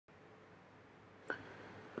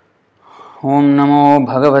Om Namo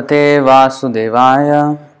Bhagavate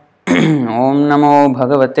Vasudevaya. Om Namo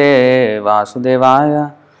Bhagavate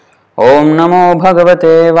Vasudevaya. Om Namo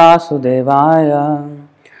Bhagavate Vasudevaya.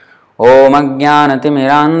 Om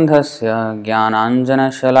Ajnanatimirandhasya Jnananjana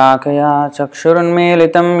Shalakaya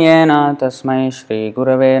Chakshurunmilitam Yena Tasmai Shri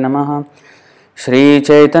Gurave Namaha. Shri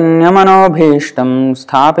Caitanya Manobhishtam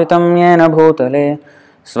Sthapitam Yena Bhutale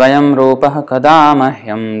Swayam Rupah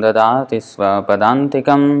Kadamahyam Dadati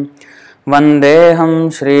Swapadantikam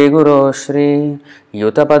Vandeham Shri Guru Shri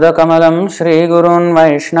Yutapadakamalam Shri Gurun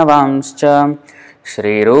Vaishnavamscha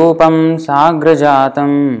Shri Rupam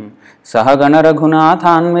Sagrajatam Sahagana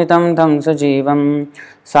Raghunathanvitam Tam Sajivam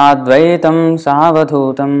Sadvaitam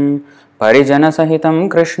Savadhutam Parijana Sahitam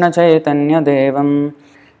Kṛṣṇa Caitanya Devam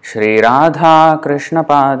Shri Radha Kṛṣṇa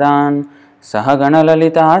Padan Sahagana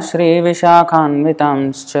Lalita Shri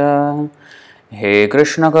Vishakhanvitamscha He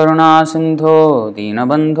Kṛṣṇa Karuna Sindho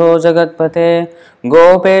Dīnabandho Jagatpate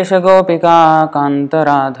Gopesha Gopika Kanta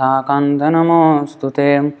Radha Kanta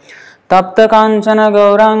Namostute Tapta Kanchana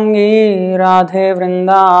Gaurangi Radhe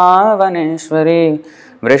Vrindavaneshwari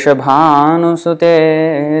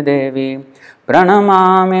Vrishabhanusute Devi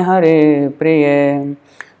Pranamami Hare Priye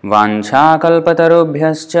Vancha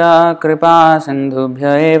kalpatarubhyascha kripa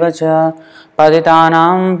sindhubhya evacha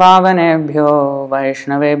patitanam pavanebhyo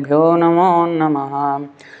vaishnavebhyo namo namaha.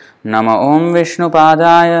 Nama Om Vishnu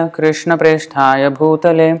Padaya Krishna Presthaya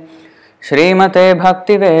Bhutale Shrimate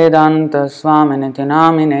Bhakti Vedanta Swaminiti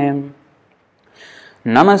Namine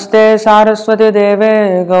Namaste Saraswati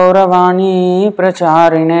Deve Gauravani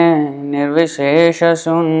Pracharine Nirvishesha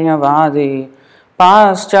Sunyavadi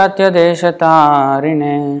Paschatya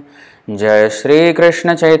Deshatarine Jaya Shri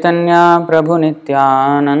Kṛṣṇa Caitanya Prabhu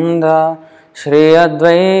Nityananda Shri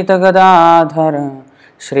Advaita Gadadhara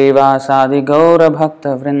Shri Vasadi Gaura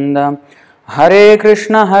Bhakta Vrinda Hare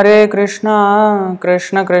Kṛṣṇa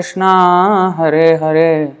Krishna Krishna Hare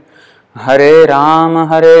Hare Hare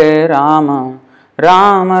Rama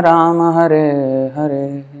Rama Rama Hare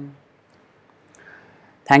Hare.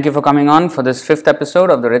 Thank you for coming on for this 5th episode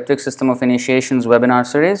of the Ṛtvik System of Initiations webinar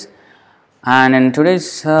series. And in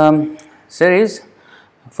today's series,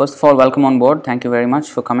 first of all, welcome on board. Thank you very much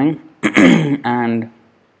for coming. And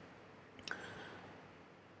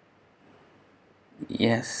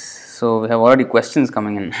yes, so we have already questions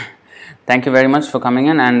coming in. Thank you very much for coming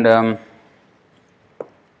in. And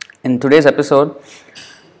in today's episode,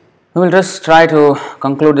 we will just try to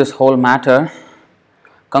conclude this whole matter.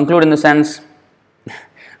 Conclude in the sense,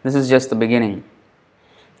 this is just the beginning,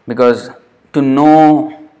 because to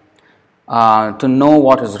know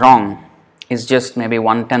what is wrong is just maybe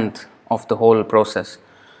 1/10 of the whole process.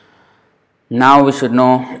 Now we should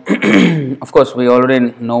know. Of course, we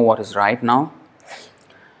already know what is right now.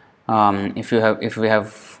 If we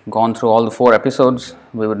have gone through all the 4 episodes,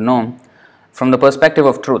 we would know from the perspective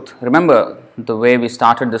of truth. Remember the way we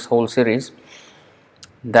started this whole series,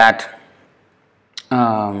 that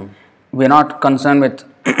we are not concerned with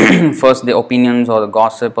first the opinions or the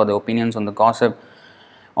gossip or the opinions on the gossip,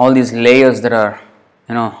 all these layers that are,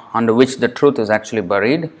 under which the truth is actually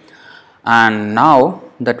buried. And now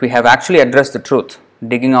that we have actually addressed the truth,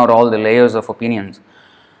 digging out all the layers of opinions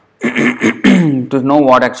to know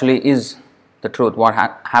what actually is the truth, what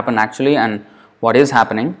happened actually and what is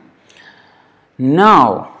happening,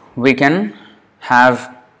 now we can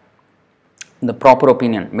have the proper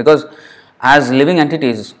opinion, because as living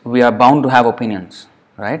entities we are bound to have opinions,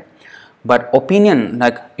 right? But opinion,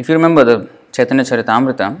 like if you remember the Caitanya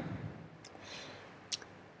Charitamrita,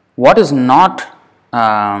 what is not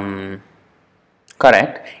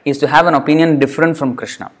correct is to have an opinion different from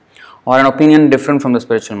Kṛṣṇa or an opinion different from the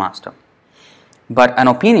spiritual master. But an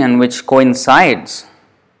opinion which coincides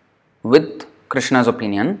with Kṛṣṇa's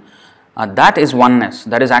opinion, that is oneness,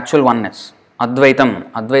 that is actual oneness.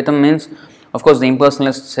 Advaitam. Advaitam means, of course, the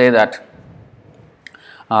impersonalists say that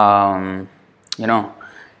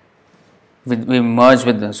we merge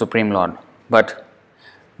with the Supreme Lord. But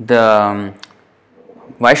the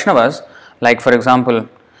Vaishnavas, like for example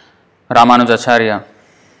Ramanujacharya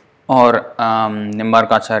or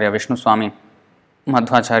Nimbarkacharya, Vishnu Swami,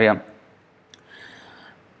 Madhvacharya,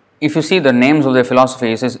 if you see the names of their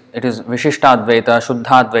philosophy, it is Vishishtadvaita,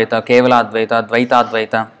 Shuddhadvaita, Kevaladvaita,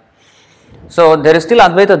 Dvaitadvaita. So there is still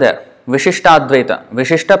Advaita there. Vishishtadvaita,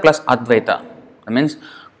 Vishishta plus Advaita. That means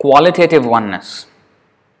qualitative oneness,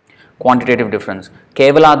 quantitative difference.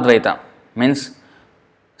 Kevaladvaita means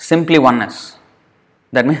simply oneness.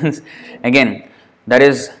 That means, again, that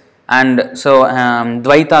is, and so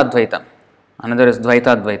Dvaitadvaita, another is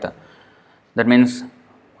Dvaitadvaita. That means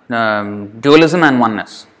dualism and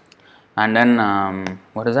oneness. And then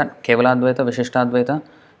what is that? Kevaladvaita, Vishishtadvaita,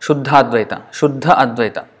 Shuddhadvaita, Shuddha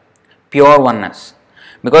Advaita, pure oneness.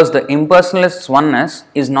 Because the impersonalist's oneness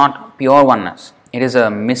is not pure oneness, it is a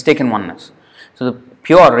mistaken oneness. So the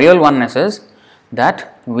pure, real oneness is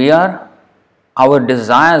that our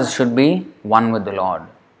desires should be one with the Lord.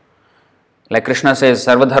 Like Krishna says,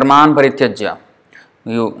 Sarvadharman Parityajya,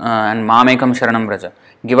 and Mamekam Sharanam Vraja.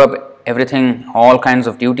 Give up everything, all kinds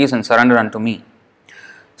of duties, and surrender unto me.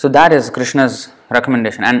 So that is Krishna's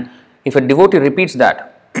recommendation. And if a devotee repeats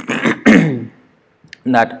that,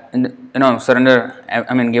 surrender,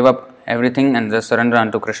 give up everything and just surrender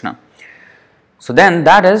unto Krishna. So then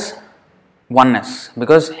that is oneness,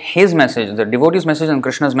 because his message, the devotee's message and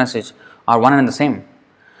Krishna's message are one and the same.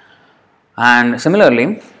 And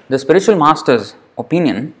similarly, the spiritual master's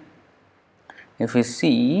opinion, if we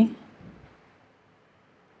see,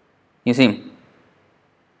 you see,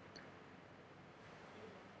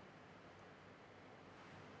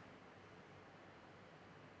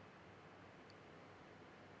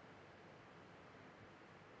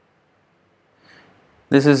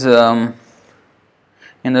 this is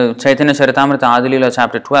in the Caitanya Charitamrita Adilila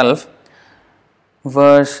chapter 12,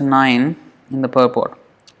 verse 9 in the purport.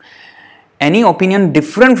 Any opinion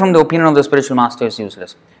different from the opinion of the spiritual master is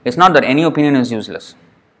useless. It's not that any opinion is useless.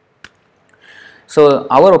 So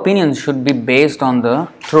our opinions should be based on the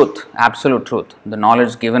truth, absolute truth, the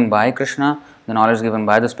knowledge given by Krishna, the knowledge given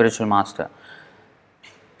by the spiritual master.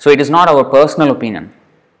 So it is not our personal opinion.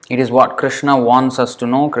 It is what Krishna wants us to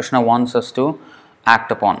know, Krishna wants us to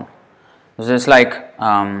act upon. Just like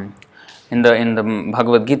in the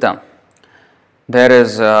Bhagavad Gita, there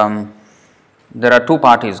are two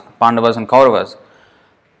parties, Pandavas and Kauravas.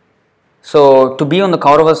 So to be on the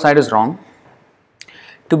Kauravas side is wrong.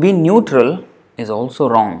 To be neutral is also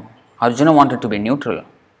wrong. Arjuna wanted to be neutral.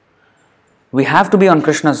 We have to be on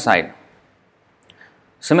Krishna's side.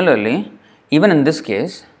 Similarly, even in this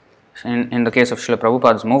case, in the case of Śrīla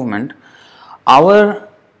Prabhupāda's movement,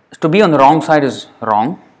 to be on the wrong side is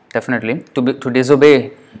wrong, definitely. To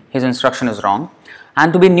disobey his instruction is wrong.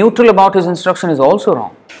 And to be neutral about his instruction is also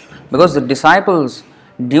wrong. Because the disciples'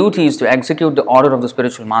 duty is to execute the order of the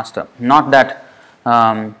spiritual master. Not that,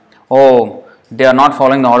 they are not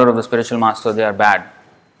following the order of the spiritual master, they are bad.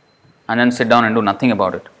 And then sit down and do nothing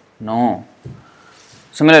about it. No.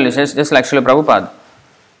 Similarly, just like Śrīla Prabhupāda,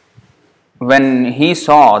 when he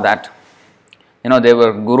saw that, they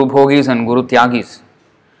were Guru Bhogis and Guru Tyagis,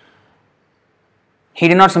 he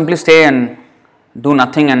did not simply stay and do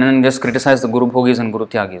nothing and then just criticize the Guru Bhogis and Guru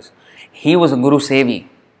Tyagis. He was a Guru Sevi.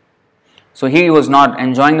 So he was not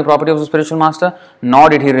enjoying the property of the spiritual master, nor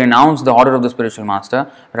did he renounce the order of the spiritual master.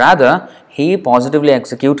 Rather, he positively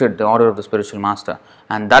executed the order of the spiritual master,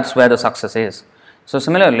 and that's where the success is. So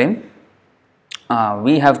similarly,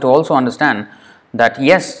 we have to also understand that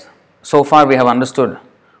yes, so far we have understood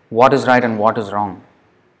what is right and what is wrong.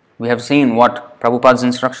 We have seen what Prabhupada's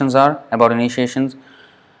instructions are about initiations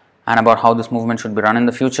and about how this movement should be run in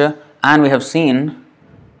the future, and we have seen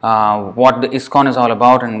what the ISKCON is all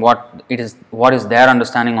about and what is their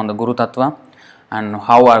understanding on the Guru Tattva and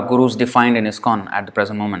how are Gurus defined in ISKCON at the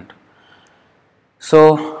present moment.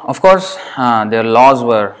 So, of course, their laws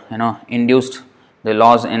were, induced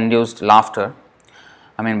laughter.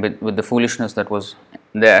 With the foolishness that was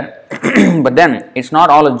there. But then, it's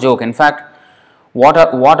not all a joke. In fact, what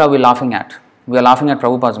are we laughing at? We are laughing at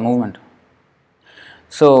Prabhupada's movement.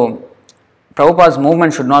 So, Prabhupada's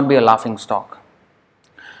movement should not be a laughing stock.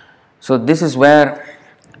 So this is where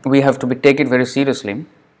we have to take it very seriously.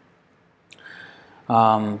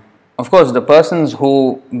 Of course, the persons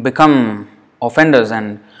who become offenders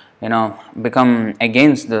and become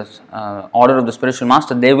against the order of the spiritual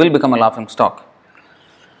master, they will become a laughing stock.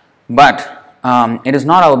 But it is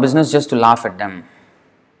not our business just to laugh at them.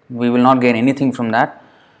 We will not gain anything from that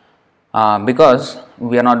because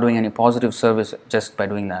we are not doing any positive service just by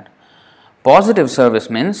doing that. Positive service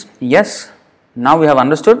means, yes, now we have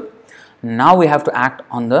understood. Now we have to act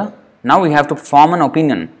now we have to form an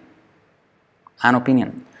opinion,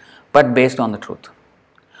 but based on the truth.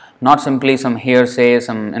 Not simply some hearsay,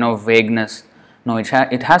 some vagueness. No, it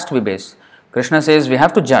has to be based. Krishna says we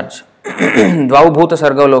have to judge. Dvau bhuta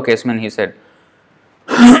sargau lokesmin, he said.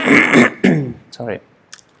 Sorry.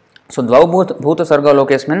 So dvau bhuta sargau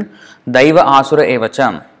lokesmin, daiva asura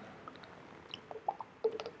evacha.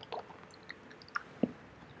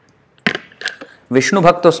 Vishnu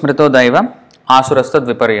bhakto smrito daiva asurastad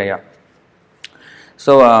viparyaya.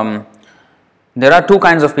 So there are two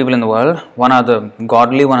kinds of people in the world. One are the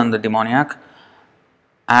godly, one are the demoniac.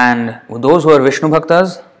 And those who are Vishnu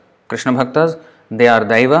bhaktas, Krishna bhaktas, they are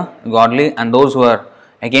daiva, godly, and those who are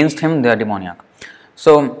Against him, they are demoniac.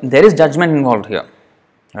 So there is judgment involved here,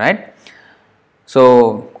 right?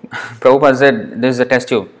 So Prabhupada said, this is a test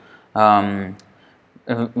tube.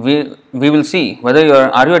 We will see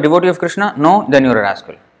whether are you a devotee of Krishna? No, then you are a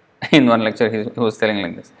rascal. In one lecture, he was telling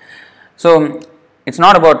like this. So it's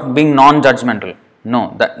not about being non-judgmental.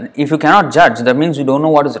 No, that if you cannot judge, that means you don't know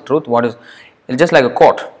what is the truth. It's just like a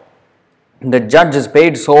court. The judge is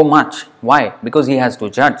paid so much. Why? Because he has to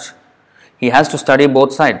judge. He has to study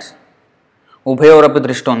both sides. Ubhayorapi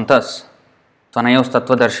drishtontas tvanayos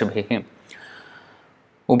tattvadarshibhihi.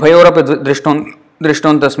 Ubhayorapi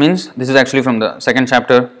drishtontas means, this is actually from the second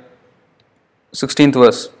chapter, 16th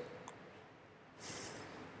verse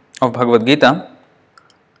of Bhagavad Gita.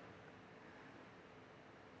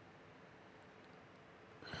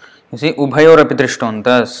 You see, Ubhayorapi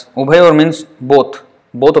drishtontas. Ubhayor means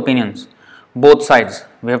both opinions, both sides.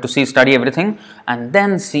 We have to study everything and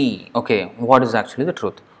then see, okay, what is actually the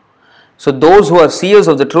truth. So those who are seers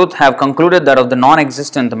of the truth have concluded that of the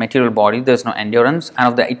non-existent, the material body, there is no endurance, and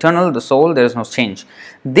of the eternal, the soul, there is no change.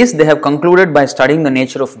 This they have concluded by studying the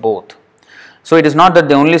nature of both. So it is not that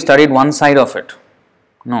they only studied one side of it.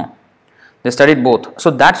 No, they studied both.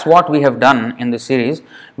 So that's what we have done in this series.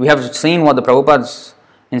 We have seen what the Prabhupada's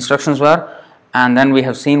instructions were, and then we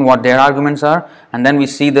have seen what their arguments are, and then we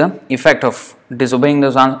see the effect of disobeying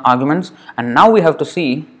those arguments, and now we have to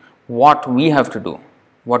see what we have to do,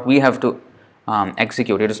 what we have to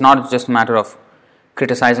execute. It is not just a matter of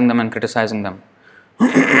criticizing them,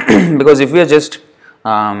 because if we are just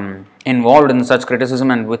involved in such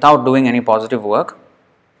criticism and without doing any positive work,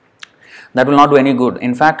 that will not do any good.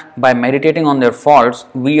 In fact, by meditating on their faults,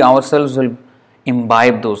 we ourselves will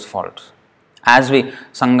imbibe those faults. As we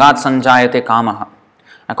sangat sanjayate kamaha,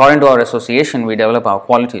 according to our association, we develop our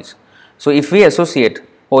qualities. So if we associate,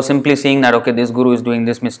 or simply seeing that, okay, this guru is doing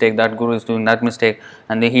this mistake, that guru is doing that mistake,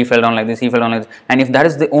 and he fell down like this, he fell down like this, and if that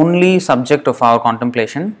is the only subject of our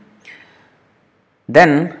contemplation,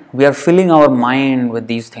 then we are filling our mind with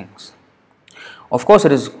these things. Of course,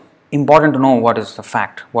 it is important to know what is the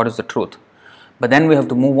fact, what is the truth, but then we have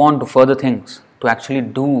to move on to further things to actually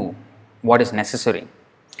do what is necessary.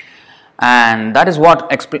 And that is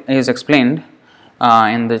what is explained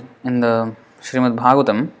in the Srimad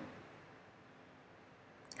Bhagavatam,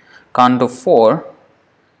 Canto 4,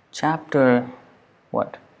 chapter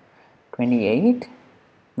 28?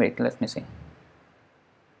 Wait, let me see.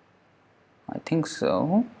 I think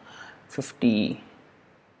so.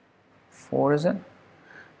 54, is it?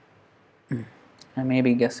 I may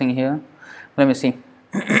be guessing here. Let me see.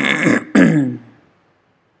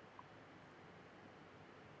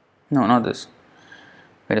 No, not this.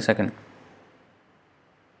 Wait a second.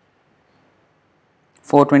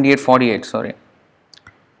 428:48, sorry.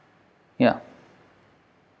 Yeah.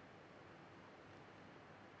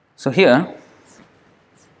 So here,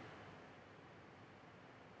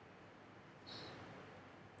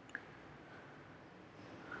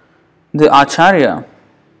 the Acharya,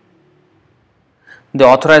 the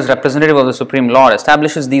authorized representative of the Supreme Lord,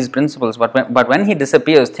 establishes these principles, but when he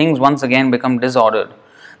disappears, things once again become disordered.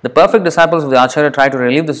 The perfect disciples of the Acharya try to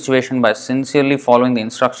relieve the situation by sincerely following the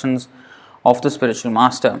instructions of the spiritual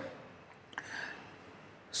master.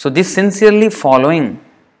 So this sincerely following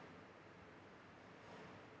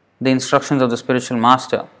the instructions of the spiritual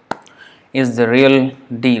master is the real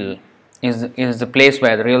deal, is the place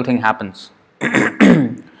where the real thing happens.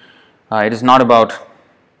 It is not about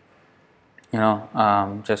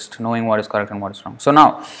just knowing what is correct and what is wrong. So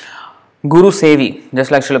now, Guru Sevi, just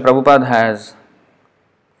like Śrīla Prabhupāda has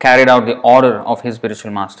carried out the order of his spiritual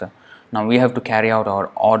master, now we have to carry out our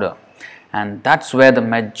order, and that's where the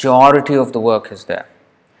majority of the work is there.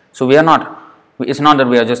 So it's not that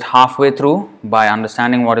we are just halfway through by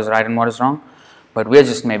understanding what is right and what is wrong, but we are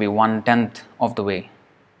just maybe 1/10 of the way.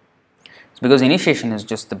 It's because initiation is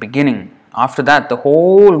just the beginning. After that, the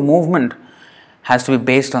whole movement has to be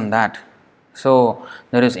based on that. So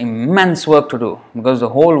there is immense work to do, because the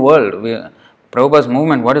whole world, Prabhupada's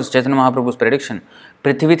movement, what is Chaitanya Mahaprabhu's prediction?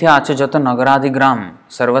 Prithivithya achajata nagaradigram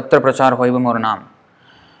sarvatra prachar hoiba moranam.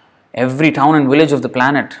 Every town and village of the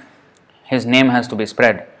planet, his name has to be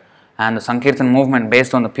spread. And the Saṅkīrtana movement,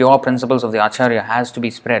 based on the pure principles of the Acharya, has to be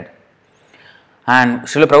spread. And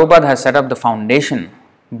Śrīla Prabhupāda has set up the foundation,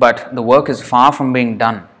 but the work is far from being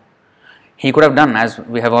done. He could have done, as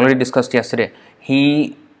we have already discussed yesterday,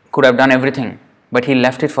 he could have done everything, but he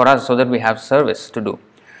left it for us so that we have service to do.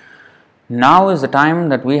 Now is the time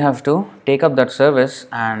that we have to take up that service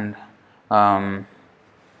and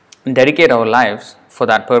dedicate our lives for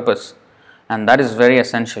that purpose, and that is very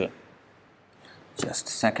essential. Just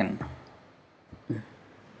a second.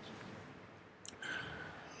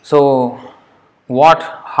 So,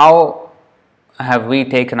 how have we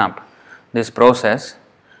taken up this process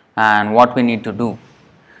and what we need to do?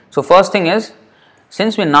 So, first thing is,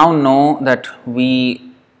 since we now know that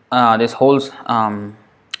this whole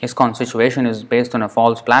ISKCON situation is based on a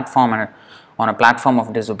false platform and on a platform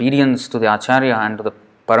of disobedience to the Acharya and to the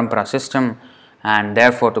Parampara system, and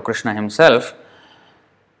therefore to Kṛṣṇa himself,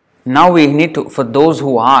 now we need to, for those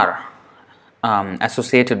who are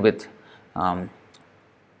associated with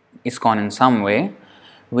ISKCON in some way,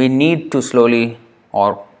 we need to slowly,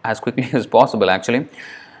 or as quickly as possible actually,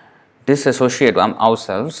 disassociate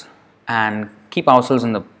ourselves and keep ourselves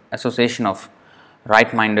in the association of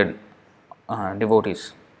right-minded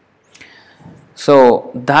devotees.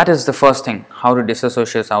 So that is the first thing, how to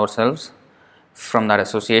disassociate ourselves from that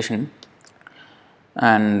association.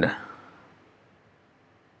 And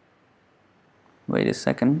wait a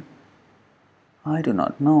second, I do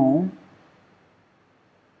not know.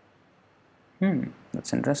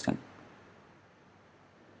 That's interesting.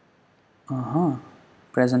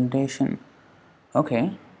 Presentation.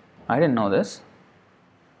 Okay, I didn't know this.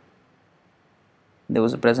 There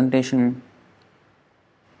was a presentation.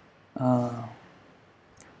 No,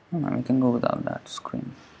 we can go without that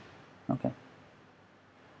screen. Okay.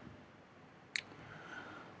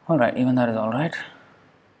 Alright, even that is alright.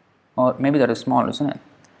 Or maybe that is small, isn't it?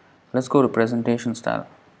 Let's go to presentation style.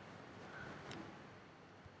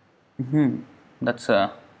 That's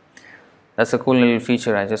a cool little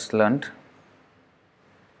feature I just learned.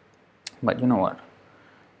 But you know what?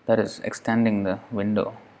 That is extending the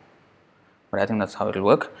window. But I think that's how it will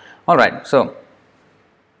work. Alright, so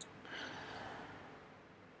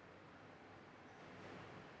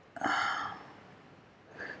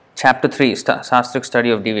Chapter 3, Sastric Study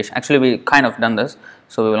of Deviation. Actually, we kind of done this,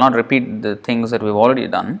 so we will not repeat the things that we've already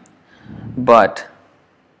done, but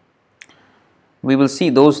we will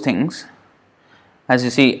see those things. As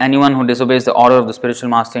you see, anyone who disobeys the order of the spiritual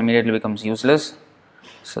master immediately becomes useless,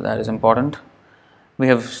 so that is important. We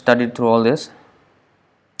have studied through all this.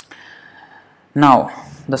 Now,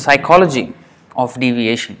 the psychology of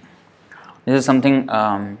deviation. This is something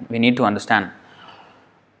we need to understand.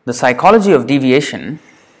 The psychology of deviation.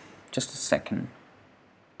 Just a second.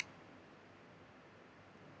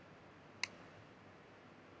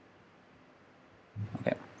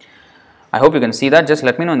 Okay. I hope you can see that. Just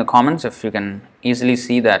let me know in the comments if you can easily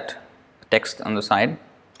see that text on the side.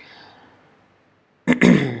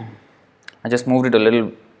 I just moved it a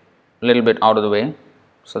little bit out of the way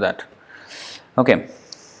so that. Okay.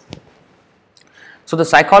 So the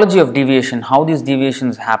psychology of deviation, how these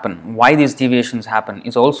deviations happen, why these deviations happen,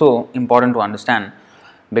 is also important to understand.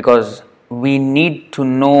 Because we need to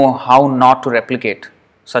know how not to replicate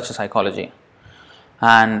such a psychology,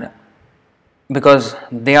 and because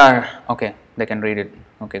they can read it.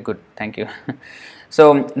 Okay, good, thank you.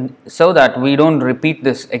 So that we don't repeat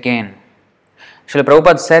this again. Śrīla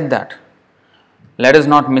Prabhupāda said that let us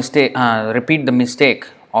not repeat the mistake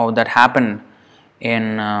that happened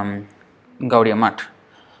in Gaudiya Math,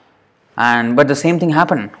 but the same thing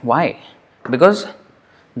happened. Why? Because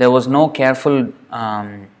there was no careful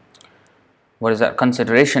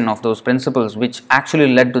consideration of those principles which actually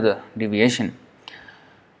led to the deviation.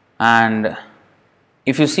 And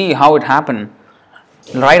if you see how it happened,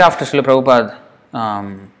 right after Śrīla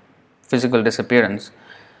Prabhupāda's physical disappearance,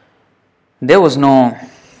 there was no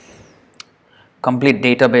complete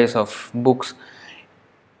database of books.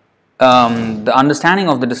 The understanding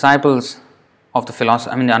of the disciples of the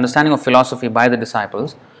philosophy, the understanding of philosophy by the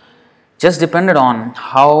disciples just depended on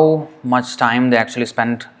how much time they actually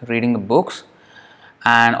spent reading the books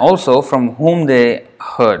and also from whom they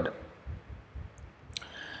heard.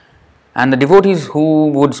 And the devotees who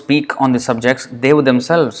would speak on the subjects, they were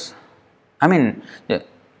themselves,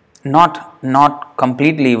 not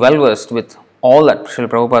completely well versed with all that Śrīla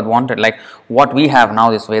Prabhupāda wanted. Like what we have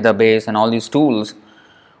now, this Veda base and all these tools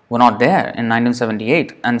were not there in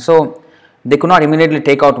 1978. And so they could not immediately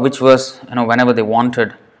take out which verse, whenever they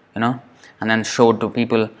wanted, and then showed to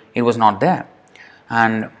people. It was not there.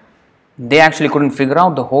 And they actually couldn't figure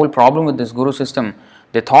out the whole problem with this guru system.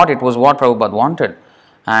 They thought it was what Prabhupada wanted.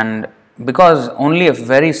 And because only a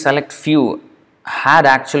very select few had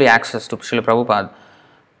actually access to Śrīla Prabhupāda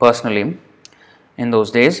personally in those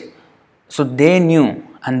days, so they knew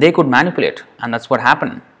and they could manipulate, and that's what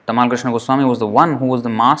happened. Tamal Krishna Goswami was the one who was the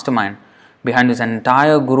mastermind behind this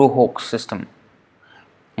entire guru hoax system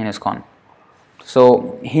in ISKCON.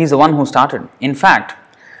 So he's the one who started. In fact,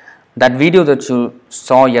 that video that you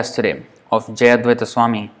saw yesterday of Jaya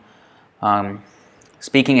Swami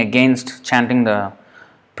speaking against chanting the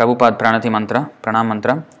Prabhupada Pranati mantra, Pranam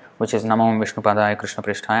mantra, which is Namo Vishnupadaya Krishna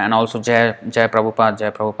Prishtaya, and also Jaya Prabhupāda,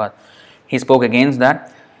 Jaya Prabhupāda. He spoke against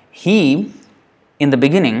that. He, in the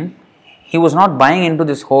beginning, he was not buying into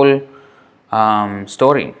this whole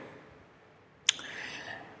story.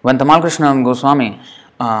 When Tamal Krishna Goswami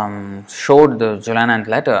showed the Jalanand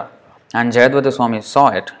letter and Jayadvata Swami saw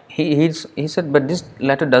it, he said, but this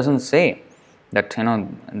letter doesn't say that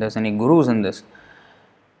there's any gurus in this.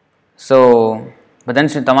 So, but then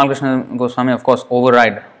Sri Tamal Krishna Goswami, of course,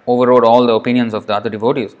 overrode all the opinions of the other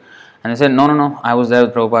devotees, and he said, no, I was there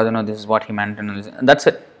with Prabhupada, this is what he meant, and that's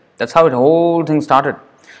it. That's how the whole thing started.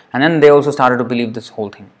 And then they also started to believe this whole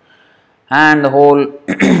thing, and the whole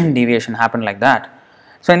deviation happened like that.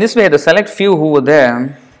 So in this way, the select few who were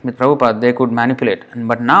there with Prabhupada, they could manipulate.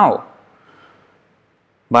 But now,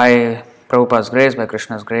 by Prabhupada's grace, by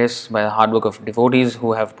Krishna's grace, by the hard work of devotees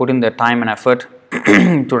who have put in their time and effort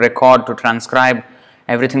to record, to transcribe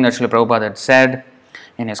everything that Śrīla Prabhupada had said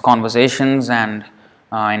in his conversations and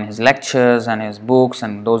in his lectures and his books,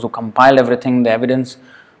 and those who compiled everything, the evidence,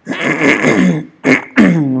 we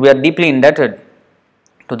are deeply indebted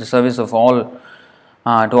to the service of all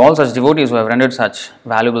such devotees who have rendered such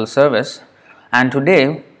valuable service. And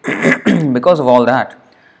today, because of all that,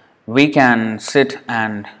 we can sit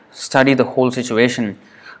and study the whole situation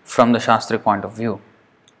from the Shastric point of view.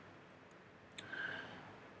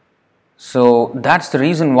 So that's the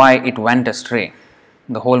reason why it went astray.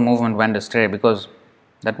 The whole movement went astray, because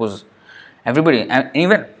that was everybody, and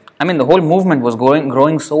even the whole movement was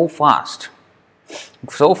growing so fast.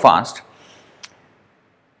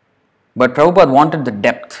 But Prabhupada wanted the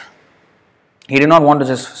depth. He did not want to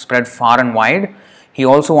just spread far and wide. He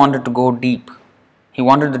also wanted to go deep. He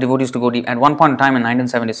wanted the devotees to go deep. At one point in time in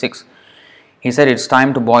 1976, he said it's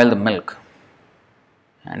time to boil the milk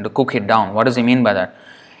and to cook it down. What does he mean by that?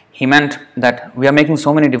 He meant that we are making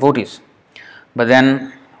so many devotees, but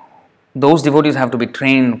then those devotees have to be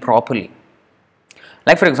trained properly.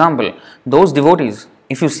 Like, for example, those devotees,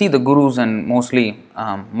 if you see the gurus, and most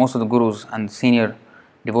of the gurus and senior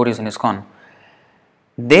devotees in ISKCON,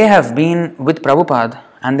 they have been with Prabhupada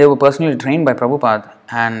and they were personally trained by Prabhupada,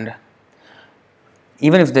 and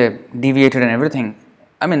even if they deviated and everything,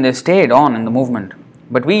 they stayed on in the movement.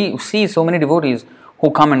 But we see so many devotees who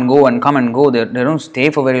come and go, they don't stay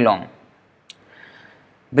for very long.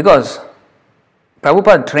 Because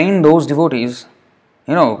Prabhupada trained those devotees,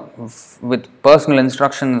 with personal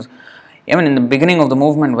instructions. In the beginning of the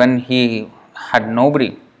movement, when he had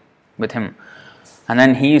nobody with him, and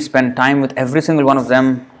then he spent time with every single one of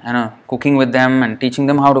them, cooking with them and teaching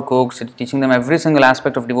them how to cook, teaching them every single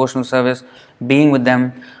aspect of devotional service, being with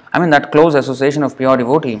them. That close association of pure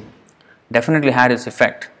devotee definitely had its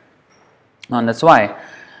effect. And that's why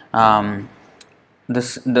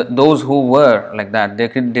those who were like that, they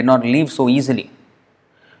did not leave so easily.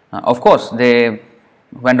 Of course, they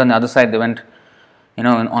went on the other side. They went,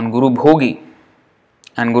 on Guru Bhogi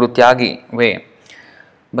and Guru Tyagi way.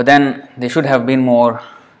 But then they should have been more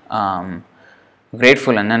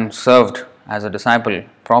grateful and then served as a disciple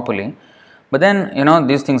properly. But then,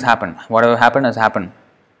 these things happen. Whatever happened has happened.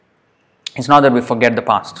 It's not that we forget the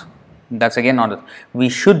past. That's again not it. We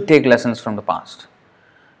should take lessons from the past.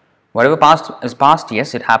 Whatever past is past,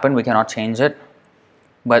 yes, it happened, we cannot change it.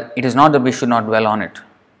 But it is not that we should not dwell on it.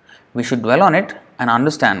 We should dwell on it and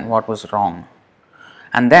understand what was wrong.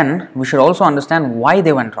 And then we should also understand why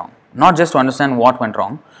they went wrong. Not just to understand what went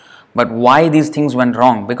wrong, but why these things went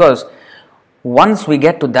wrong. Because once we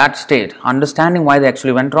get to that state, understanding why they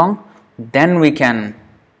actually went wrong, then we can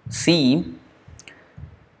see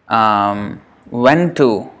when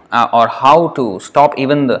to or how to stop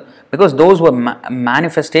because those were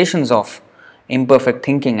manifestations of imperfect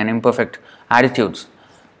thinking and imperfect attitudes.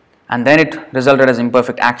 And then it resulted as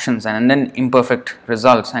imperfect actions, and then imperfect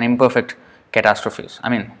results and imperfect catastrophes.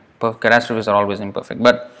 Catastrophes are always imperfect,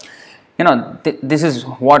 but this is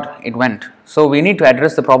what it went. So we need to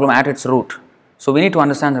address the problem at its root. So we need to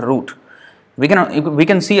understand the root. We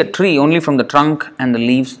can see a tree only from the trunk and the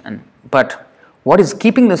leaves, but what is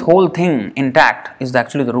keeping this whole thing intact is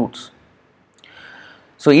actually the roots.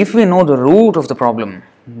 So if we know the root of the problem,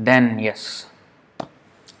 then yes.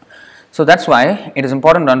 So that's why it is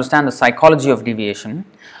important to understand the psychology of deviation,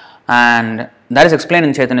 and that is explained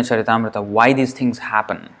in Caitanya Charitamrita, why these things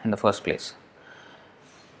happen in the first place.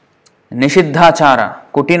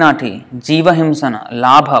 Nishiddhachara, kutinati, jiva himsana,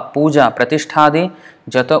 labha, puja, pratisthadi,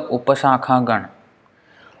 jata upashakha gan.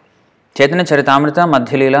 Caitanya Charitamrita,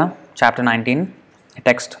 Madhyalila, chapter 19,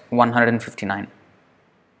 text 159.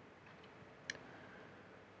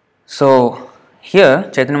 So here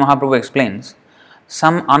Chaitanya Mahaprabhu explains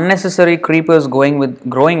some unnecessary creepers growing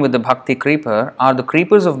with the bhakti creeper are the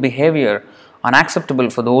creepers of behavior unacceptable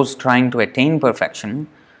for those trying to attain perfection,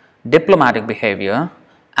 diplomatic behavior,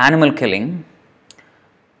 animal killing,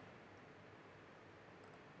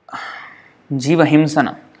 jiva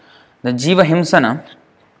himsana. The jiva himsana,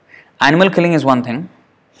 animal killing is one thing,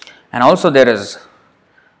 and also there is,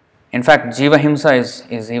 in fact, jiva himsa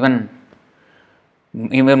is even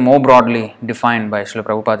more broadly defined by Śrīla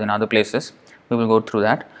Prabhupāda in other places. We will go through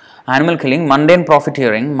that. Animal killing, mundane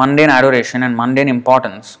profiteering, mundane adoration and mundane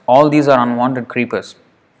importance, all these are unwanted creepers.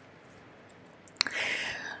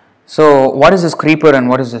 So what is this creeper and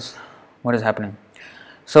what is happening?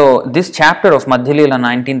 So this chapter of Madhya Leela,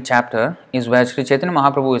 19th chapter, is where Sri Caitanya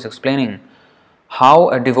Mahaprabhu is explaining how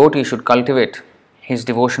a devotee should cultivate his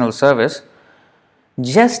devotional service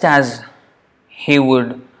just as he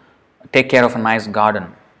would take care of a nice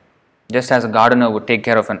garden, just as a gardener would take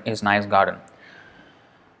care of his nice garden.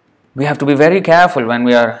 We have to be very careful when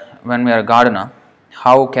we are a gardener,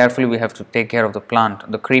 how carefully we have to take care of the plant,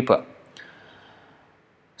 the creeper,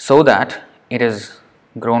 so that it is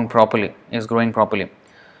growing properly.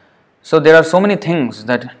 So there are so many things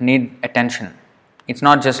that need attention. It's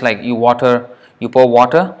not just like you pour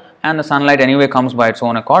water and the sunlight anyway comes by its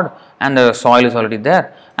own accord and the soil is already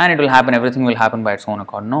there and everything will happen by its own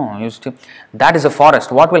accord. No, that is a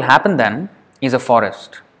forest. What will happen then is a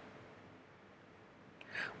forest.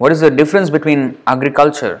 What is the difference between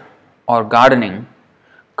agriculture or gardening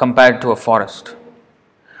compared to a forest?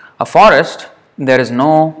 A forest, there is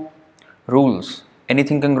no rules.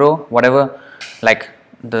 Anything can grow, whatever, like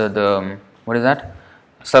the what is that?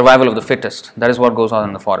 Survival of the fittest. That is what goes on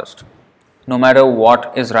in the forest. No matter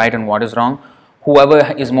what is right and what is wrong,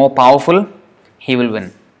 whoever is more powerful, he will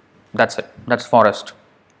win. That's it. That's forest.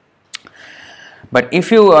 But if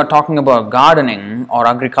you are talking about gardening or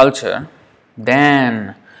agriculture,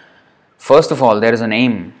 then first of all, there is an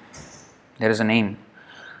aim.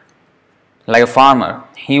 Like a farmer,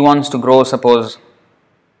 he wants to grow, suppose,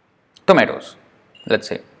 tomatoes, let's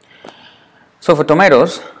say. So for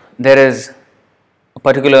tomatoes, there is a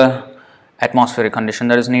particular atmospheric condition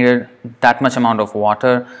that is needed, that much amount of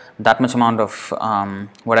water, that much amount of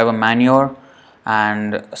whatever manure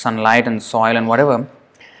and sunlight and soil and whatever.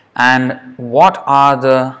 And what are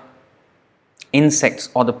the insects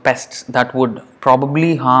or the pests that would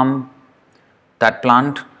probably harm that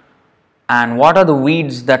plant, and what are the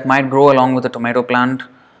weeds that might grow along with the tomato plant,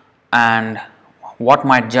 and what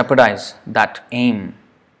might jeopardize that aim.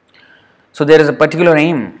 So there is a particular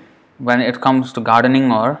aim when it comes to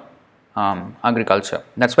gardening or agriculture.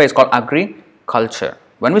 That's why it's called agriculture.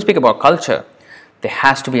 When we speak about culture, there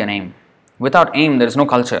has to be an aim. Without aim, there is no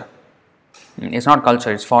culture. It's not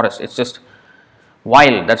culture, it's forest. It's just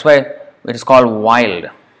wild. That's why it is called wild.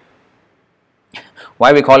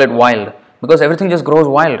 Why we call it wild? Because everything just grows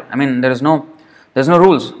wild. I mean, there's no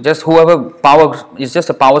rules. Just whoever power is just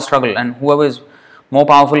a power struggle, and whoever is more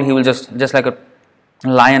powerful, he will just like a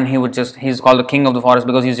lion. He's called the king of the forest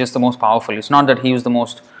because he's just the most powerful. It's not that he is the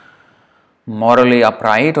most morally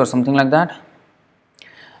upright or something like that.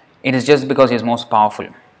 It is just because he's most powerful,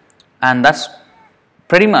 and that's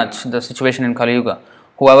pretty much the situation in Kali Yuga.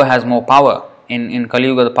 Whoever has more power in Kali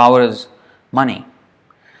Yuga, the power is money.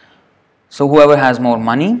 So whoever has more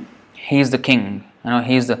money, he is the king.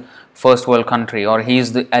 He is the first world country, or he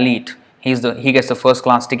is the elite. He gets the first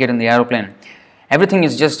class ticket in the aeroplane. Everything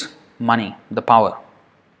is just money, the power.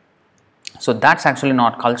 So that's actually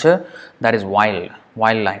not culture. That is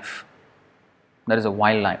wildlife. That is a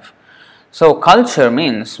wildlife. So culture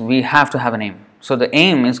means we have to have an aim. So the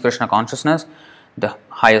aim is Kṛṣṇa consciousness, the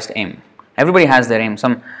highest aim. Everybody has their aim.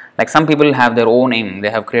 Some people have their own aim. They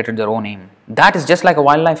have created their own aim. That is just like a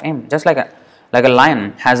wildlife aim. Just like a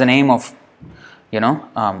lion has an aim of,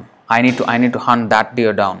 I need to hunt that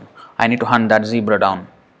deer down. I need to hunt that zebra down.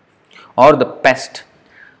 Or the pest,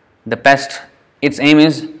 its aim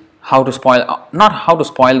is not how to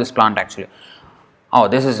spoil this plant actually. Oh,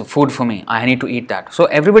 this is food for me. I need to eat that. So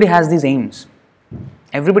everybody has these aims.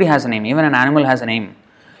 Everybody has an aim. Even an animal has an aim.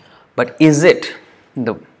 But is it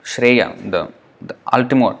the Shreya, the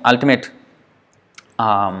ultimate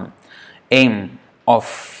aim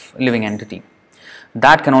of living entity?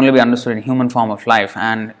 That can only be understood in human form of life.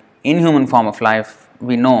 And in human form of life,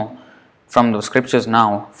 we know from the scriptures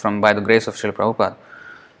now, by the grace of Śrīla Prabhupāda,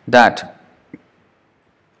 that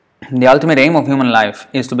the ultimate aim of human life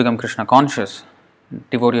is to become Kṛṣṇa conscious,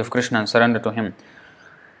 devotee of Kṛṣṇa, and surrender to Him.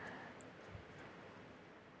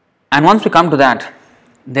 And once we come to that,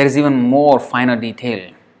 there is even more finer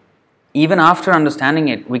detail. Even after understanding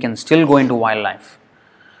it, we can still go into wildlife.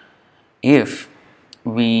 If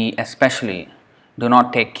we especially do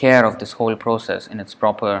not take care of this whole process in its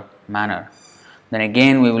proper manner, then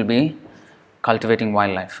again we will be cultivating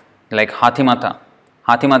wildlife. Like Hathimata.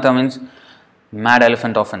 Hathimata means mad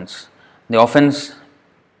elephant offense. The offense,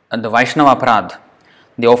 the Vaishnava Aparadh,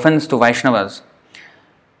 the offense to Vaishnavas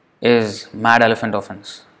is mad elephant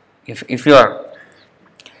offense. If you are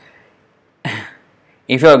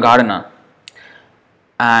a gardener,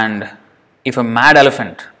 and if a mad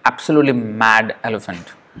elephant, absolutely mad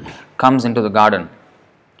elephant, comes into the garden,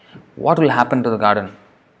 what will happen to the garden?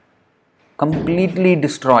 Completely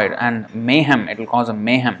destroyed, and mayhem, it will cause a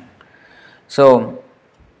mayhem. So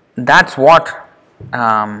that's what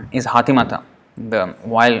is Hathimata, the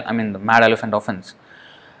mad elephant offense.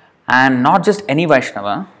 And not just any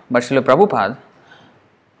Vaishnava, but Śrīla Prabhupāda,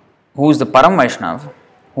 who is the Param Vaishnava,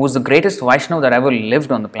 who is the greatest Vaishnava that ever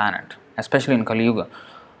lived on the planet, especially in Kali Yuga.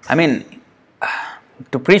 I mean,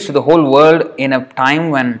 to preach to the whole world in a time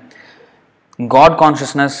when God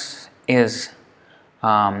consciousness is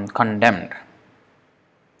condemned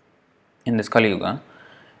in this Kali Yuga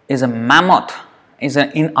is a mammoth, is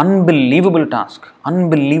an unbelievable task,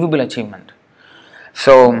 unbelievable achievement.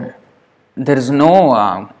 So there is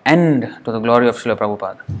no end to the glory of Śrīla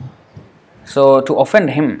Prabhupāda. So to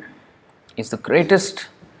offend him is the greatest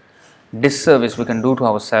disservice we can do to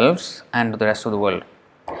ourselves and to the rest of the world.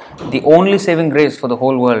 The only saving grace for the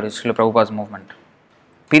whole world is Śrīla Prabhupāda's movement.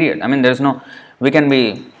 Period. I mean, there is no, we can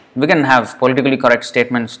have politically correct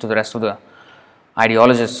statements to the rest of the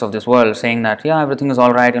ideologists of this world saying that, yeah, everything is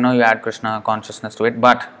alright, you add Kṛṣṇa consciousness to it,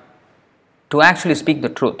 but to actually speak the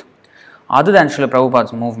truth, other than Śrīla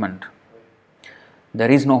Prabhupāda's movement, there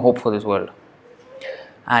is no hope for this world.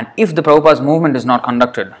 And if the Prabhupāda's movement is not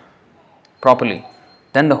conducted properly,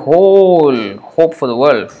 then the whole hope for the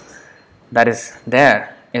world that is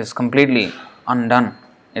there is completely undone.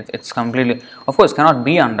 It's completely, of course, cannot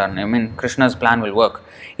be undone. I mean, Krishna's plan will work.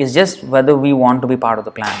 It's just whether we want to be part of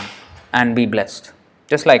the plan and be blessed.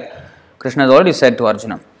 Just like Krishna has already said to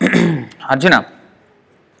Arjuna, Arjuna,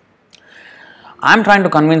 I'm trying to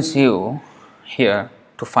convince you here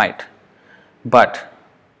to fight, but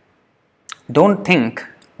don't think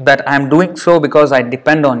that I am doing so because I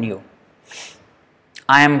depend on you.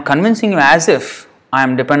 I am convincing you as if I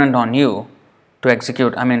am dependent on you to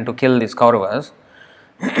to kill these Kauravas,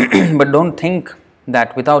 but don't think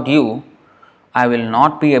that without you I will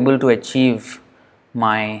not be able to achieve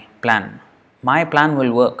my plan. My plan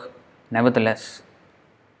will work nevertheless.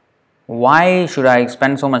 Why should I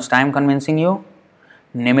spend so much time convincing you?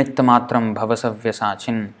 Nimitta matram bhavasavya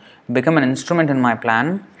sachin. Become an instrument in my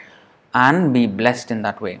plan and be blessed in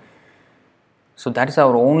that way. So that is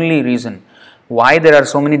our only reason why there are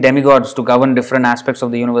so many demigods to govern different aspects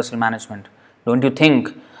of the universal management. Don't you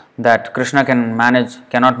think that Kṛṣṇa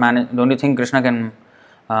cannot manage? Don't you think Kṛṣṇa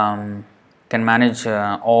can manage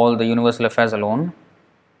all the universal affairs alone?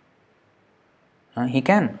 He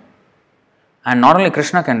can. And not only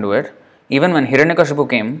Kṛṣṇa can do it, even when Hiranyakashipu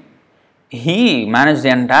came, he managed the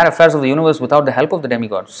entire affairs of the universe without the help of the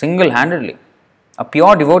demigods, single-handedly. A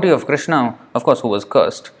pure devotee of Kṛṣṇa, of course, who was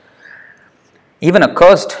cursed, even a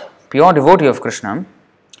cursed pure devotee of Kṛṣṇa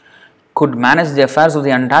could manage the affairs of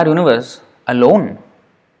the entire universe alone,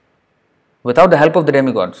 without the help of the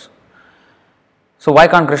demigods. So why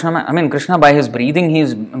can't Kṛṣṇa? Kṛṣṇa, by his breathing, he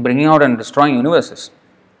is bringing out and destroying universes.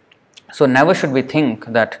 So never should we think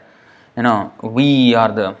that, we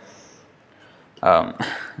are the,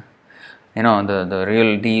 the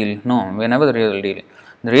real deal. No, we are never the real deal.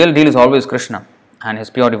 The real deal is always Kṛṣṇa and his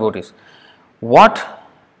pure devotees. What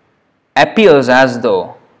appears as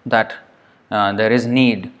though that there is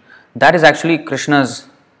need, that is actually Krishna's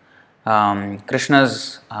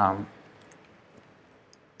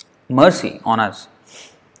mercy on us,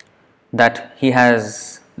 that he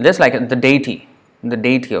has, just like the deity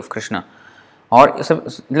of Kṛṣṇa, or so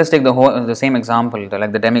let's take the same example,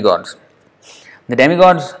 like the demigods. The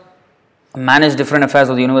demigods manage different affairs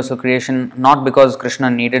of the universal creation not because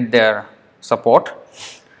Kṛṣṇa needed their support,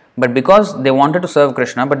 but because they wanted to serve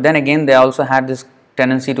Kṛṣṇa, but then again they also had this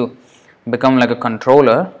tendency to become like a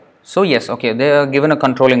controller. So yes, okay, they are given a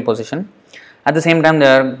controlling position. At the same time, they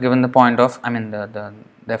are given the point of,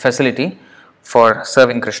 the facility for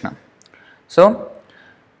serving Kṛṣṇa. So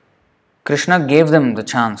Kṛṣṇa gave them the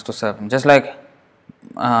chance to serve him, just like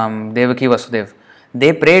Devaki Vasudeva.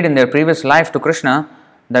 They prayed in their previous life to Kṛṣṇa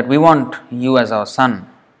that we want you as our son.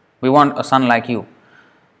 We want a son like you.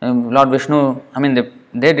 Lord Vishnu,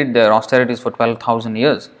 they did their austerities for 12,000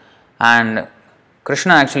 years, and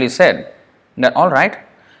Kṛṣṇa actually said that, all right,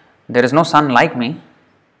 there is no son like me,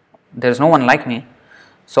 there is no one like me,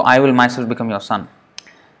 so I will myself become your son.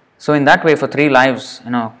 So in that way, for 3 lives,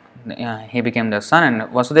 he became their son,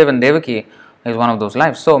 and Vasudeva and Devaki is one of those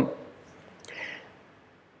lives. So,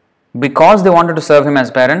 because they wanted to serve him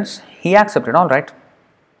as parents, he accepted, all right.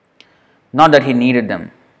 Not that he needed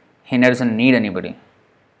them. He doesn't need anybody.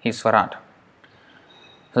 He's Swarat.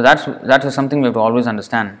 So that is something we have to always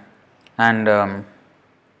understand. And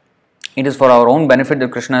it is for our own benefit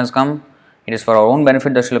that Krishna has come. It is for our own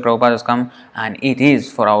benefit that Śrīla Prabhupāda has come. And it is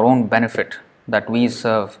for our own benefit that we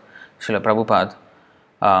serve Śrīla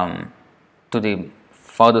Prabhupāda to the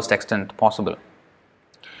furthest extent possible.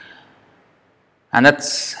 And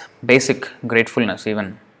that's basic gratefulness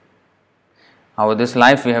even. This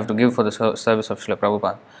life we have to give for the service of Śrīla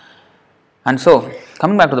Prabhupāda. And so,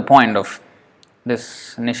 coming back to the point of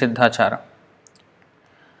this Nishiddhachara,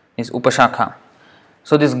 this Upashakha.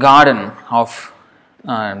 So this garden of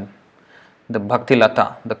the Bhakti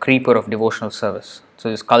Lata, the creeper of devotional service. So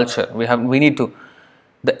this culture,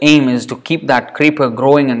 the aim is to keep that creeper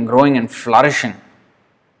growing and flourishing.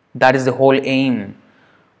 That is the whole aim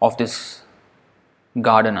of this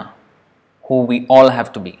gardener, who we all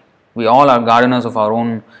have to be. We all are gardeners of our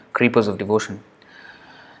own creepers of devotion.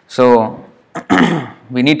 So,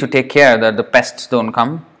 we need to take care that the pests don't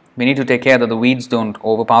come. We need to take care that the weeds don't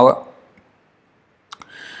overpower.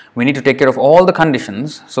 We need to take care of all the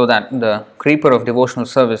conditions so that the creeper of devotional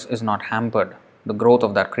service is not hampered. The growth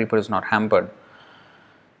of that creeper is not hampered.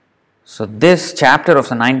 So, this chapter of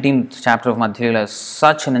the 19th chapter of Madhya Lila is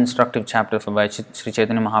such an instructive chapter by Sri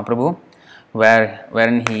Caitanya Mahaprabhu,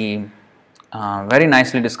 wherein he very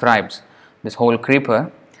nicely describes this whole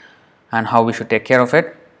creeper and how we should take care of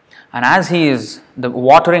it. And as the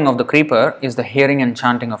watering of the creeper is the hearing and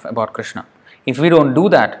chanting about Krishna. If we don't do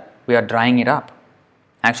that, we are drying it up.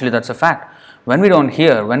 Actually, that's a fact. When we don't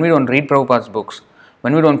hear, when we don't read Prabhupada's books,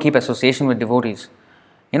 when we don't keep association with devotees,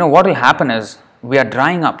 what will happen is we are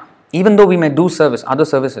drying up. Even though we may do other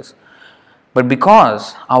services, but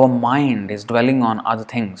because our mind is dwelling on other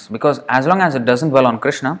things, because as long as it doesn't dwell on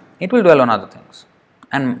Krishna, it will dwell on other things.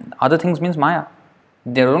 And other things means Maya.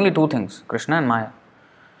 There are only two things, Krishna and Maya.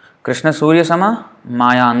 Krishna Surya Sama,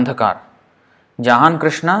 Maya Andhakar. Jahan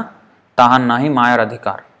Krishna, Tahan Nahi Maya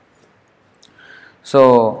Radhikar.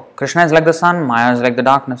 So, Krishna is like the sun, Maya is like the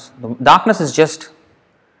darkness. The darkness is just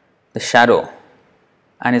the shadow,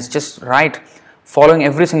 and it's just following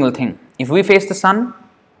every single thing. If we face the sun,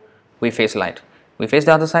 we face light. We face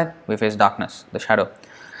the other side, we face darkness, the shadow.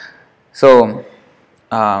 So,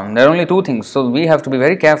 there are only two things. So, we have to be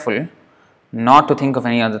very careful not to think of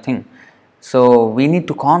any other thing. So, we need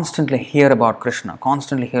to constantly hear about Krishna,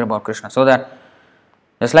 so that,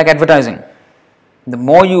 just like advertising, the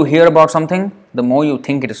more you hear about something, the more you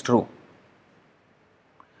think it is true.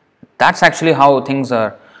 That's actually how things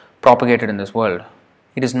are propagated in this world.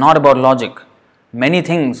 It is not about logic. Many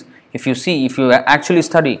things, if you actually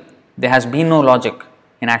study, there has been no logic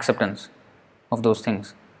in acceptance of those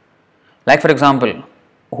things. Like, for example,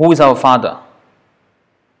 who is our father?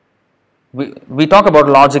 We talk about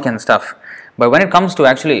logic and stuff, but when it comes to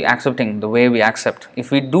actually accepting the way we accept,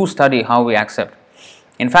 if we do study how we accept,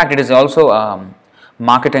 in fact, it is also a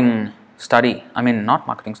marketing study. I mean, not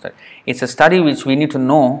marketing study. It's a study which we need to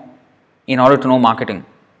know in order to know marketing.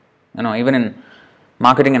 Even in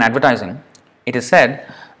marketing and advertising, it is said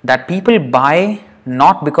that people buy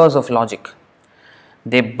not because of logic.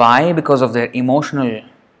 They buy because of their emotional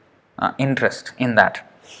interest in that.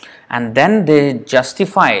 And then they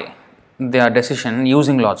justify their decision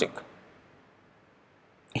using logic.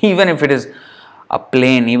 Even if it is a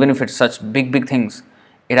plane, even if it's such big things,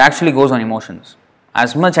 it actually goes on emotions.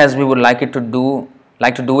 As much as we would like to do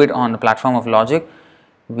it on the platform of logic,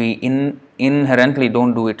 we inherently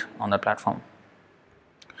don't do it on the platform.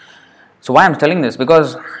 So why I'm telling this?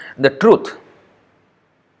 Because the truth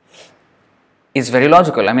is very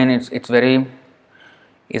logical. I mean, it's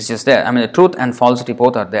just there. I mean, the truth and falsity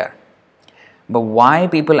both are there. But why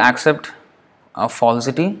people accept a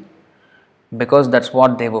falsity? Because that's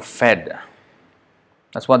what they were fed.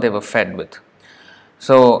 That's what they were fed with.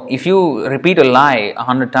 So, if you repeat a lie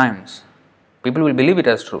 100 times, people will believe it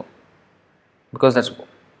as true. Because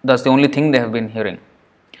that's the only thing they have been hearing.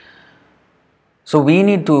 So, we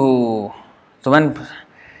need to... So, when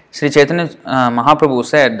Sri Caitanya Mahaprabhu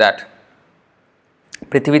said that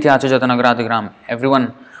Prithiviti Achajata Nagaradigram,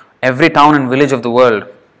 every town and village of the world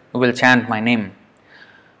will chant my name.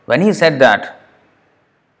 When he said that,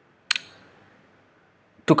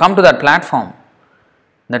 to come to that platform,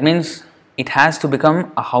 that means it has to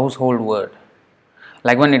become a household word.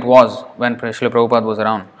 Like when Śrīla Prabhupāda was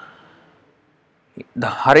around. The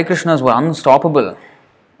Hare Krishnas were unstoppable.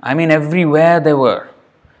 I mean, everywhere they were.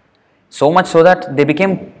 So much so that they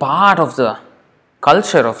became part of the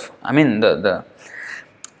culture of,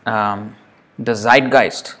 the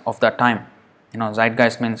zeitgeist of that time.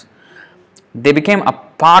 Zeitgeist means they became a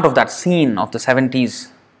part of that scene of the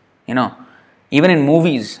 70s. Even in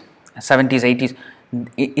movies, 70s, 80s,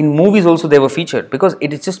 in movies also they were featured, because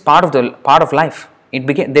it is just part of life.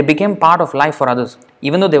 They became part of life for others.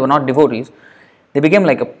 Even though they were not devotees, they became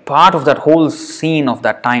like a part of that whole scene of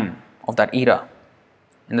that time, of that era.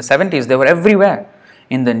 In the 70s, they were everywhere,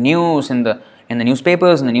 in the news, in the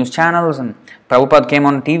newspapers, in the news channels, and Prabhupada came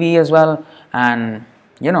on TV as well. And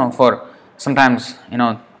for sometimes,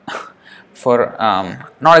 for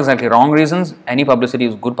not exactly wrong reasons. Any publicity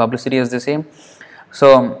is good publicity, as they say.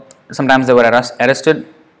 So sometimes they were arrested,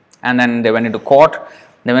 and then they went into court.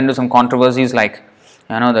 They went into some controversies like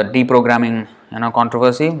the deprogramming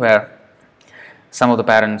controversy, where some of the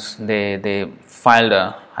parents they filed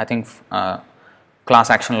a class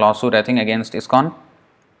action lawsuit against ISKCON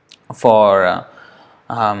for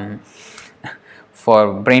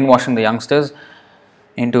brainwashing the youngsters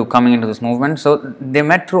into coming into this movement. So they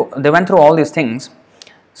went through all these things.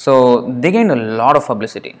 So they gained a lot of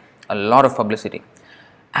publicity.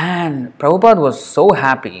 And Prabhupada was so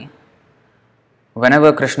happy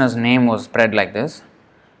whenever Krishna's name was spread like this.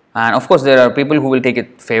 And of course, there are people who will take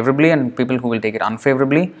it favorably and people who will take it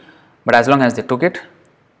unfavorably. But as long as they took it,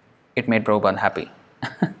 it made Prabhupada happy.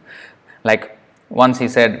 Like once he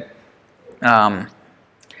said,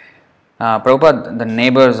 Prabhupada, the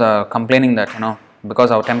neighbors are complaining that,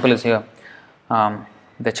 because our temple is here,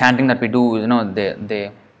 the chanting that we do,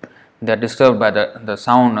 they are disturbed by the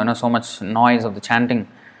sound, so much noise of the chanting,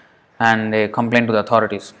 and they complain to the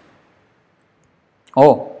authorities.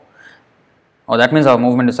 Oh, that means our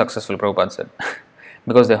movement is successful, Prabhupada said,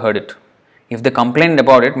 because they heard it. If they complained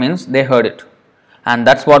about it, means they heard it, and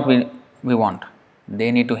that's what we want.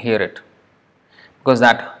 They need to hear it, because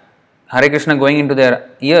that Hare Krishna going into their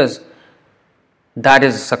ears, that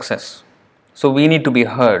is success. So we need to be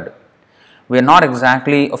heard. We are not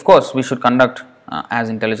exactly, of course, we should conduct as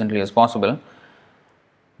intelligently as possible,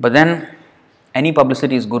 but then any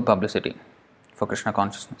publicity is good publicity for Krishna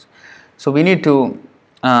consciousness. So we need to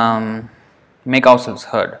make ourselves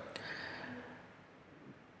heard.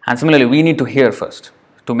 And similarly, we need to hear first.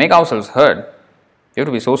 To make ourselves heard, you have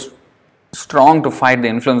to be so strong to fight the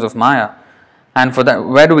influence of Maya. And for that,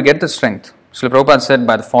 where do we get the strength? Śrīla Prabhupāda said,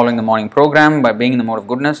 by following the morning program, by being in the mode of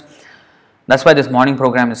goodness. That's why this morning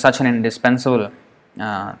program is such an indispensable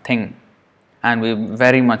thing, and we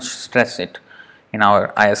very much stress it in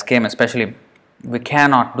our ISKM especially. We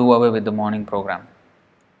cannot do away with the morning program.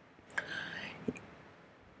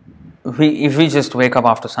 If we just wake up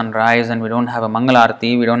after sunrise and we don't have a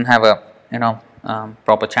Mangalarati, we don't have a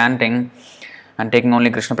proper chanting and taking only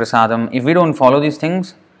Krishna Prasadam, if we don't follow these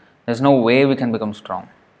things, there's no way we can become strong.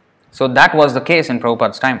 So that was the case in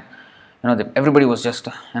Prabhupada's time. Everybody was just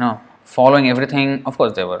following everything. Of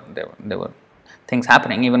course, there were things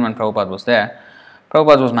happening even when Prabhupada was there.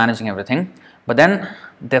 Prabhupada was managing everything. But then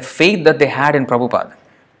the faith that they had in Prabhupada,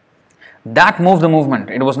 that moved the movement.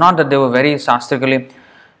 It was not that they were very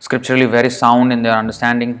scripturally very sound in their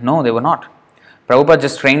understanding. No, they were not. Prabhupada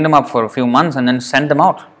just trained them up for a few months and then sent them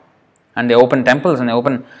out. And they opened temples and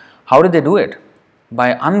how did they do it?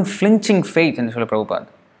 By unflinching faith in Śrīla Prabhupāda.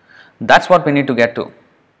 That's what we need to get to.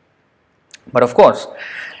 But of course,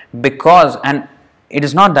 and it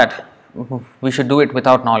is not that we should do it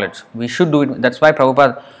without knowledge. We should do it. That's why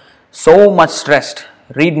Prabhupada so much stressed,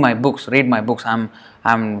 read my books.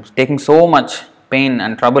 I'm taking so much pain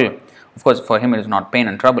and trouble. Of course, for him it is not pain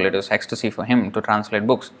and trouble, it is ecstasy for him to translate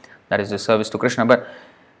books. That is his service to Krishna. But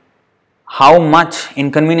how much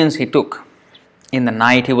inconvenience he took. In the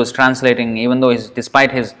night he was translating, even though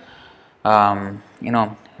despite his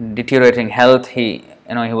deteriorating health, he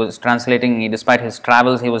was translating. Despite his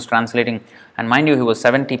travels, he was translating. And mind you, he was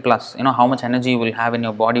 70 plus. How much energy you will have in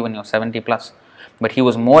your body when you're 70 plus. But he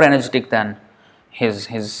was more energetic than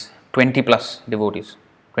his 20 plus devotees,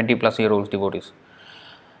 20 plus year olds devotees.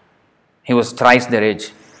 He was thrice their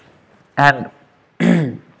age. And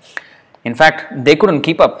in fact, they couldn't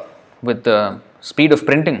keep up with the speed of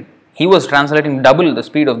printing. He was translating double the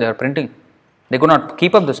speed of their printing. They could not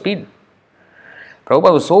keep up the speed.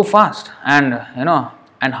 Prabhupada was so fast, and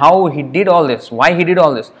how he did all this, why he did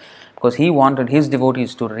all this, because he wanted his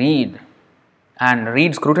devotees to read and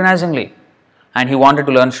read scrutinizingly, and he wanted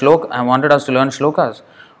to learn wanted us to learn shlokas,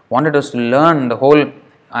 wanted us to learn the whole.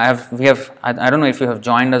 I don't know if you have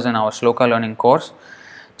joined us in our shloka learning course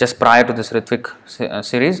just prior to this Ṛtvik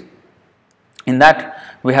series. In that,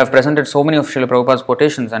 we have presented so many of Śrīla Prabhupāda's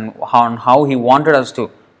quotations and how he wanted us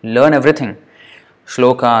to learn everything,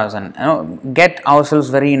 shlokas, and get ourselves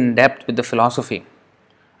very in depth with the philosophy.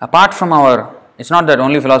 Apart from it's not that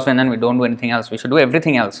only philosophy and then we don't do anything else. We should do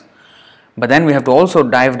everything else. But then we have to also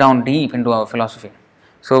dive down deep into our philosophy.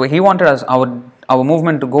 So he wanted us, our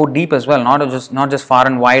movement to go deep as well, not just far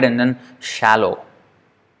and wide and then shallow.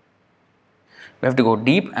 We have to go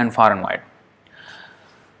deep and far and wide.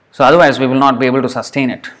 So otherwise we will not be able to sustain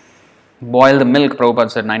it. Boil the milk, Prabhupada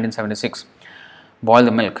said 1976. Boil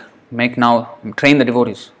the milk. Train the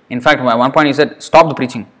devotees. In fact, at one point he said, stop the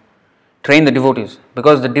preaching. Train the devotees.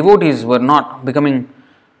 Because the devotees were not becoming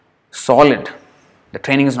solid. The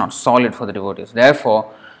training is not solid for the devotees.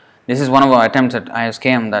 Therefore, this is one of our attempts at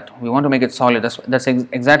ISKM, that we want to make it solid. That's the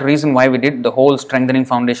exact reason why we did the whole Strengthening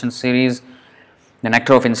Foundation series, the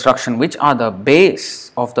Nectar of Instruction, which are the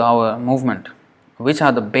base of our movement. Which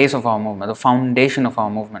are the base of our movement, the foundation of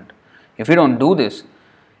our movement. If we don't do this,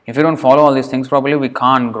 if we don't follow all these things properly, we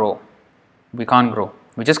can't grow. We can't grow.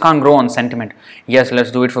 We just can't grow on sentiment. Yes,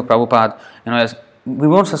 let's do it for Prabhupada. We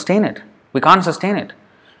won't sustain it. We can't sustain it.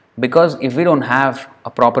 Because if we don't have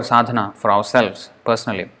a proper sadhana for ourselves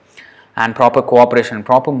personally, and proper cooperation,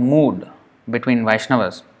 proper mood between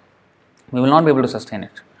Vaishnavas, we will not be able to sustain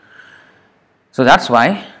it. So that's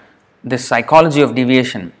why this psychology of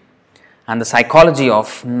deviation and the psychology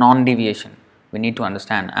of non-deviation we need to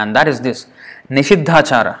understand, and that is this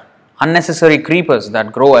nishiddhachara, unnecessary creepers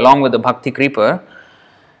that grow along with the bhakti creeper.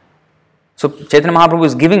 So Chaitanya Mahaprabhu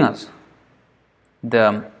is giving us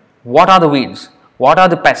what are the weeds, what are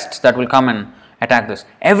the pests that will come and attack this.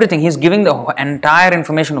 Everything, he is giving the entire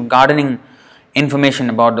information of gardening information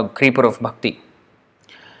about the creeper of bhakti.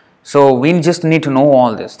 So we just need to know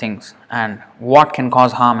all these things and what can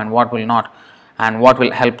cause harm and what will not, and what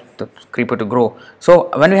will help the creeper to grow. So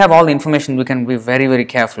when we have all the information, we can be very, very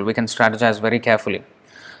careful. We can strategize very carefully.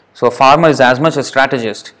 So a farmer is as much a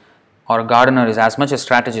strategist, or a gardener is as much a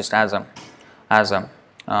strategist as a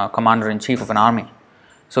commander-in-chief of an army.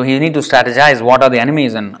 So he need to strategize what are the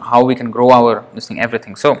enemies and how we can grow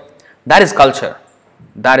everything. So that is culture.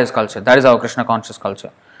 That is culture. That is our Krishna conscious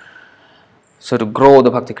culture. So to grow the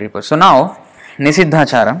bhakti creeper. So now,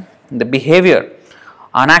 nisiddhachara, the behavior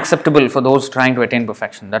unacceptable for those trying to attain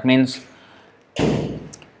perfection. That means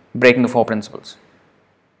breaking the 4 principles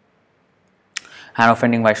and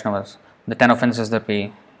offending Vaishnavas. The 10 offenses that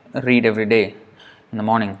we read every day in the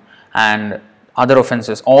morning, and other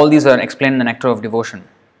offenses. All these are explained in the Nectar of Devotion.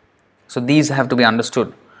 So these have to be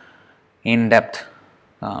understood in depth.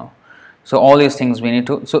 So all these things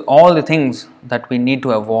all the things that we need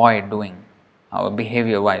to avoid doing, our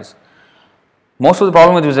behavior wise. Most of the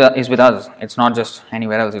problem is with us. It's not just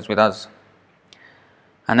anywhere else, it's with us.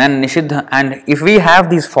 And then Nishiddha, and if we have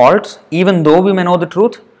these faults, even though we may know the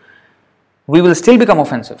truth, we will still become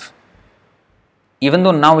offensive. Even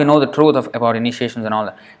though now we know the truth about initiations and all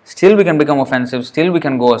that, still we can become offensive, still we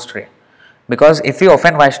can go astray. Because if we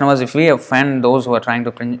offend Vaishnavas, if we offend those who are trying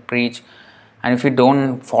to preach, and if we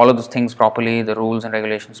don't follow those things properly, the rules and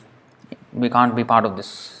regulations, we can't be part of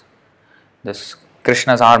this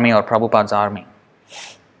Krishna's army or Prabhupada's army.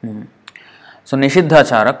 So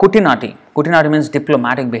Nishiddhachara, Kutinati. Kutinati means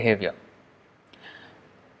diplomatic behavior.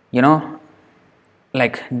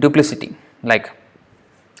 Like duplicity. Like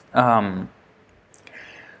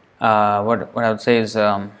what I would say is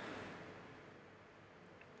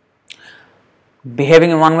behaving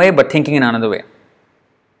in one way but thinking in another way.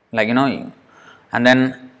 Like, and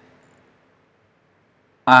then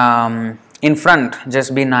in front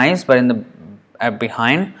just be nice, but in the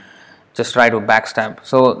behind just try to backstab.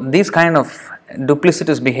 So these kind of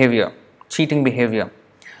duplicitous behavior, cheating behavior,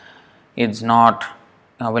 will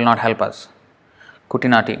not help us.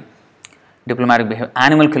 Kutinati, diplomatic behavior.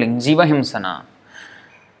 Animal killing, jiva himsana.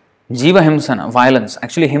 Jiva himsana, violence.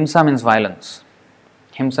 Actually, himsa means violence.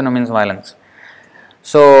 Himsana means violence.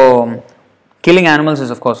 So killing animals is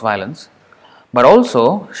of course violence, but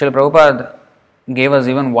also Śrīla Prabhupāda gave us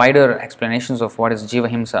even wider explanations of what is jiva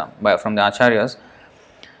himsa from the acharyas.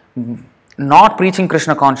 Not preaching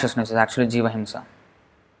Krishna consciousness is actually jiva himsa.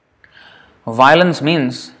 Violence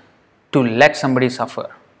means to let somebody suffer.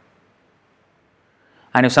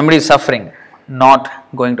 And if somebody is suffering, not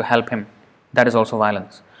going to help him, that is also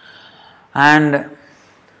violence. And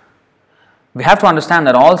we have to understand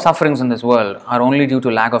that all sufferings in this world are only due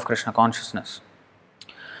to lack of Krishna consciousness.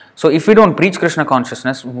 So if we don't preach Krishna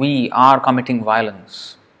consciousness, we are committing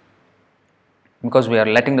violence because we are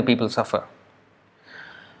letting the people suffer.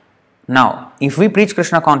 Now, if we preach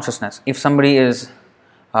Krishna consciousness, if somebody is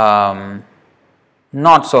not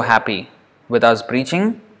so happy with us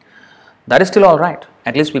preaching, that is still all right.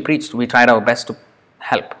 At least we preached, we tried our best to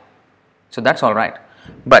help. So that's all right.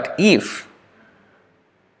 But if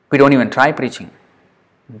we don't even try preaching,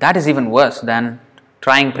 that is even worse than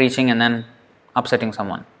trying preaching and then upsetting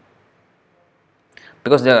someone.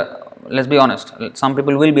 Because let's be honest, some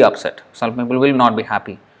people will be upset, some people will not be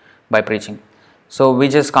happy by preaching. So we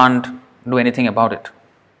just can't do anything about it,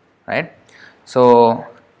 right? So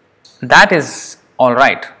that is all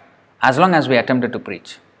right, as long as we attempted to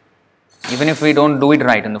preach. Even if we don't do it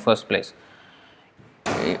right in the first place.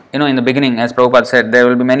 In the beginning, as Prabhupada said, there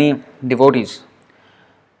will be many devotees.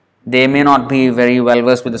 They may not be very well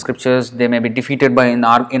versed with the scriptures. They may be defeated in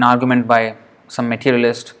argument by some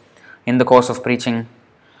materialist in the course of preaching,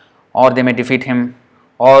 or they may defeat him,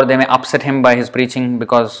 or they may upset him by his preaching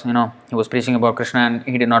because he was preaching about Kṛṣṇa and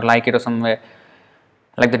he did not like it, or somewhere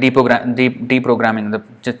like the deprogramming.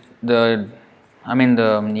 The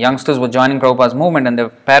youngsters were joining Prabhupada's movement and their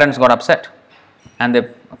parents got upset and they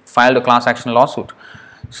filed a class action lawsuit.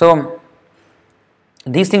 So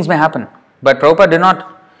these things may happen, but Prabhupada did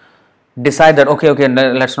not decide that okay,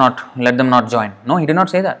 let them not join. No, he did not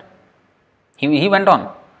say that. He went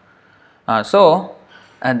on. So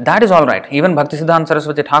that is all right. Even Bhaktisiddhanta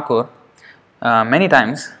Saraswati Thakur many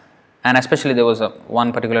times, and especially there was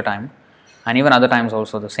one particular time, and even other times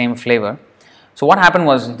also the same flavor. So what happened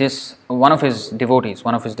was one of his devotees,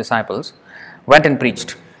 one of his disciples, went and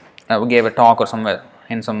preached. Gave a talk or somewhere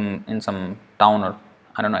in some town, or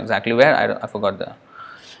I don't know exactly where. I forgot the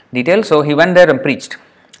details. So he went there and preached,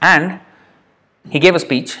 and he gave a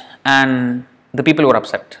speech, and the people were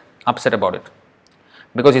upset about it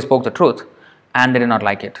because he spoke the truth, and they did not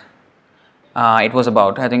like it. It was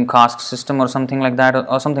about, I think, caste system or something like that,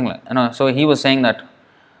 or something like So he was saying that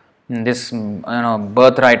this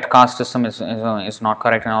birthright caste system is not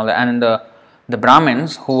correct and all that, and the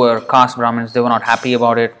Brahmins who were caste Brahmins, they were not happy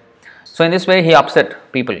about it. So in this way he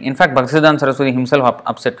upset people. In fact, Bhaktisiddhanta Saraswati himself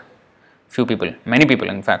upset few people, many people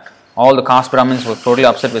in fact. All the caste Brahmins were totally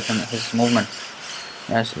upset with his movement.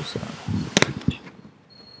 Yes.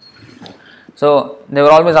 So they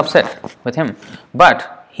were always upset with him,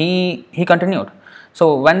 but he continued.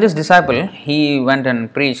 So when this disciple, he went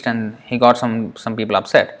and preached and he got some people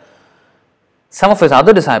upset. Some of his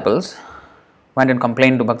other disciples went and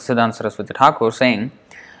complained to Bhaktisiddhanta Saraswati Thakur saying,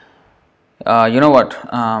 they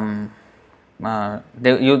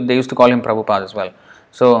used to call him Prabhupada as well.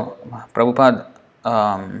 So Prabhupada,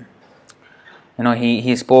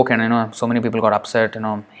 he spoke and so many people got upset.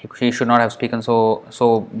 He should not have spoken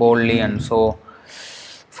so boldly and so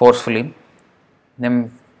forcefully.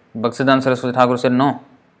 Then Bhaktisiddhanta Saraswati Thakur said, no,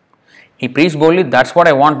 he preached boldly. That's what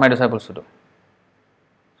I want my disciples to do.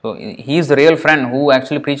 So he is the real friend who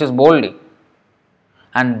actually preaches boldly.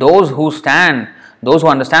 And those who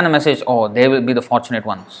understand the message, they will be the fortunate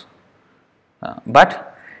ones.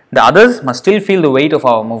 But the others must still feel the weight of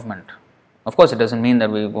our movement. Of course, it doesn't mean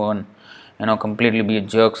that we go and completely be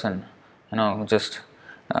jerks and just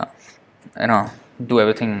do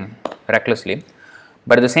everything recklessly.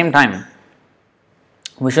 But at the same time,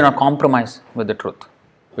 we should not compromise with the truth.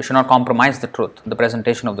 We should not compromise the truth, the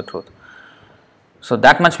presentation of the truth. So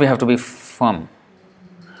that much we have to be firm.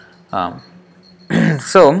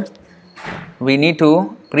 So we need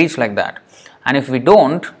to preach like that. And if we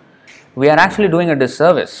don't, we are actually doing a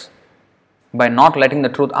disservice by not letting the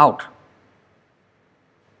truth out.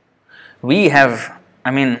 We have,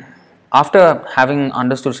 after having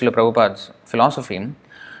understood Śrīla Prabhupāda's philosophy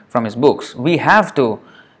from his books, we have to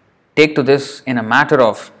take to this in a matter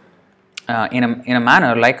of, in a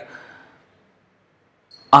manner like,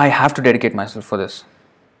 I have to dedicate myself for this.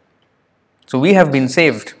 So we have been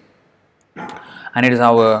saved, and it is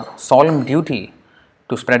our solemn duty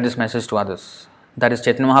to spread this message to others. That is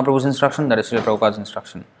Caitanya Mahaprabhu's instruction, that is Śrīla Prabhupāda's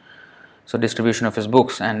instruction. So distribution of his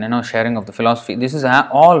books and sharing of the philosophy, this is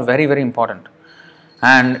all very, very important.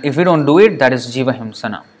 And if we don't do it, that is Jiva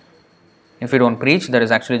Himsana. If we don't preach, that is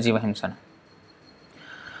actually Jiva Himsana.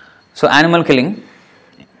 So animal killing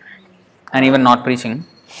and even not preaching,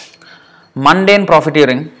 mundane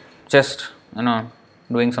profiteering, just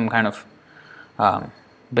doing some kind of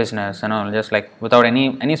business, just like without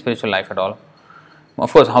any spiritual life at all.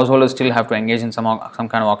 Of course, householders still have to engage in some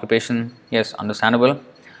kind of occupation. Yes, understandable,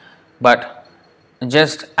 but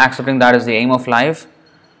just accepting that as the aim of life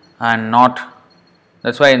and not.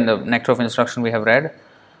 That's why in the Nectar of Instruction we have read,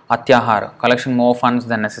 Atyahara, collection more funds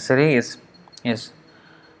than necessary is it's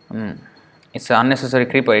an unnecessary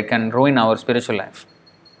creeper. It can ruin our spiritual life.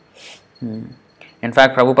 In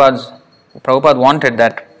fact, Prabhupada wanted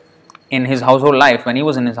that in his household life, when he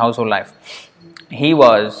was in his household life, he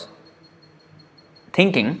was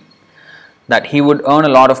thinking that he would earn a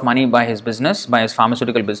lot of money by his business, by his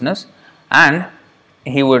pharmaceutical business, and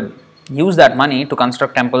he would use that money to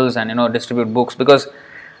construct temples and distribute books, because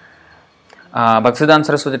Bhaktisiddhanta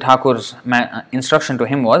Saraswati Thakur's instruction to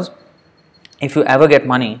him was, if you ever get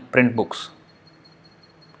money, print books.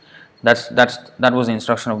 That was the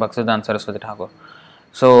instruction of Bhaktisiddhanta Saraswati Thakur.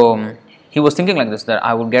 So he was thinking like this, that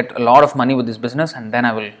I will get a lot of money with this business, and then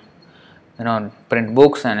I will, print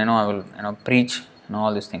books, and I will, preach,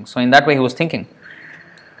 all these things. So in that way he was thinking.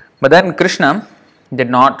 But then Kṛṣṇa did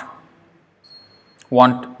not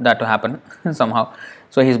want that to happen somehow.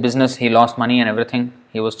 So his business, he lost money and everything.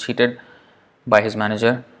 He was cheated by his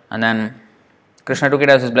manager, and then Kṛṣṇa took it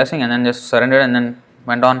as his blessing and then just surrendered and then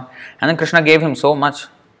went on. And then Kṛṣṇa gave him so much.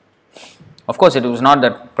 Of course, it was not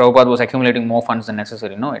that Prabhupada was accumulating more funds than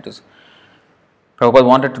necessary. No, it is Prabhupada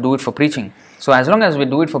wanted to do it for preaching. So as long as we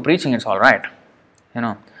do it for preaching, it's all right,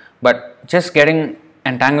 But just getting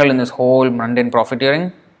entangled in this whole mundane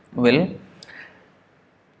profiteering will,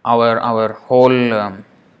 our whole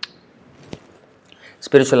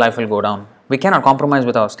spiritual life will go down. We cannot compromise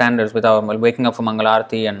with our standards, with our waking up for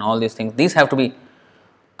Mangalarti and all these things. These have to be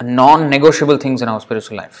non-negotiable things in our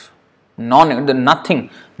spiritual life. Nothing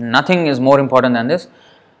is more important than this,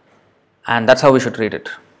 and that's how we should treat it.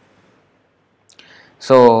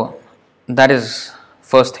 So that is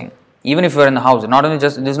first thing. Even if you are in the house, not only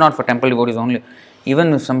just, this is not for temple devotees only.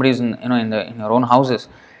 Even if somebody is in your own houses,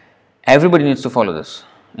 everybody needs to follow this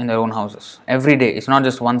in their own houses every day. It's not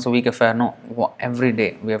just once a week affair. No, every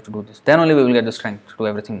day we have to do this. Then only we will get the strength to do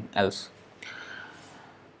everything else.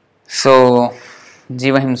 So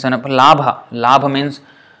jiva himsana labha means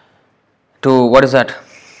to, what is that?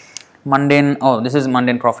 Mundane. Oh, this is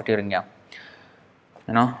mundane profiteering. Yeah,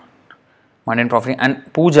 mundane profiteering.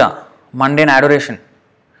 And puja, mundane adoration,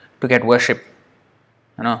 to get worship.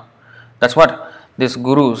 That's what these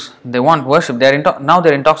gurus, they want worship. Now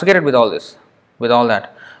they're intoxicated with all this, with all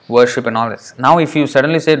that worship and all this. Now if you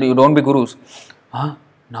suddenly say you don't be gurus, now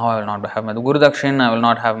I will not have my Guru Dakshin, I will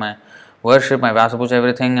not have my worship, my Vyasa Puja,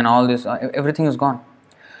 everything and all this, everything is gone.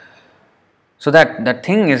 So that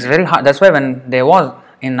thing is very hard. That's why when there was,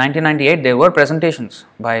 in 1998, there were presentations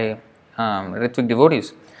by Ṛtvik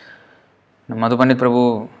devotees. Madhupandit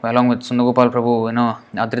Prabhu, along with Sundagopal Prabhu,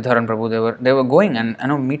 Adridharan Prabhu, they were going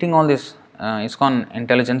and meeting all this ISKCON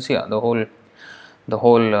intelligentsia, the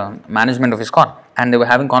whole management of ISKCON, and they were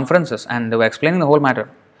having conferences and they were explaining the whole matter.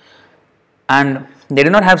 And they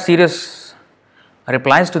did not have serious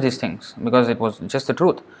replies to these things because it was just the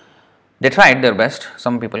truth. They tried their best,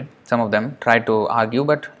 some of them tried to argue,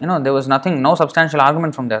 but there was no substantial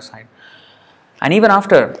argument from their side. And even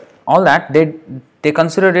after all that, they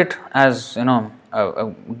considered it as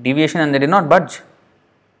a deviation, and they did not budge.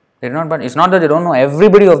 It's not that they don't know.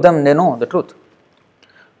 Everybody of them, they know the truth.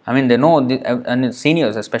 I mean, they know, and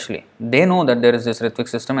seniors especially, they know that there is this Ṛtvik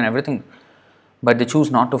system and everything, but they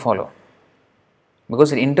choose not to follow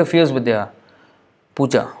because it interferes with their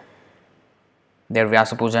puja, their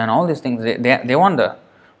Vyasa Puja and all these things. They want the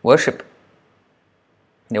worship,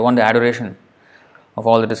 they want the adoration of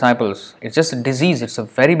all the disciples. It's just a disease, it's a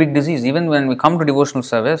very big disease. Even when we come to devotional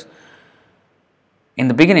service, in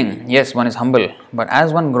the beginning, yes, one is humble, but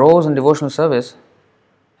as one grows in devotional service,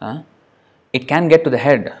 it can get to the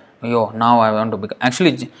head. Now I want to become.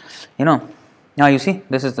 Actually, now you see,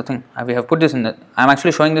 this is the thing. We have put this in I'm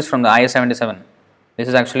actually showing this from the IS-77. This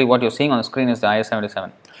is actually what you're seeing on the screen is the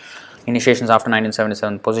IS-77. Initiations after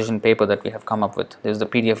 1977 position paper that we have come up with. This is the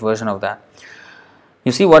PDF version of that.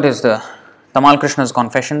 You see what is the Tamal Krishna's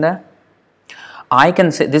confession there? I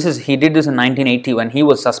can say he did this in 1980 when he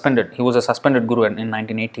was suspended. He was a suspended guru in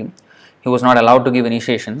 1980. He was not allowed to give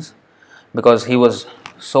initiations because he was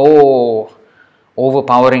so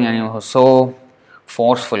overpowering and he was so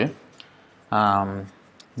forceful that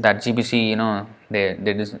GBC,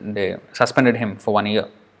 they suspended him for 1 year.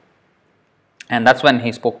 And that's when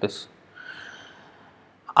he spoke this.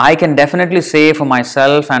 I can definitely say for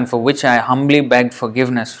myself, and for which I humbly beg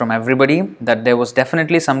forgiveness from everybody, that there was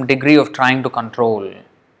definitely some degree of trying to control.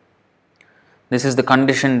 This is the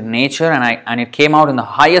conditioned nature, and it came out in the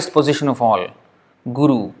highest position of all.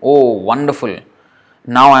 Guru. Oh, wonderful.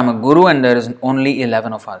 Now I am a guru and there is only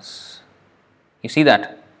 11 of us. You see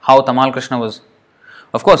that? How Tamal Krishna was.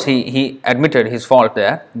 Of course, he admitted his fault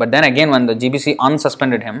there, but then again when the GBC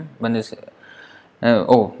unsuspended him, when this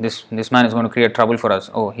man is going to create trouble for us.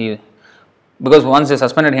 Because once they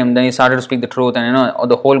suspended him, then he started to speak the truth, and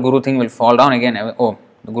the whole guru thing will fall down again.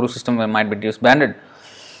 The guru system might be disbanded.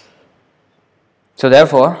 So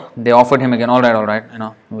therefore, they offered him again. All right.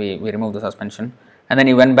 We remove the suspension, and then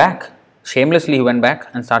he went back. Shamelessly, he went back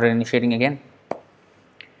and started initiating again.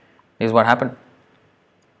 This is what happened.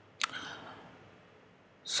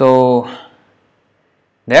 So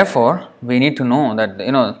Therefore, we need to know that,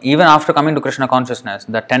 even after coming to Krishna consciousness,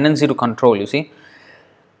 the tendency to control, you see,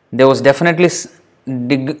 there was definitely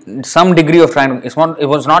some degree of trying to, it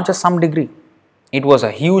was not just some degree, it was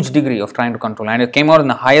a huge degree of trying to control, and it came out in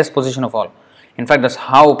the highest position of all. In fact, that's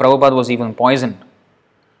how Prabhupada was even poisoned.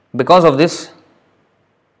 Because of this,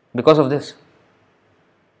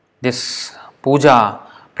 this puja,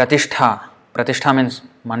 pratishtha means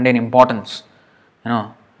mundane importance,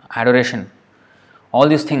 adoration, all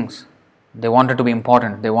these things, they wanted to be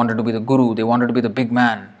important, they wanted to be the guru, they wanted to be the big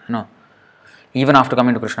man, even after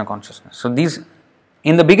coming to Krishna consciousness. So these,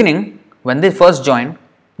 in the beginning, when they first joined,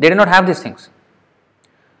 they did not have these things.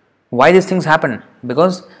 Why these things happened?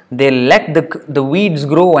 Because they let the weeds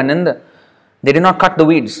grow, and then they did not cut the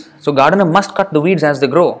weeds. So gardener must cut the weeds as they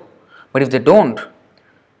grow. But if they don't,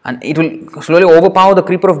 and it will slowly overpower the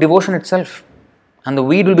creeper of devotion itself, and the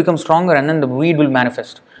weed will become stronger, and then the weed will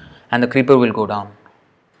manifest, and the creeper will go down,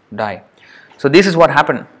 die. So this is what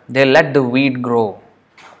happened. They let the weed grow.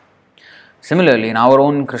 Similarly, in our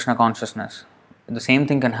own Krishna consciousness, the same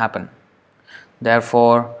thing can happen.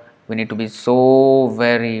 Therefore, we need to be so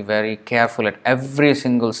very, very careful at every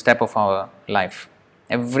single step of our life,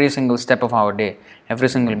 every single step of our day, every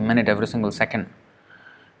single minute, every single second.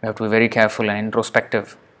 We have to be very careful and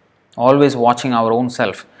introspective, always watching our own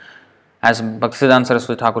self. As Bhaktisiddhanta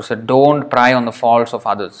Saraswati Thakur said, don't pry on the faults of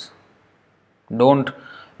others. Don't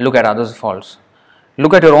look at others' faults.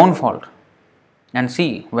 Look at your own fault and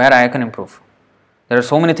see where I can improve. There are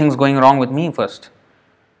so many things going wrong with me first.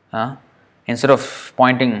 Instead of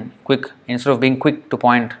being quick to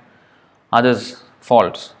point others'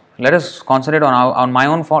 faults, let us concentrate on my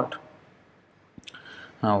own fault.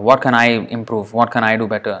 What can I improve? What can I do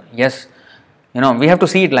better? Yes, we have to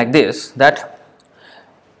see it like this, that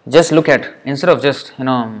just look at, instead of just,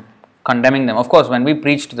 condemning them. Of course, when we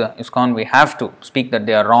preach to the ISKCON, we have to speak that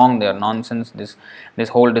they are wrong, they are nonsense, this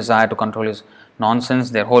whole desire to control is nonsense,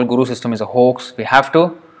 their whole guru system is a hoax. We have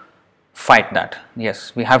to fight that.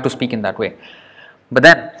 Yes, we have to speak in that way. But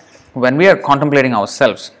then, when we are contemplating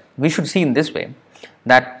ourselves, we should see in this way,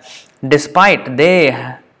 that despite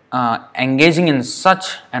they engaging in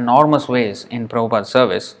such enormous ways in Prabhupada's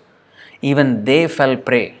service, even they fell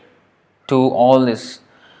prey to all these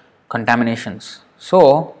contaminations.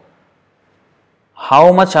 So,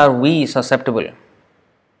 how much are we susceptible?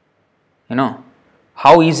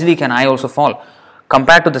 How easily can I also fall?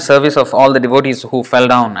 Compared to the service of all the devotees who fell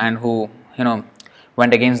down and who,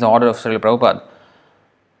 went against the order of Śrīla Prabhupāda,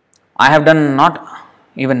 I have done not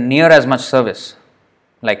even near as much service.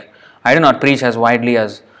 Like, I do not preach as widely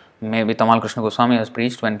as maybe Tamal Krishna Goswami has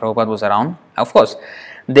preached when Prabhupada was around. Of course,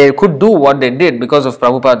 they could do what they did because of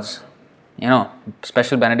Prabhupada's,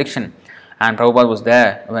 special benediction. And Prabhupada was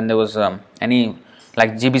there when there was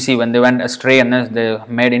like GBC, when they went astray and then they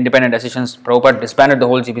made independent decisions, Prabhupada disbanded the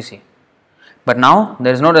whole GBC. But now,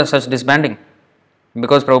 there is no such disbanding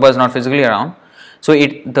because Prabhupada is not physically around. So,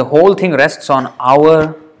 the whole thing rests on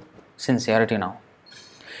our sincerity now.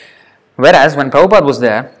 Whereas, when Prabhupada was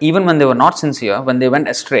there, even when they were not sincere, when they went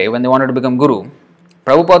astray, when they wanted to become guru,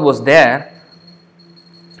 Prabhupada was there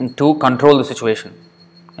to control the situation.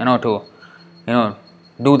 Do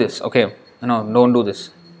this, okay, don't do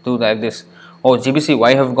this, do like this. Oh, GBC,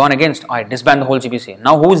 why have you gone against? I disband the whole GBC.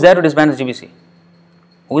 Now, who is there to disband the GBC?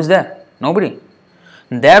 Who is there? Nobody.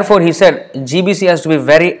 Therefore, he said, GBC has to be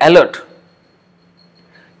very alert.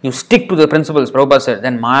 You stick to the principles, Prabhupada said,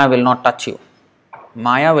 then Maya will not touch you.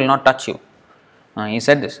 Maya will not touch you. He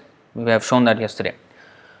said this. We have shown that yesterday.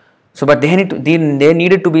 So, but they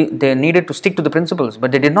needed to stick to the principles,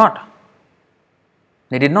 but they did not.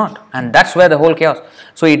 They did not. And that's where the whole chaos.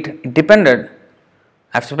 So, it depended,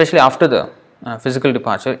 especially after the physical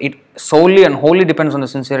departure, it solely and wholly depends on the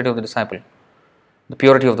sincerity of the disciple. The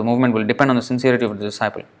purity of the movement will depend on the sincerity of the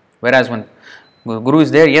disciple. Whereas when Guru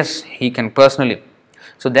is there, yes, he can personally.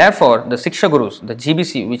 So therefore, the Siksha Gurus, the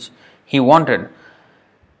GBC which he wanted,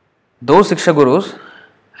 those Siksha Gurus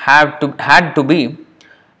had to be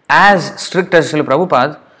as strict as Śrīla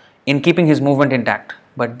Prabhupāda in keeping his movement intact.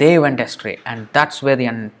 But they went astray, and that's where the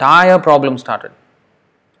entire problem started.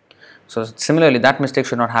 So similarly, that mistake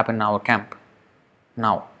should not happen in our camp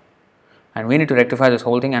now. And we need to rectify this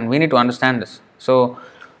whole thing, and we need to understand this. So,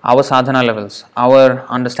 our sadhana levels, our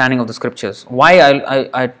understanding of the scriptures. Why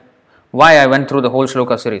I went through the whole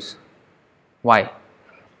shloka series? Why?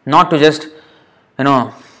 Not to just,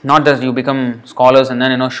 not that you become scholars and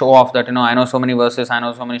then, show off that, I know so many verses, I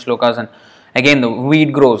know so many shlokas, and again the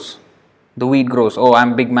weed grows. The weed grows. Oh,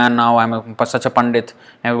 I'm a big man now, I'm such a pandit,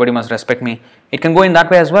 everybody must respect me. It can go in that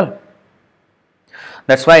way as well.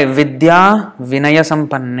 That's why Vidya Vinaya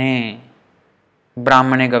Sampanne.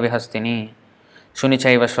 brahmane gavihastini,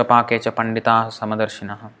 shunichaiva svapakecha pandita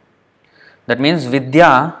samadarshinaha. That means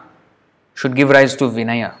vidya should give rise to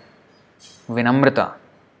vinaya, vinamrita.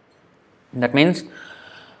 That means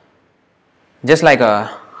just like a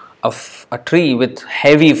tree with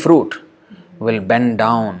heavy fruit will bend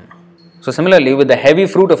down. So similarly, with the heavy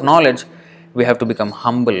fruit of knowledge, we have to become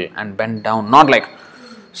humble and bend down. Not like,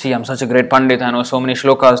 see, I'm such a great Pandit, I know so many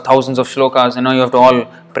shlokas, thousands of shlokas, you have to all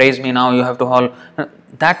praise me now, you have to all...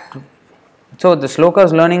 So the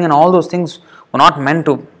shlokas learning and all those things were not meant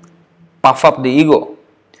to puff up the ego.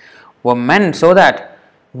 Were meant so that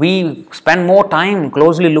we spend more time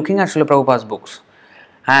closely looking at Śrīla Prabhupāda's books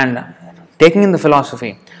and taking in the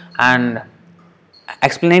philosophy and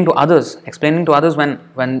explaining to others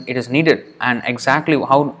when it is needed and exactly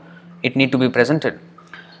how it need to be presented.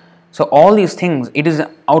 So all these things, it is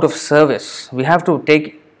out of service. We have to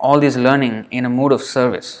take all this learning in a mood of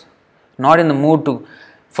service, not in the mood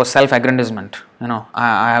for self-aggrandizement.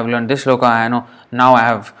 I have learned this shloka, I know, now I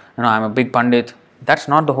have, I'm a big Pandit. That's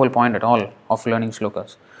not the whole point at all of learning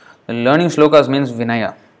shlokas. Learning shlokas means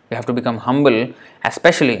vinaya. We have to become humble,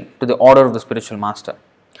 especially to the order of the spiritual master.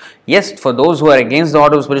 Yes, for those who are against the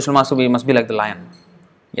order of the spiritual master, we must be like the lion.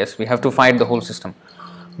 Yes, we have to fight the whole system.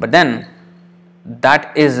 But then,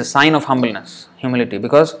 that is a sign of humbleness, humility,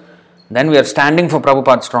 because then we are standing for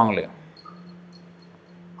Prabhupada strongly.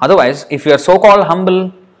 Otherwise, if you are so-called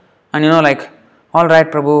humble and like, all right,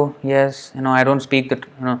 Prabhu, yes, I don't speak that,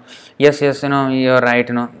 yes, you're right,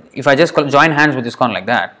 if I just join hands with ISKCON like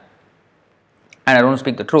that, and I don't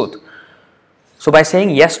speak the truth, so by saying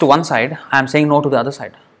yes to one side, I am saying no to the other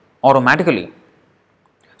side, automatically.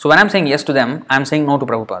 So when I am saying yes to them, I am saying no to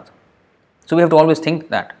Prabhupada. So we have to always think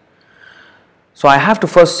that. So I have to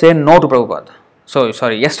first say no to Prabhupada.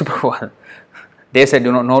 Yes to Prabhupada. They said,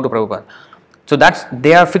 no to Prabhupada. So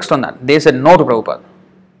they are fixed on that. They said no to Prabhupada.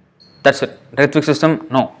 That's it. Ṛtvik system,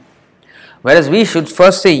 no. Whereas we should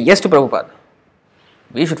first say yes to Prabhupada.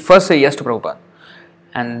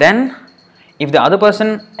 And then, if the other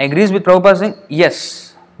person agrees with Prabhupada saying,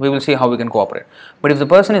 yes, we will see how we can cooperate. But if the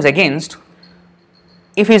person is against,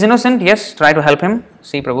 if he is innocent, yes, try to help him.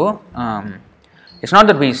 See, Prabhu, it's not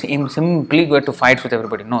that we simply go to fights with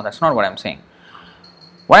everybody. No, that's not what I'm saying.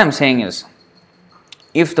 What I'm saying is,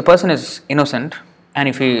 if the person is innocent and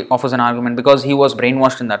if he offers an argument because he was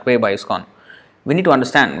brainwashed in that way by ISKCON, we need to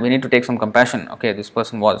understand, we need to take some compassion. Okay, this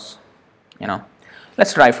person was,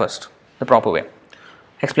 let's try first the proper way.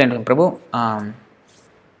 Explain to him, Prabhu,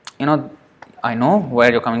 I know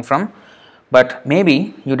where you're coming from, but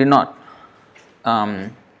maybe you did not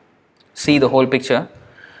see the whole picture.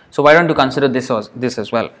 So why don't you consider this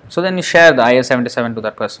as well? So then you share the IS-77 to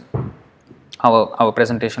that person. Our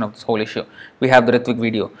presentation of this whole issue. We have the Ṛtvik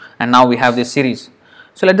video and now we have this series.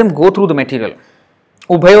 So let them go through the material.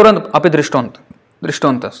 Ubhayoran api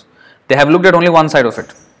drishtontas. They have looked at only one side of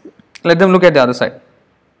it. Let them look at the other side.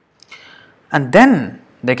 And then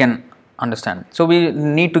they can understand. So we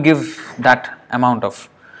need to give that amount of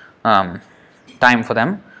time for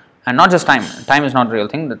them. And not just time. Time is not the real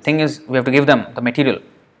thing. The thing is we have to give them the material.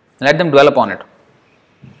 Let them dwell upon it.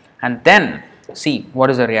 And then see what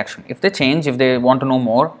is the reaction. If they change, if they want to know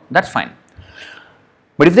more, that's fine.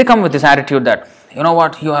 But if they come with this attitude that, you know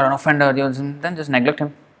what, you are an offender, then just neglect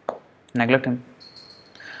him.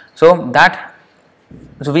 So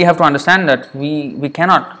we have to understand that we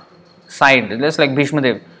cannot side. Just like Bhishma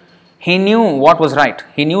Dev. He knew what was right.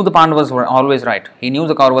 He knew the Pandavas were always right. He knew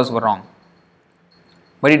the Kauravas were wrong.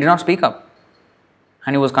 But he did not speak up.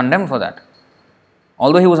 And he was condemned for that.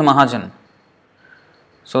 Although he was a Mahajan.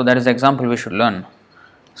 So that is the example we should learn.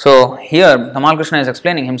 So here Tamal Kṛṣṇa is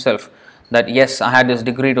explaining himself that yes, I had this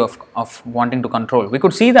degree of wanting to control. We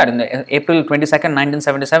could see that in the April 22nd,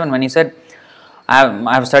 1977 when he said,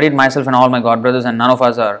 I have studied myself and all my God brothers and none of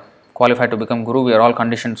us are qualified to become Guru. We are all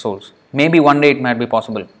conditioned souls. Maybe one day it might be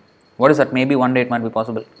possible. What is that? Maybe one day it might be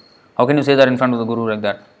possible. How can you say that in front of the Guru like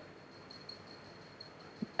that?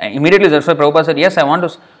 Immediately that's why Prabhupada said, yes, I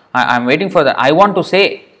am waiting for that. I want to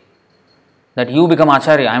say that you become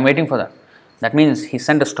Acharya, I am waiting for that. That means he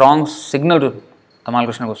sent a strong signal to Tamal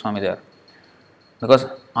Kṛṣṇa Goswami there. Because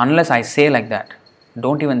unless I say like that,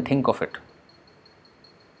 don't even think of it.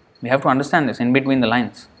 We have to understand this in between the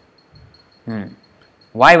lines.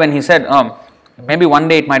 Why when he said, maybe one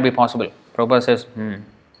day it might be possible, Prabhupada says,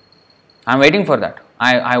 I am waiting for that.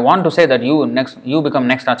 I want to say that you become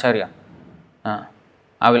next Acharya.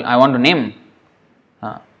 I want to name,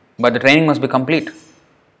 but the training must be complete.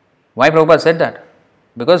 Why Prabhupada said that?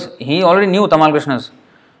 Because he already knew Tamal Kṛṣṇa's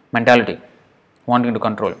mentality, wanting to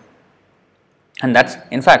control. And that's,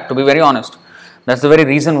 in fact, to be very honest, That's the very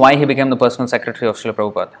reason why he became the personal secretary of Śrīla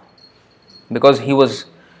Prabhupāda. Because he was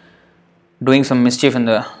doing some mischief in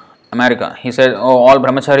the America. He said, oh, all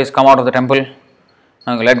brahmacharis come out of the temple,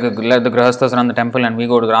 let the grihasthas run the temple, and we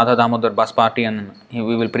go to the Radha Damodar bus party and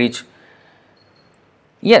we will preach.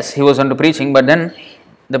 Yes, he was into preaching, but then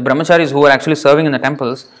the brahmacharis who were actually serving in the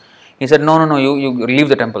temples, he said, no, you leave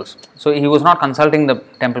the temples. So he was not consulting the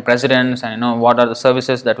temple presidents and what are the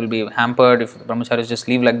services that will be hampered if the brahmacharis just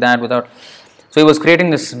leave like that without. So he was creating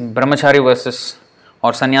this brahmachari versus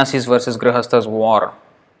or sannyasis versus grihasthas war,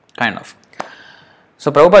 kind of.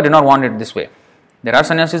 So Prabhupada did not want it this way. There are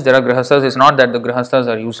sannyasis, there are grihasthas. It's not that the grihasthas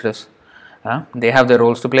are useless. They have their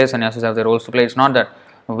roles to play, sannyasis have their roles to play. It's not that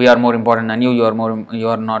we are more important than you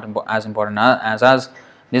are not as important as us.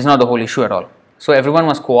 This is not the whole issue at all. So everyone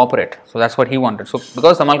must cooperate. So that's what he wanted. So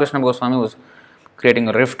because Tamal Krishna Goswami was creating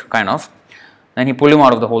a rift, kind of, then he pulled him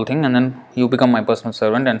out of the whole thing, and then you become my personal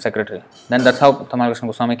servant and secretary. Then that's how Tamal Krishna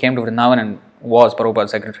Goswami came to Vrindavan and was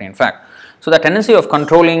Prabhupada's secretary, in fact. So the tendency of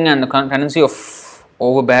controlling and the tendency of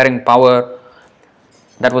overbearing power,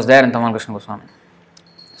 that was there in Tamal Krishna Goswami.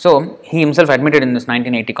 So he himself admitted in this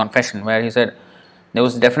 1980 confession where he said there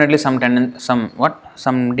was definitely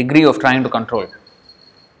some degree of trying to control.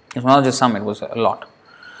 It was not just some, it was a lot.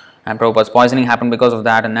 And Prabhupada's poisoning happened because of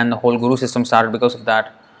that, and then the whole guru system started because of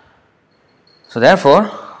that. So therefore,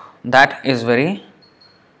 that is very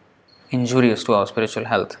injurious to our spiritual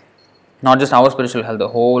health. Not just our spiritual health, the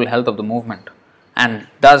whole health of the movement, and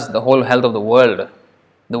thus the whole health of the world.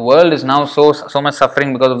 The world is now so much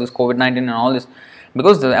suffering because of this COVID-19 and all this,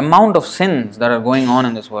 because the amount of sins that are going on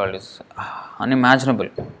in this world is unimaginable.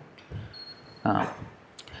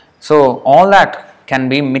 So all that can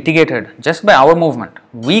be mitigated just by our movement.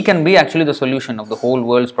 We can be actually the solution of the whole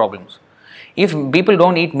world's problems. If people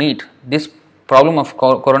don't eat meat, this problem of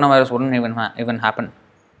coronavirus wouldn't even happen.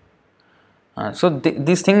 So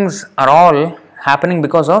these things are all happening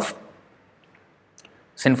because of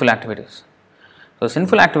sinful activities. So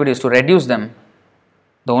sinful activities, to reduce them,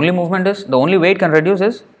 the only way it can reduce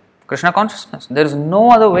is Krishna consciousness. There is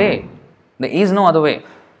no other way. There is no other way.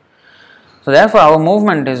 So therefore our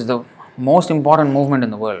movement is the most important movement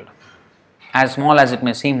in the world. As small as it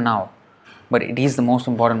may seem now, but it is the most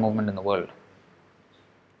important movement in the world.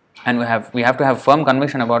 And we have to have firm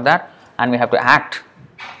conviction about that, and we have to act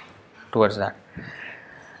towards that.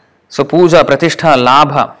 So puja, pratishtha,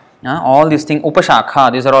 labha, all these things,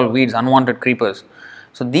 upashakha, these are all weeds, unwanted creepers.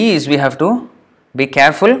 So these we have to be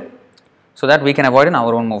careful so that we can avoid in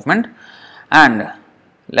our own movement. And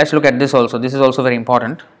let's look at this also. This is also very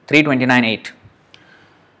important. 329.8.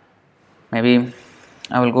 Maybe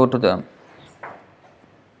I will go to the,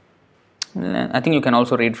 I think you can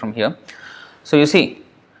also read from here. So you see,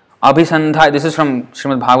 Abhisandha, this is from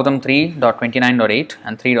Srimad Bhagavatam 3.29.8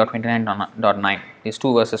 and 3.29.9. These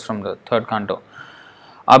two verses from the third canto.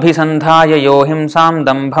 Abhisandhaya yohimsam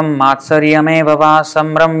dambham matsaryameva va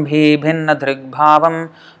samrambhi bhinna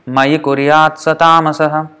dhrigbhavam mayi kuryat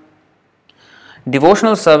satamasaha.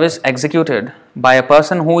 Devotional service executed by a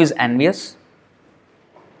person who is envious,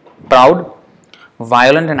 proud,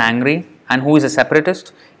 violent and angry, and who is a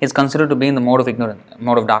separatist is considered to be in the mode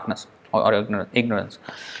of darkness or ignorance.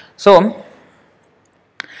 So,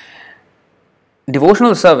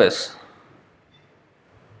 devotional service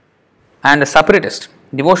and a separatist,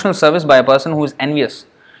 devotional service by a person who is envious,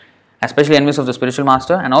 especially envious of the spiritual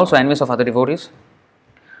master and also envious of other devotees.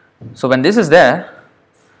 So when this is there,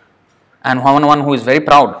 and one who is very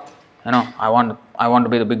proud, I want to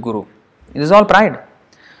be the big guru. It is all pride.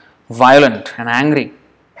 Violent and angry.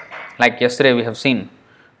 Like yesterday we have seen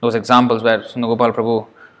those examples where Sundar Gopal Prabhu,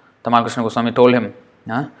 Tamal Krishna Goswami told him,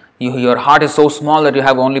 your heart is so small that you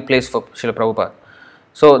have only place for Śrīla Prabhupāda.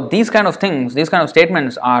 So these kind of things, these kind of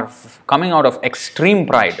statements are coming out of extreme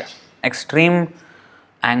pride, extreme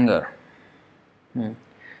anger.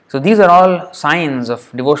 So these are all signs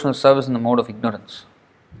of devotional service in the mode of ignorance.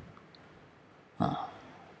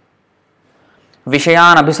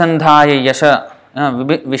 Vishayan abhisandhaya yasha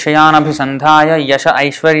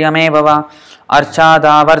aishwaryameva va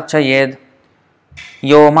archadavarchayed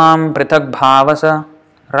yomam pritag bhavasa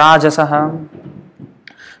rajasaha.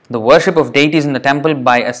 The worship of deities in the temple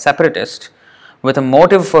by a separatist with a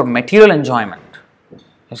motive for material enjoyment.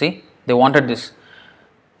 You see, they wanted this,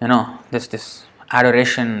 this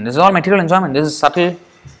adoration. This is all material enjoyment. This is subtle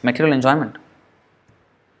material enjoyment.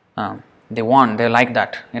 They like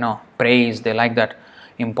that, praise. They like that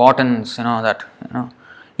importance,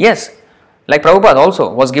 Yes, like Prabhupada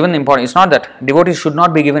also was given importance. It's not that devotees should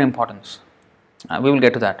not be given importance. We will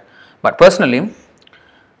get to that. But personally,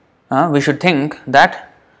 we should think that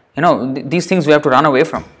these things we have to run away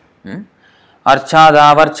from.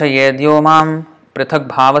 archada varchayedyo mam prithak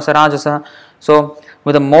bhavasa rajasa. So,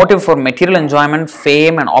 with a motive for material enjoyment,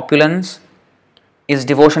 fame and opulence is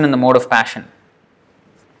devotion in the mode of passion.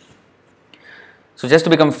 So, just to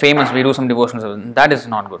become famous, we do some devotional service. That is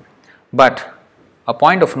not good. But a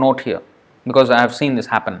point of note here, because I have seen this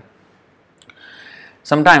happen.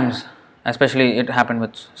 Sometimes, especially it happened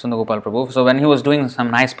with Sundar Gopal Prabhu. So, when he was doing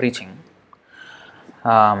some nice preaching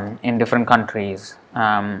in different countries,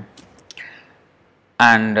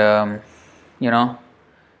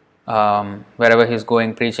 wherever he is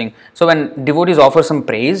going preaching. So, when devotees offer some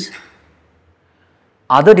praise,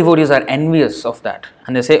 other devotees are envious of that,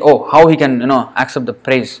 and they say, "Oh, how he can accept the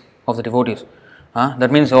praise of the devotees?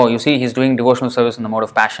 That means, oh, you see, he is doing devotional service in the mode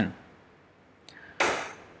of passion."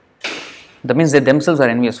 That means they themselves are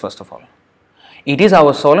envious. First of all, it is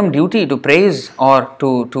our solemn duty to praise or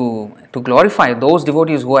to glorify those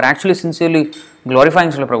devotees who are actually sincerely glorifying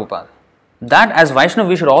Śrīla Prabhupāda. That as Vaishnava,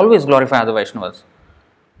 we should always glorify other Vaishnavas.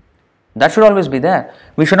 That should always be there.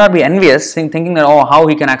 We should not be envious, thinking that, oh, how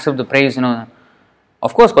he can accept the praise,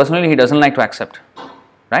 Of course, personally, he doesn't like to accept,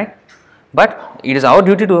 right? But it is our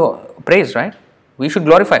duty to praise, right? We should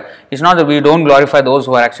glorify. It's not that we don't glorify those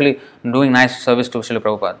who are actually doing nice service to Śrīla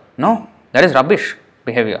Prabhupāda. No, that is rubbish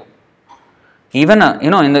behavior. Even,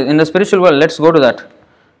 in the spiritual world, let's go to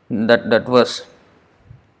that verse.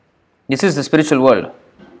 This is the spiritual world.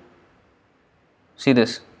 See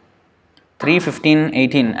this. 3, 15,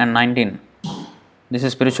 18 and 19. This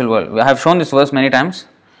is spiritual world. I have shown this verse many times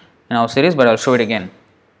in our series, but I will show it again.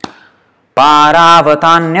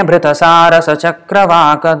 Paravatanya bhritasara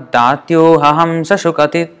sachakravaka datyo haham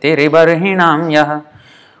sashukati tiribarhinam yah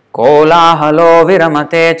kolahalo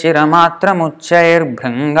viramate chiramatra muchair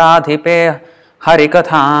bhrangadhipe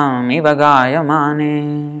harikatham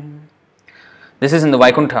ivagayamane. This is in the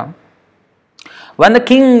Vaikuntha. When the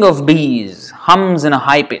king of bees hums in a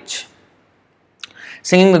high pitch,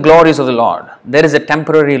 singing the glories of the Lord, there is a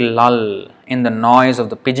temporary lull in the noise of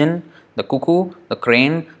the pigeon, the cuckoo, the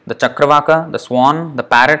crane, the chakravaka, the swan, the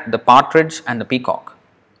parrot, the partridge and the peacock.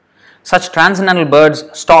 Such transcendental birds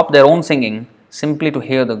stop their own singing simply to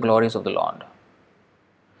hear the glories of the Lord.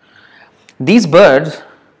 These birds,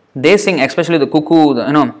 they sing, especially the cuckoo,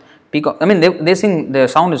 the peacock. I mean, they sing. Their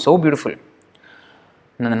sound is so beautiful.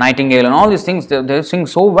 And the nightingale and all these things, they sing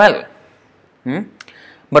so well.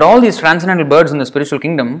 But all these transcendental birds in the spiritual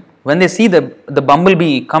kingdom, when they see the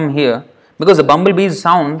bumblebee come here, because the bumblebee's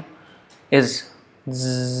sound is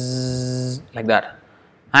zzz, like that,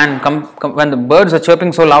 and when the birds are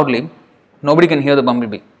chirping so loudly, nobody can hear the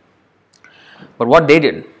bumblebee. But what they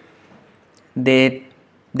did,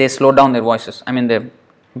 they slowed down their voices. I mean, they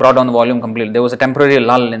brought down the volume completely. There was a temporary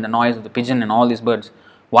lull in the noise of the pigeon and all these birds.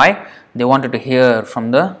 Why? They wanted to hear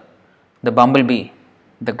from the bumblebee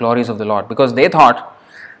the glories of the Lord, because they thought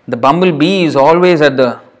the bumblebee is always at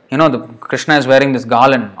the Kṛṣṇa is wearing this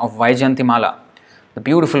garland of Vaijayanti Mala, the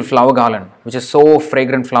beautiful flower garland, which is so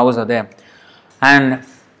fragrant, flowers are there. And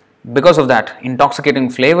because of that intoxicating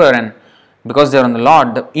flavor, and because they are on the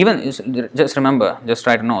Lord, just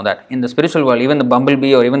try to know that in the spiritual world, even the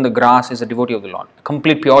bumblebee or even the grass is a devotee of the Lord, a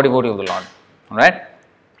complete pure devotee of the Lord. Alright?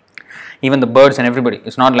 Even the birds and everybody.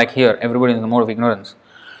 It's not like here, everybody is in the mode of ignorance.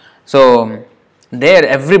 So, there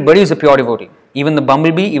everybody is a pure devotee. Even the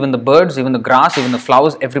bumblebee, even the birds, even the grass, even the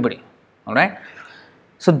flowers, everybody. Alright?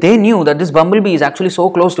 So they knew that this bumblebee is actually so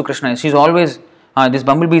close to Kṛṣṇa. She's always, this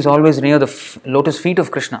bumblebee is always near the lotus feet of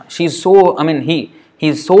Kṛṣṇa. She's so, he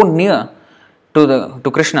is so near to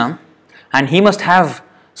Kṛṣṇa, and he must have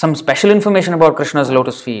some special information about Kṛṣṇa's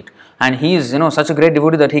lotus feet. And he is, such a great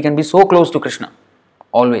devotee that he can be so close to Kṛṣṇa.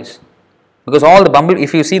 Always. Because all the bumblebee,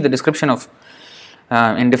 if you see the description of,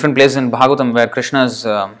 in different places in Bhagavatam where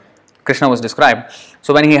Kṛṣṇa was described.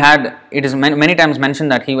 So when he had, it is many times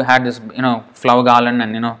mentioned that he had this, flower garland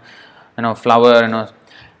and, flower,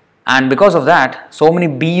 and because of that, so many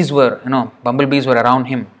bees were, bumblebees were around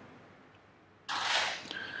him.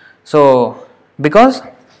 So, because,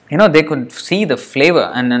 they could see the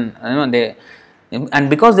flavor and then, and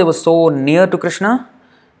because they were so near to Kṛṣṇa,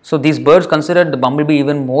 so these birds considered the bumblebee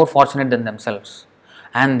even more fortunate than themselves.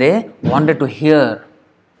 And they wanted to hear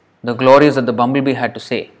the glories that the bumblebee had to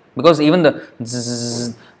say. Because even the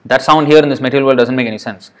zzz, that sound here in this material world doesn't make any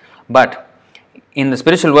sense. But in the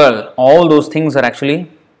spiritual world, all those things are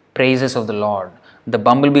actually praises of the Lord. The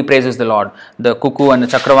bumblebee praises the Lord. The cuckoo and the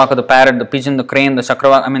chakravaka, the parrot, the pigeon, the crane, the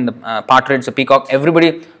chakravaka, the partridge, the peacock,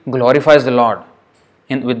 everybody glorifies the Lord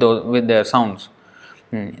with their sounds.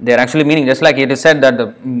 They are actually meaning, just like it is said that the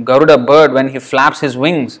Garuda bird, when he flaps his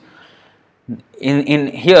wings, in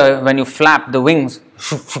here when you flap the wings,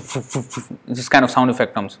 this kind of sound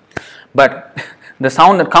effect comes. But the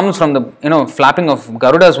sound that comes from the flapping of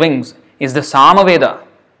Garuda's wings is the Samaveda.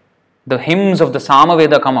 The hymns of the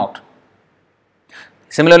Samaveda come out.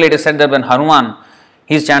 Similarly, it is said that when Hanuman,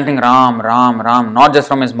 he is chanting Ram, Ram, Ram, not just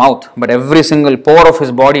from his mouth, but every single pore of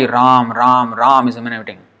his body, Ram, Ram, Ram is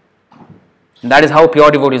emanating. That is how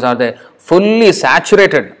pure devotees are. They fully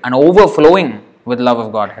saturated and overflowing with love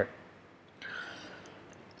of Godhead.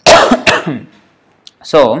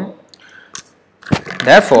 So,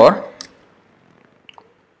 therefore,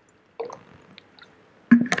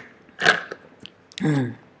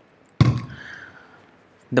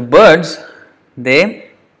 the birds, they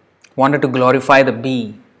wanted to glorify the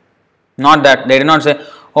bee. Not that, they did not say,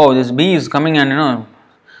 oh, this bee is coming and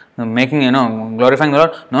making, glorifying the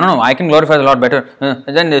Lord. No, I can glorify the Lord better.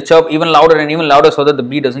 Then they chirp even louder and even louder so that the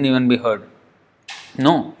bee doesn't even be heard.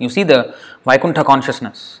 No, you see the Vaikuntha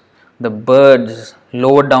consciousness. The birds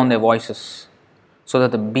lowered down their voices so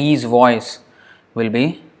that the bee's voice will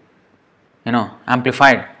be,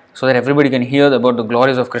 amplified, so that everybody can hear about the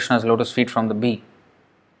glories of Krishna's lotus feet from the bee.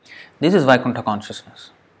 This is Vaikuntha consciousness.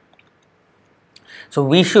 So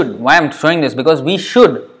we should, why I am showing this, because we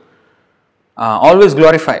should always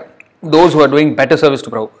glorify those who are doing better service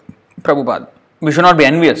to Prabhupada. We should not be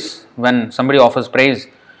envious when somebody offers praise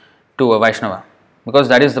to a Vaishnava, because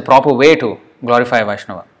that is the proper way to glorify a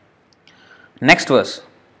Vaishnava. Next verse.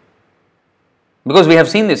 Because we have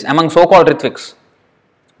seen this among so-called Ṛtviks.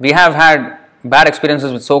 We have had bad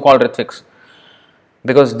experiences with so-called Ṛtviks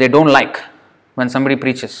because they don't like when somebody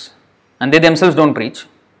preaches and they themselves don't preach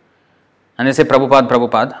and they say Prabhupada,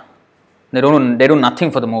 Prabhupada. They do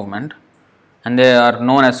nothing for the movement and they are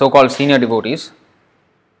known as so-called senior devotees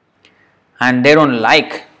and they don't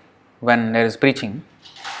like when there is preaching.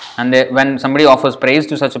 And when somebody offers praise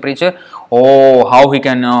to such a preacher, oh,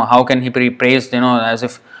 how can he be praised, as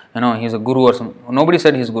if, he's a guru or something. Nobody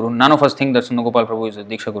said he's guru. None of us think that Sundar Gopal Prabhu is a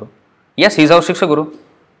Dīkṣā guru. Yes, he's our Shiksha guru.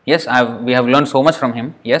 Yes, we have learned so much from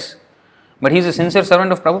him. Yes, but he's a sincere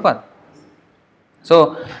servant of Prabhupada.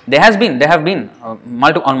 So there have been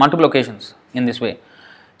on multiple occasions in this way.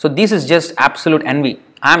 So this is just absolute envy.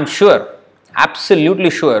 I am sure, absolutely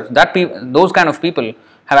sure that those kind of people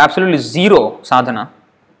have absolutely zero sadhana.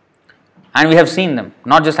 And we have seen them,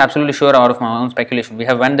 not just absolutely sure out of my own speculation. We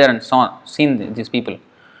have went there and seen these people.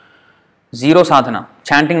 Zero sadhana,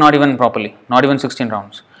 chanting not even properly, not even 16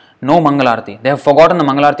 rounds. No Mangalarti. They have forgotten the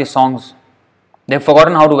Mangalarti songs. They have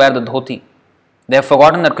forgotten how to wear the dhoti. They have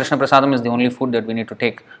forgotten that Krishna Prasadam is the only food that we need to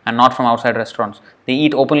take and not from outside restaurants. They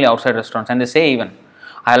eat openly outside restaurants and they say even,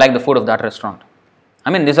 I like the food of that restaurant.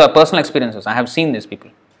 I mean, these are personal experiences. I have seen these people.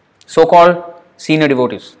 So-called senior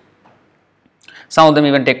devotees. Some of them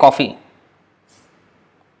even take coffee.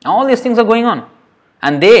 All these things are going on.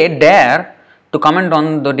 And they dare to comment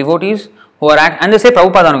on the devotees who are and they say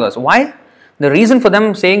Prabhupada Anugas. Why? The reason for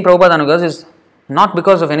them saying Prabhupada Anugas is not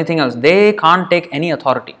because of anything else. They can't take any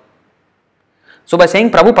authority. So by saying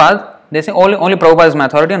Prabhupada, they say only Prabhupada is my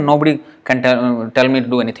authority and nobody can tell me to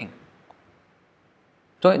do anything.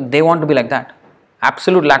 So they want to be like that.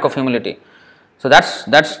 Absolute lack of humility. So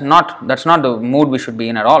that's not the mood we should be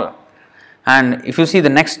in at all. And if you see the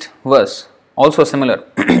next verse, also similar,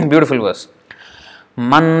 beautiful verse.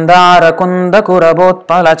 Mandara kunda kurabot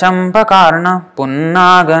palachampa karna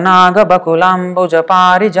punnaga naga bakulambuja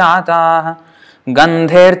parijata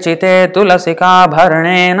gandherchite tulasika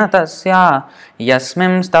bharnena tasya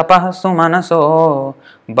yasmim stapah sumanaso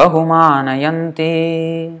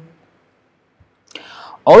bahumanayanti.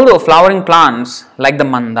 Although flowering plants like the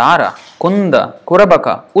mandara, kunda,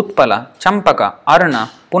 kurabaka, utpala, champaka, arna,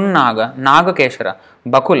 punnaga, nagakeshara,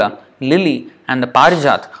 bakula, lily and the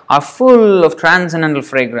parijat are full of transcendental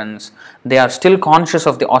fragrance, they are still conscious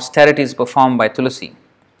of the austerities performed by Tulasi.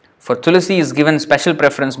 For Tulasi is given special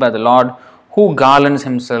preference by the Lord who garlands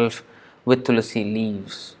himself with Tulasi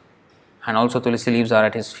leaves. And also Tulasi leaves are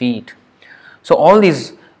at his feet. So all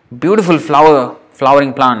these beautiful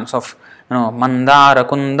flowering plants of Mandara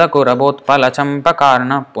kunda kurabot palachampa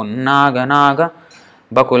karna punnaga naga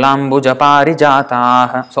bakulambuja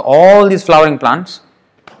parijata. So all these flowering plants,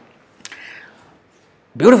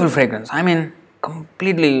 beautiful fragrance, I mean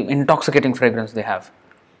completely intoxicating fragrance they have.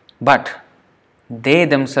 But they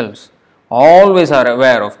themselves always are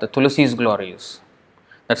aware of the Tulasi's glories.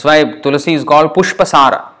 That's why Tulasi is called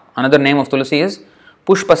Pushpasara. Another name of Tulasi is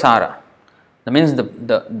Pushpasara. That means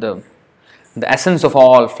the essence of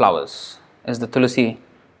all flowers is the Tulasi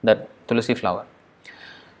flower.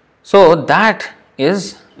 So that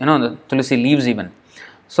is, the Tulasi leaves even.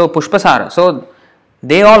 So Pushpasara. So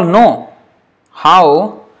they all know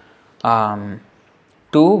how to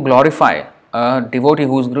glorify a devotee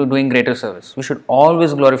who is doing greater service. We should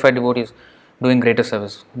always glorify devotees doing greater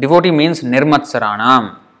service. Devotee means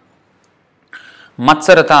nirmatsaranam.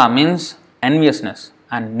 Matsarata means enviousness,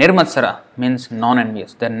 and nirmatsara means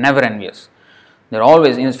non-envious. They are never envious. They are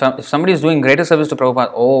always, if somebody is doing greater service to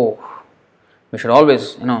Prabhupada, we should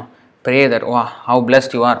always, pray that, how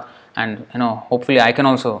blessed you are, and hopefully I can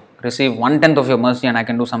also receive 1/10 of your mercy and I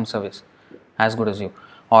can do some service as good as you,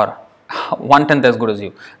 or 1/10 as good as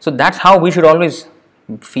you. So that's how we should always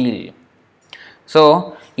feel.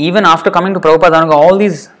 So even after coming to Prabhupada,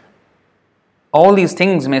 all these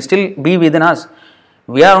things may still be within us.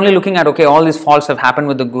 We are only looking at, all these faults have happened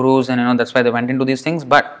with the gurus and that's why they went into these things,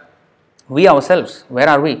 but we ourselves, where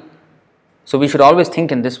are we? So we should always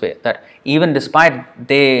think in this way, that even despite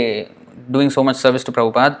they doing so much service to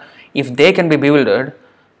Prabhupada, if they can be bewildered,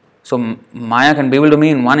 so Maya can bewilder me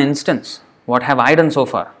in one instance. What have I done so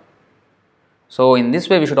far? So in this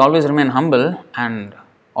way we should always remain humble and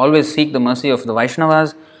always seek the mercy of the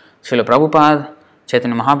Vaishnavas, Śrīla Prabhupāda,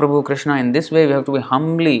 Caitanya Mahaprabhu, Kṛṣṇa. In this way we have to be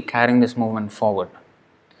humbly carrying this movement forward.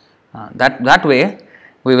 That way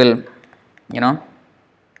we will,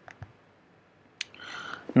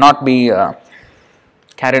 not be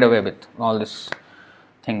carried away with all these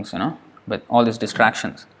things, with all these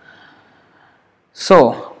distractions.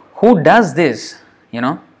 So, who does this?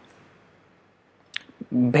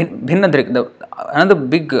 Bhinnadrik, another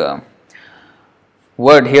big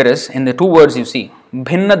word here is, in the two words you see,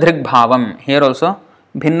 Bhinnadrik bhavam. Here also,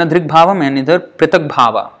 Bhinnadrik bhavam and either Prithak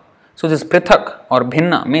bhava. So, this Prithak or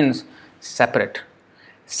Bhinna means separate.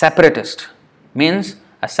 Separatist means,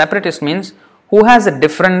 a separatist means who has a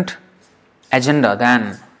different agenda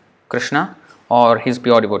than Kṛṣṇa or his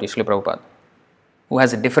pure devotee, Śrīla Prabhupāda. Who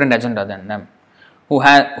has a different agenda than them. Who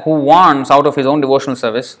wants out of his own devotional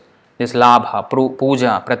service this labha,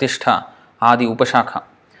 puja, pratishtha, adi, upashakha.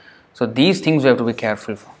 So these things we have to be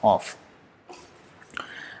careful of.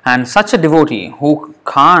 And such a devotee who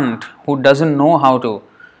doesn't know how to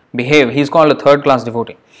behave, he is called a third class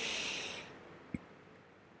devotee.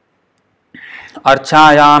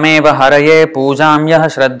 Archayameva haraye pujam yah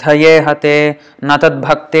shraddhaye hate natad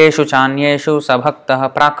bhakteshu chanyeshu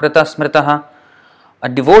sabhaktah prakrita smritah. A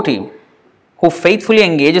devotee who faithfully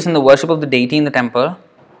engages in the worship of the deity in the temple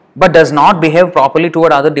but does not behave properly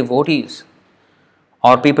toward other devotees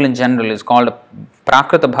or people in general is called a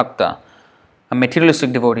prakrita bhakta, a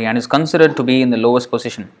materialistic devotee, and is considered to be in the lowest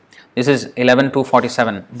position. This is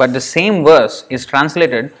 11.247. But the same verse is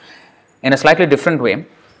translated in a slightly different way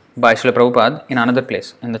by Śrīla Prabhupāda in another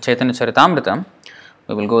place. In the Caitanya Charitamrita,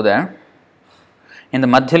 we will go there. In the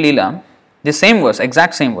Madhya Leela, this same verse,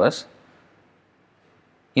 exact same verse.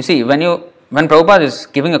 You see, when Prabhupada is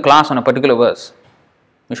giving a class on a particular verse,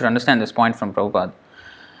 we should understand this point from Prabhupada.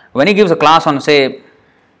 When he gives a class on, say,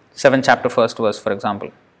 7th chapter, 1st verse, for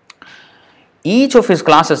example, each of his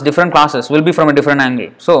classes, different classes, will be from a different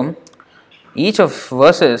angle. So, each of the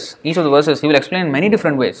verses, he will explain in many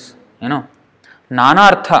different ways.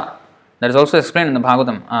 Nanartha, that is also explained in the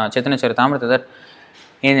Bhagavatam, Caitanya Charitamrita, that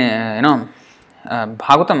in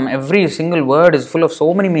Bhagavatam, every single word is full of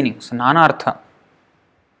so many meanings, Nanartha.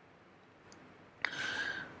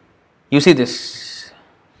 You see this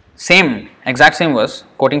exact same verse,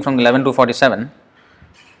 quoting from 11.247.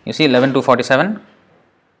 You see 11.247,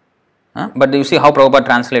 but you see how Prabhupada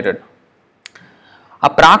translated. A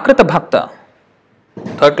prakrita bhakta,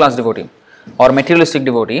 third class devotee or materialistic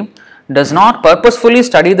devotee, does not purposefully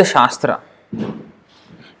study the Shastra.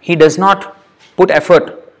 He does not put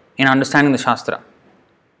effort in understanding the Shastra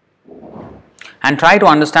and try to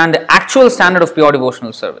understand the actual standard of pure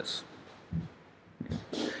devotional service.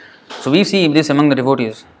 So we see this among the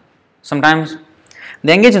devotees. Sometimes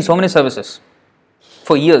they engage in so many services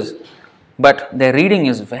for years, but their reading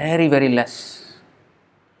is very, very less.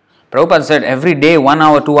 Prabhupada said every day 1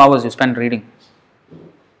 hour, 2 hours you spend reading.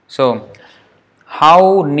 So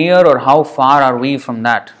how near or how far are we from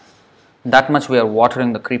that? That much we are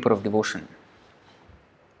watering the creeper of devotion.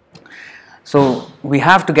 So we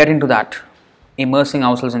have to get into that, immersing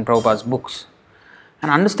ourselves in Prabhupada's books and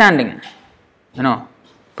understanding,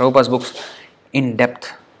 Prabhupada's books in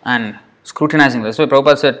depth and scrutinizing. That's why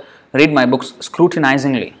Prabhupada said, read my books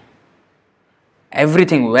scrutinizingly.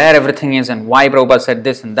 Everything, where everything is and why Prabhupada said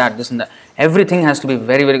this and that, everything has to be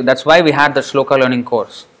very, very, that's why we had the Shloka learning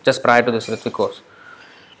course just prior to this Ṛtvik course.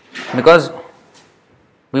 Because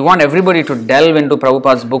we want everybody to delve into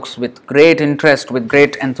Prabhupada's books with great interest, with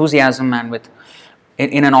great enthusiasm and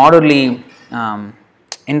in an orderly,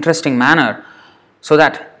 interesting manner, so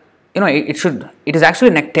that it is actually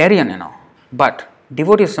nectarian, but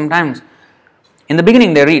devotees sometimes, in the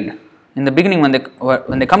beginning they read, in the beginning when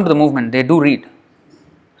they come to the movement, they do read.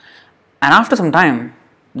 And after some time,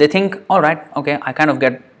 they think, all right, okay, I kind of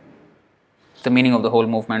get the meaning of the whole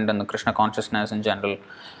movement and the Krishna consciousness in general,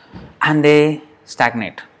 and they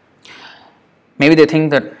stagnate. Maybe they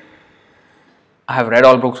think that I have read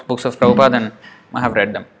all books of Prabhupada and I have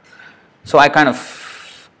read them. So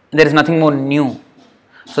there is nothing more new.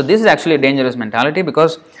 So this is actually a dangerous mentality,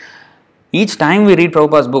 because each time we read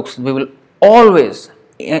Prabhupada's books, we will always,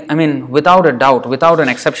 without a doubt, without an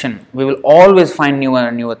exception, we will always find newer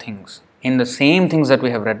and newer things in the same things that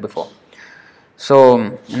we have read before. So,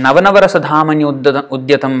 Navanavara sadhamani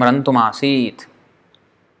udyatam rantum asit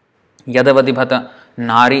yadavadi bhata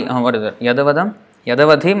nari, what is it? Yadavadhi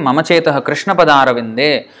mamachetah Krishna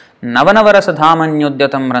padaravinde Navanavara sadhamani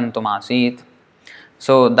udyatam rantum asit.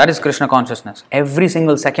 So, that is Krishna consciousness. Every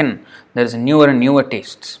single second, there is newer and newer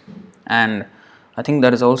tastes. And I think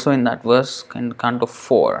that is also in that verse in Canto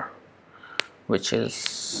 4, which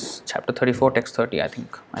is chapter 34, text 30, I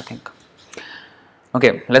think.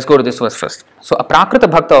 Okay, let's go to this verse first. So, a prakrita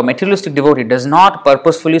bhakta or materialistic devotee does not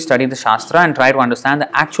purposefully study the Shastra and try to understand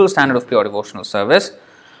the actual standard of pure devotional service.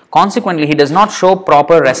 Consequently, he does not show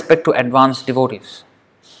proper respect to advanced devotees.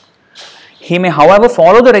 He may, however,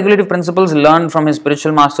 follow the regulative principles learned from his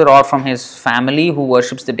spiritual master or from his family who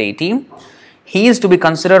worships the deity. He is to be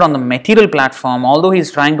considered on the material platform, although he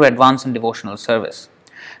is trying to advance in devotional service.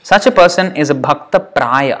 Such a person is a bhakta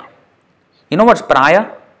praya. You know what's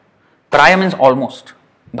praya? Praya means almost.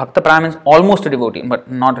 Bhakta praya means almost a devotee,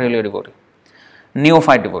 but not really a devotee.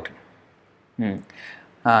 Neophyte devotee.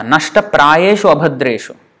 Nashta prayeshu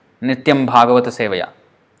abhadreshu nityam bhagavata sevaya.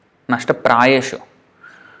 Nashta prayeshu.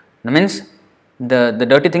 That means the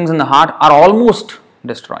dirty things in the heart are almost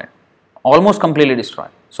destroyed. Almost completely destroyed.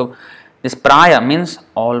 So, this praya means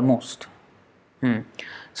almost.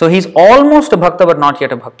 So, he is almost a bhakta but not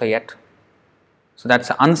yet a bhakta yet. So,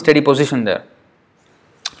 that's an unsteady position there.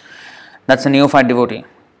 That's a neophyte devotee.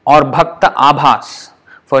 Or bhakta abhas,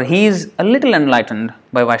 for he is a little enlightened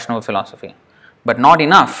by Vaishnava philosophy, but not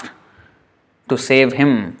enough to save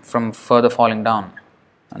him from further falling down.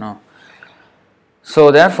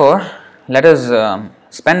 So therefore, let us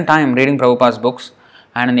spend time reading Prabhupada's books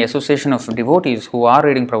and in the association of devotees who are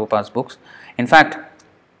reading Prabhupada's books. In fact,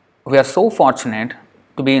 we are so fortunate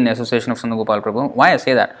to be in the association of Sundar Gopal Prabhu. Why I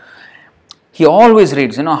say that? He always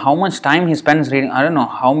reads, how much time he spends reading. I don't know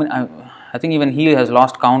how many, I think even he has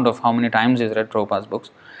lost count of how many times he has read Prabhupada's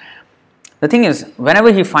books. The thing is,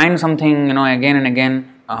 whenever he finds something, again and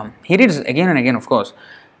again, he reads again and again, of course.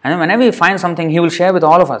 And then whenever he finds something, he will share with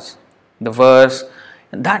all of us the verse.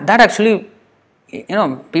 That actually,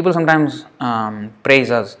 people sometimes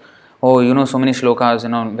praise us. Oh, so many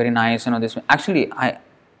shlokas, very nice, this. Actually,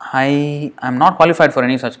 I am not qualified for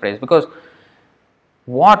any such praise, because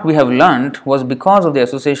what we have learnt was because of the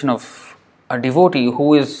association of a devotee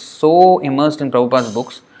who is so immersed in Prabhupada's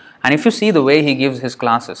books. And if you see the way he gives his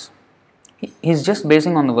classes, he's just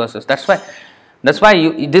basing on the verses. That's why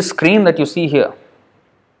this screen that you see here,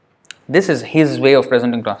 this is his way of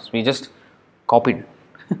presenting to us. We just copied.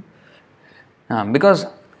 Because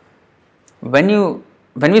when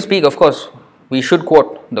we speak, of course, we should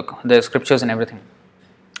quote the scriptures and everything.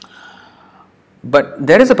 But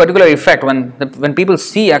there is a particular effect when people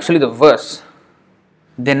see actually the verse,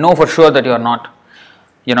 they know for sure that you are not,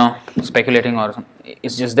 speculating or something.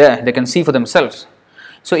 It's just there. They can see for themselves.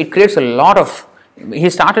 So it creates a lot of. He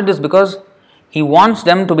started this because he wants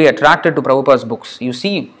them to be attracted to Prabhupada's books. You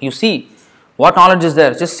see what knowledge is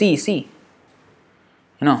there. Just see.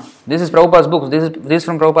 This is Prabhupada's books. This is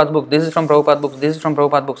from Prabhupada's book. This is from Prabhupada's books. This is from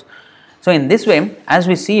Prabhupada's books. So in this way, as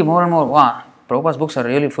we see more and more, wow, Prabhupada's books are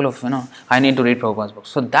really full of, I need to read Prabhupada's books.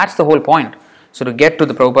 So that's the whole point. So to get to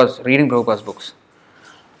reading Prabhupada's books.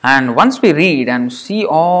 And once we read and see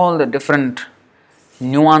all the different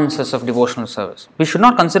nuances of devotional service, we should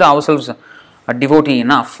not consider ourselves a devotee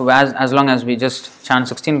enough as long as we just chant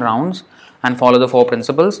 16 rounds and follow the 4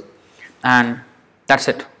 principles, and that's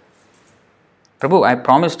it. Prabhu, I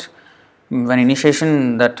promised when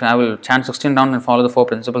initiation that I will chant 16 rounds and follow the 4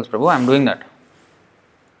 principles. Prabhu, I am doing that.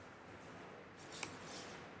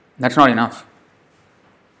 That's not enough.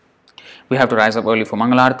 We have to rise up early for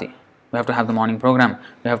Mangalarti. We have to have the morning program.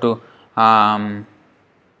 We have to.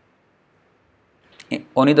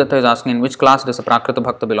 Onidatta is asking, in which class does a Prakrita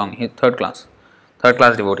Bhakta belong? He third class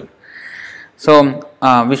devotee. So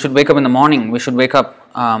we should wake up in the morning. We should wake up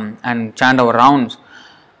and chant our rounds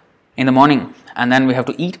in the morning, and then we have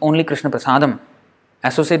to eat only Krishna Prasadam.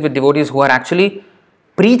 Associate with devotees who are actually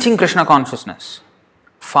preaching Krishna consciousness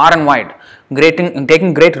far and wide,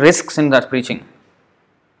 taking great risks in that preaching.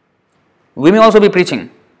 We may also be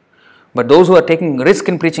preaching. But those who are taking risk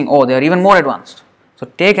in preaching, oh, they are even more advanced.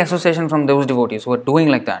 So take association from those devotees who are doing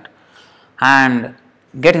like that and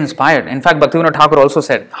get inspired. In fact, Bhaktivinoda Thakur also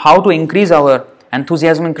said, how to increase our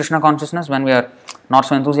enthusiasm in Krishna consciousness when we are not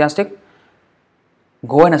so enthusiastic?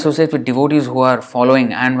 Go and associate with devotees who are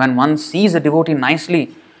following, and when one sees a devotee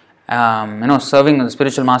nicely, serving the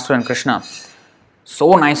spiritual master and Krishna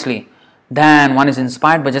so nicely, then one is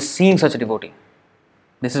inspired by just seeing such a devotee.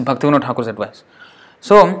 This is Bhaktivinoda Thakur's advice.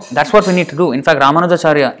 So that's what we need to do. In fact,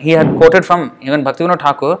 Ramanujacharya, he had quoted from, even Bhaktivinoda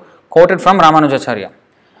Thakur quoted from Ramanujacharya.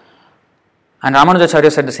 And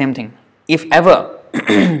Ramanujacharya said the same thing. If ever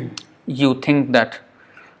you think that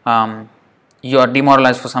you are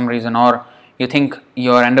demoralized for some reason, or you think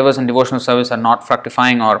your endeavors in devotional service are not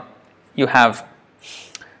fructifying, or you have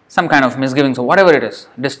some kind of misgivings or whatever it is,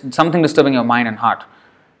 something disturbing your mind and heart,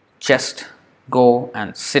 just go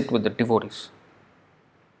and sit with the devotees.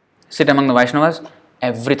 Sit among the Vaishnavas,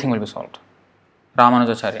 everything will be solved.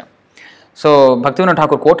 Ramanujacharya. So Bhaktivinoda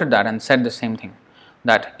Thakur quoted that and said the same thing,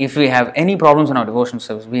 that if we have any problems in our devotional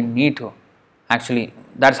service, we need to actually,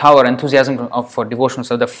 that's how our enthusiasm for devotional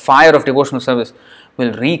service, the fire of devotional service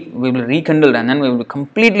will be rekindled, and then we will be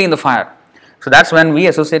completely in the fire. So that's when we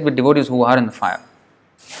associate with devotees who are in the fire.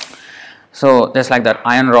 So just like that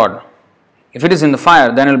iron rod, if it is in the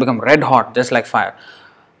fire, then it will become red hot, just like fire.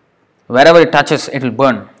 Wherever it touches, it will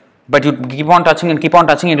burn. But you keep on touching,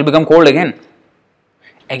 it will become cold again.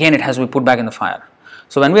 Again, it has to be put back in the fire.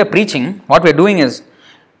 So when we are preaching, what we are doing is,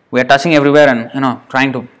 we are touching everywhere and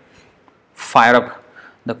trying to fire up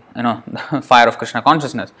the fire of Krishna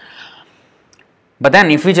consciousness. But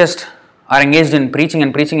then if we just are engaged in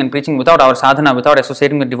preaching without our sadhana, without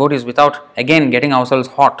associating with devotees, without again getting ourselves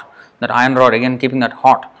hot, that iron rod, again keeping that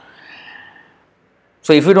hot.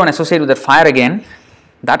 So if we don't associate with that fire again,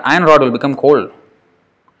 that iron rod will become cold,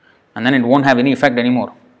 and then it won't have any effect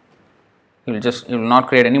anymore. It will not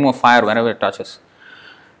create any more fire wherever it touches.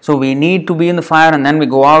 So we need to be in the fire, and then we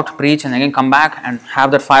go out, preach, and again come back and have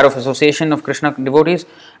that fire of association of Krishna devotees,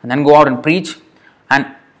 and then go out and preach, and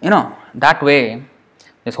that way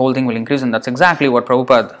this whole thing will increase. And that's exactly what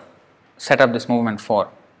Prabhupada set up this movement for.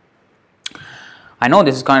 I know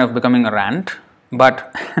this is kind of becoming a rant,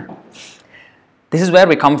 but this is where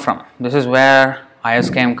we come from. This is where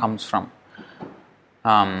ISKM comes from.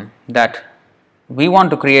 That we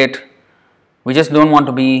want to create, we just don't want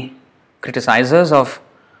to be criticizers of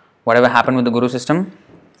whatever happened with the Guru system.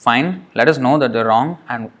 Fine, let us know that they're wrong,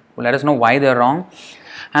 and let us know why they're wrong,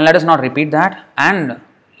 and let us not repeat that, and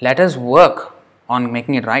let us work on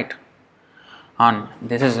making it right.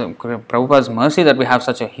 This is Prabhupada's mercy that we have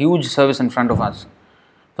such a huge service in front of us.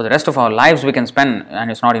 For the rest of our lives we can spend, and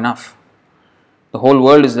it's not enough. The whole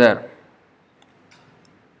world is there.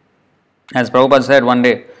 As Prabhupada said one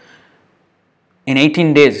day, in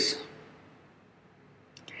 18 days,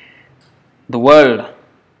 the world,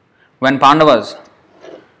 when Pandavas,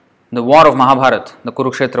 the war of Mahabharata, the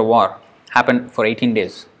Kurukshetra war, happened for 18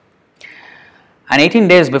 days. And 18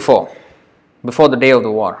 days before the day of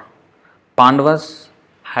the war, Pandavas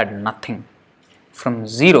had nothing. From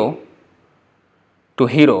zero to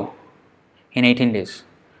hero in 18 days,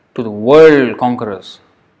 to the world conquerors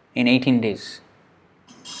in 18 days.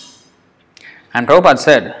 And Prabhupada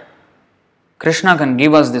said, Krishna can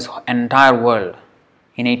give us this entire world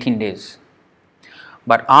in 18 days.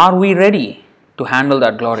 But are we ready to handle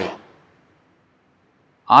that glory?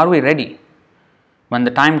 Are we ready? When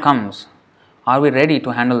the time comes, are we ready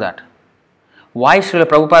to handle that? Why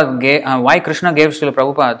Krishna gave Śrīla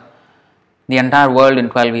Prabhupāda the entire world in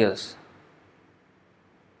 12 years?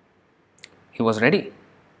 He was ready.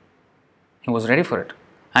 He was ready for it.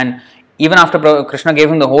 And even after Krishna gave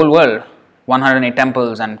him the whole world, 108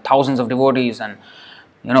 temples and thousands of devotees, and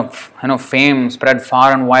fame spread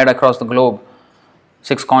far and wide across the globe,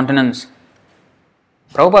 6 continents.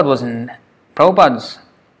 Prabhupada's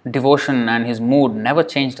devotion and his mood never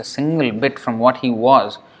changed a single bit from what he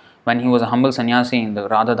was when he was a humble sannyasi in the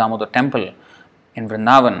Radha Damodar temple in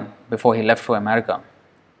Vrindavan before he left for America.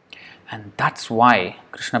 And that's why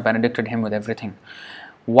Krishna benedicted him with everything.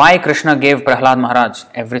 Why Krishna gave Prahlad Maharaj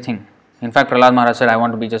everything. In fact, Prahlad Maharaj said, I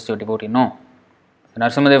want to be just your devotee. No.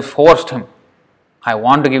 Narasimhadev forced him. I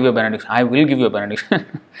want to give you a benediction. I will give you a benediction.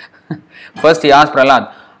 First he asked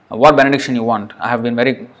Prahlad, what benediction you want? I have been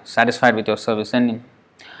very satisfied with your service. And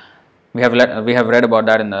we have read about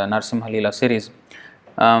that in the Narasimha Leela series.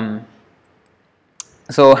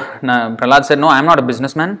 So Prahlad said, no, I am not a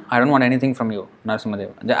businessman. I don't want anything from you,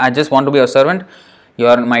 Narasimhadev. I just want to be your servant. You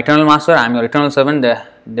are my eternal master. I am your eternal servant. There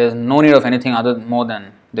is no need of anything more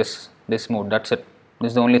than this mood. That's it. This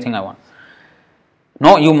is the only thing I want.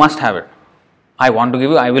 No, you must have it. I want to give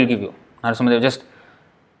you. I will give you. Narasimhadev just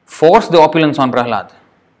forced the opulence on Prahlad.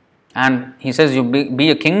 And he says, you be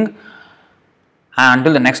a king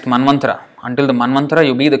until the next Manvantara. Until the Manvantara,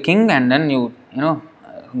 you be the king, and then you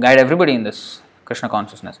guide everybody in this Krishna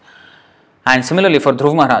consciousness. And similarly for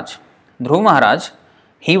Dhruv Maharaj. Dhruv Maharaj,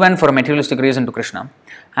 he went for a materialistic reason to Krishna,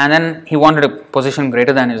 and then he wanted a position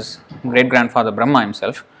greater than his great-grandfather Brahma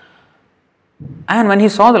himself. And when he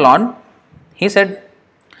saw the Lord, he said,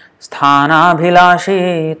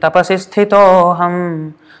 Sthanabhilashi tapasi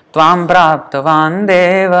sthitoham tvam praptavan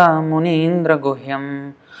deva munindra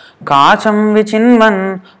guhyam kacham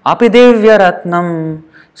vichinvan api divya ratnam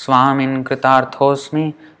swamin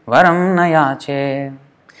kritarthosmi varam nayache.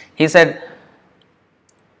 He said,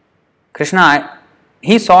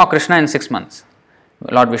 he saw Krishna in 6 months,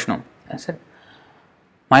 Lord Vishnu. I said,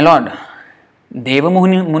 my Lord, Deva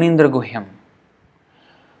Munindra Guhyam,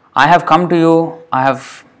 I have come to you, I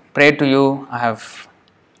have prayed to you, I have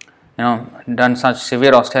done such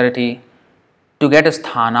severe austerity to get a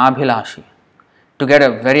sthanabhilashi, to get a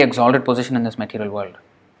very exalted position in this material world.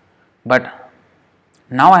 But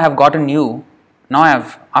now I have gotten you,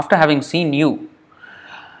 after having seen you,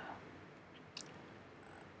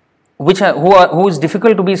 who is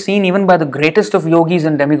difficult to be seen even by the greatest of yogis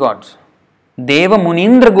and demigods. Deva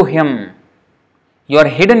Munindra Guhyam. You are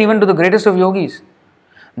hidden even to the greatest of yogis.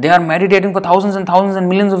 They are meditating for thousands and thousands and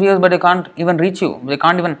millions of years, but they can't even reach you. They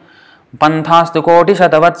can't even. Panthastu koti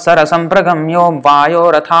shatavatsara sampragamyo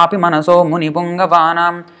vayo rathapi manaso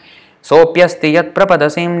munibungavanam sopyasti yat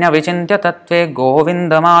prapadasimnya vichintya tattve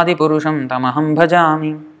govindamadi purusham tamaham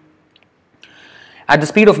bhajami. At the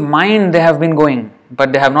speed of mind they have been going,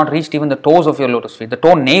 but they have not reached even the toes of your lotus feet, the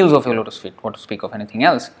toenails of your lotus feet, what to speak of anything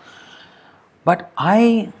else. But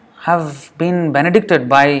I have been benedicted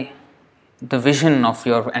by the vision of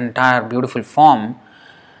your entire beautiful form.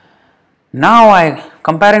 Now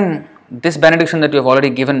comparing this benediction that you have already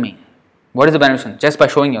given me, what is the benediction? Just by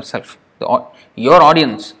showing yourself. Your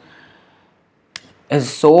audience is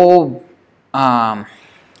so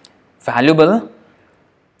valuable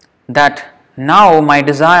that now my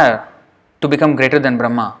desire to become greater than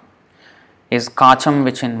Brahma is kacham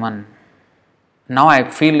vichinvan. Now I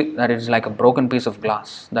feel that it is like a broken piece of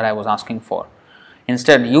glass that I was asking for.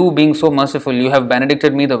 Instead, you being so merciful, you have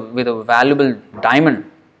benedicted me with a valuable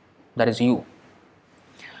diamond, that is you.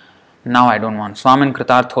 Now I don't want. Swamin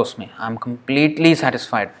kritarthosmi. I am completely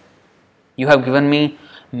satisfied. You have given me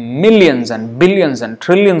millions and billions and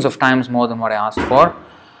trillions of times more than what I asked for,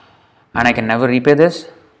 and I can never repay this.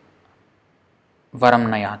 Varam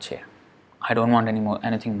nayache. I don't want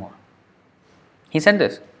anything more. He said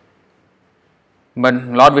this. But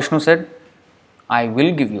Lord Vishnu said, I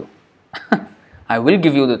will give you. I will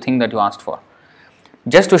give you the thing that you asked for.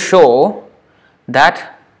 Just to show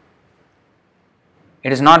that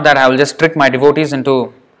it is not that I will just trick my devotees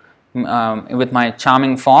into with my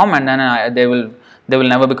charming form and then they will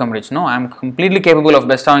never become rich. No, I am completely capable of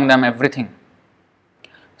bestowing them everything.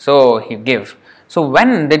 So he gave. So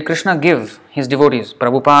when did Krishna give his devotees,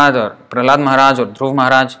 Prabhupada or Prahlad Maharaj or Dhruv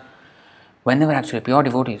Maharaj? When they were actually pure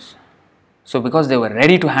devotees. So because they were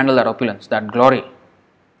ready to handle that opulence, that glory,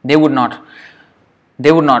 they would not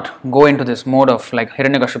go into this mode of like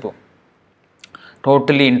Hiranyakashipu,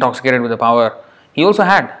 totally intoxicated with the power. He also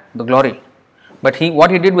had the glory, but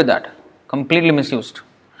what he did with that, completely misused.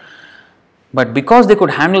 But because they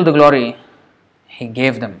could handle the glory, he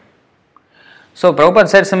gave them. So Prabhupada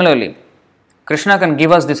said similarly, Krishna can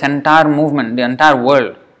give us this entire movement, the entire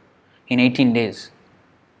world in 18 days.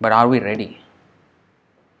 But are we ready?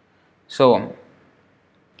 So,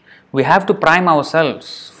 we have to prime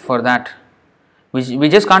ourselves for that. We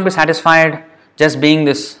just can't be satisfied just being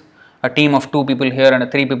a team of 2 people here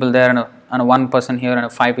and 3 people there and a 1 person here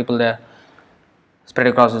and 5 people there spread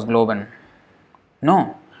across this globe. And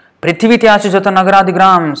no. Prithivityachi jata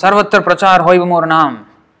nagaradigram sarvatra prachar hoiva mor naam.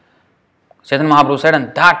 Chaitanya Mahaprabhu said,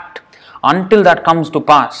 and that until that comes to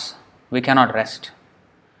pass, we cannot rest.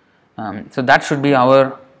 So that should be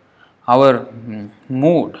our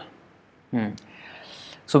mood.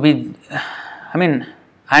 So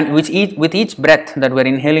and with each breath that we are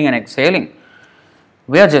inhaling and exhaling,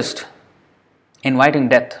 we are just inviting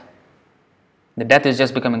death. The death is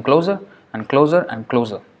just becoming closer and closer and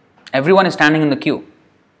closer. Everyone is standing in the queue.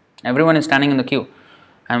 Everyone is standing in the queue.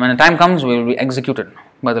 And when the time comes, we will be executed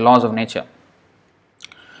by the laws of nature.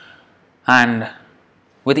 And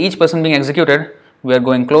with each person being executed, we are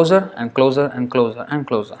going closer and closer and closer and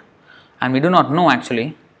closer. And we do not know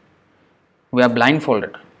actually, we are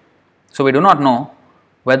blindfolded. So we do not know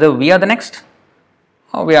whether we are the next,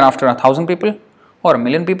 or we are after 1,000 people, or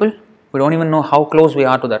 1,000,000 people. We don't even know how close we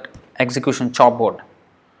are to that execution chopboard.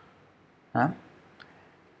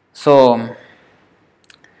 So,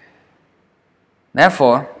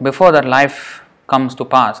 therefore, before that life comes to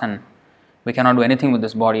pass and we cannot do anything with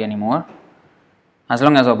this body anymore, as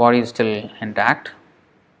long as our body is still intact,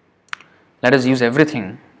 let us use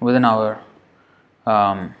everything within our,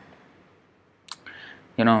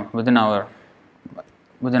 within our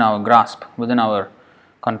grasp, within our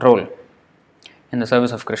control, in the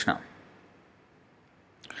service of Kṛṣṇa.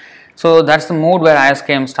 So that's the mood where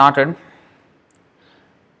ISKM started.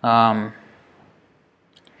 Ever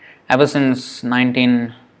since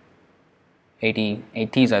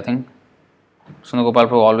 1980s, I think, Sundar Gopal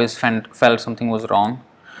Prabhu always felt something was wrong.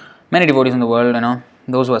 Many devotees in the world,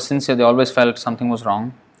 those who are sincere, they always felt something was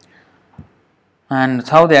wrong. And that's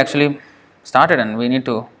how they actually started, and we need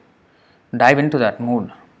to dive into that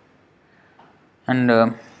mood.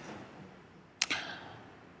 And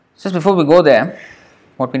just before we go there,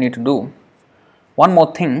 what we need to do, one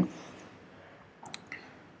more thing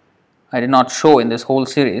I did not show in this whole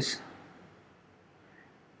series,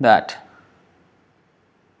 that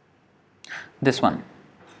this one.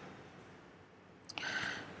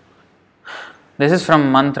 This is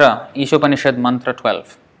from mantra, Ishopanishad mantra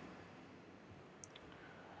 12.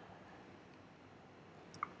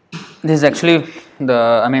 This is actually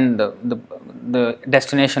the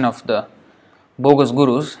destination of the bogus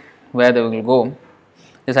gurus, where they will go.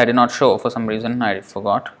 This I did not show for some reason, I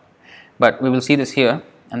forgot. But we will see this here,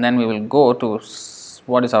 and then we will go to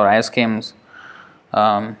what is our ISKM's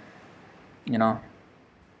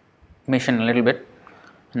mission a little bit,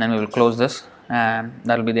 and then we will close this, and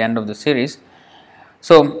that will be the end of the series.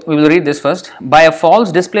 So we will read this first. By a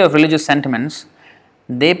false display of religious sentiments,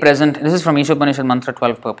 they present, this is from Ishopanishad mantra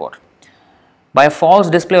 12 purport. By a false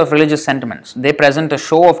display of religious sentiments, they present a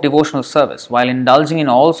show of devotional service while indulging in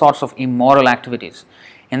all sorts of immoral activities.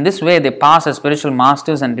 In this way, they pass as spiritual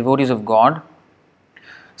masters and devotees of God.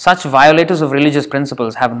 Such violators of religious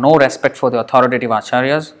principles have no respect for the authoritative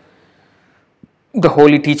acharyas, the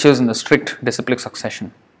holy teachers in the strict disciplic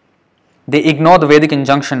succession. They ignore the Vedic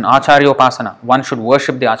injunction, Acharyopasana, one should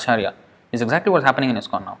worship the Acharya. This is exactly what's happening in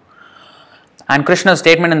ISKCON now. And Krishna's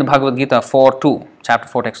statement in the Bhagavad Gita 4.2, chapter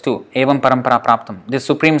 4, text 2, Evam parampara praptam, this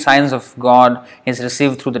supreme science of God is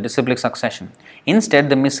received through the disciplic succession. Instead,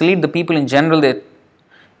 to mislead the people in general,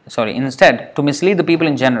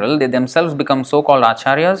 they themselves become so-called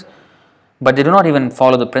acharyas, but they do not even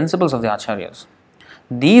follow the principles of the acharyas.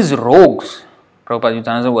 These rogues, Prabhupada used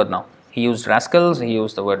another word now. He used rascals, he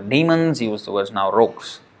used the word demons, he used the words now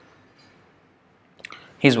rogues.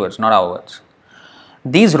 His words, not our words.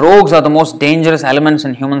 These rogues are the most dangerous elements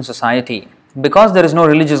in human society. Because there is no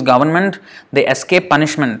religious government, they escape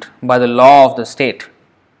punishment by the law of the state.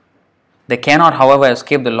 They cannot, however,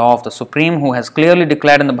 escape the law of the Supreme, who has clearly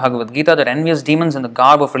declared in the Bhagavad Gita that envious demons in the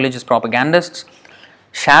garb of religious propagandists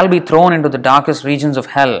shall be thrown into the darkest regions of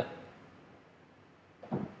hell.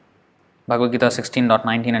 Bhagavad Gita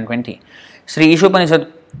 16.19 and 20. Sri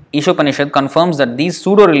Ishopanishad confirms that these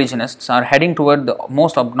pseudo-religionists are heading toward the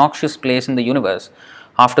most obnoxious place in the universe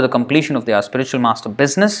after the completion of their spiritual master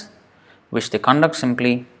business, which they conduct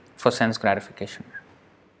simply for sense gratification.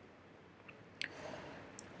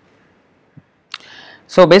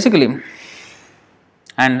 So basically,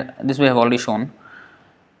 and this we have already shown,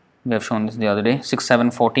 we have shown this the other day,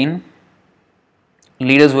 6.7.14.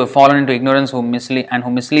 Leaders who have fallen into ignorance who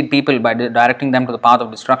mislead people by directing them to the path of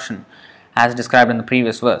destruction, as described in the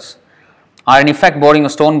previous verse, are in effect boarding a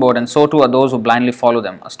stone boat, and so too are those who blindly follow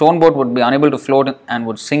them. A stone boat would be unable to float and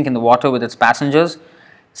would sink in the water with its passengers.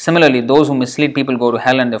 Similarly, those who mislead people go to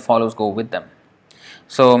hell and their followers go with them.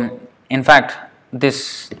 So, in fact,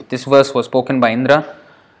 this verse was spoken by Indra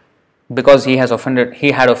because he had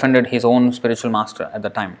offended his own spiritual master at the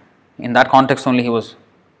time. In that context only he was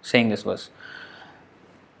saying this verse.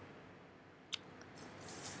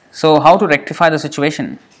 So, how to rectify the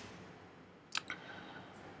situation?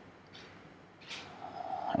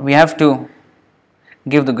 We have to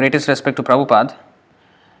give the greatest respect to Prabhupada,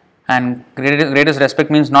 and greatest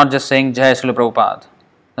respect means not just saying Jaya Śrīla Prabhupāda.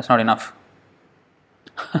 That's not enough.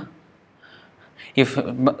 If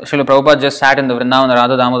Śrīla Prabhupada just sat in the Vrindavan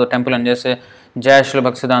Radha Damodar temple and just say Jaya Śrīla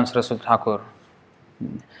Bhaktisiddhanta Saraswati Thakur,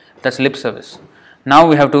 that's lip service. Now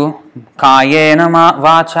we have to Kayena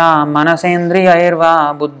vacha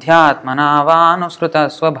manasendriyairva buddhyatmana va anusruta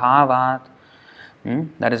svabhavat.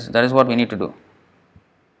 That is what we need to do.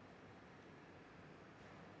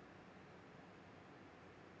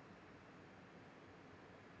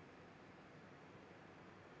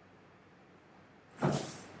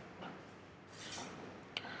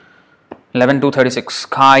 11:236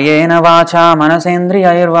 Kayena vacha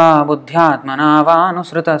manasendriyayirva buddhyatmana va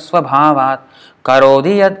nusrita svabhavat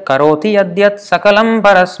karoti yadyat sakalam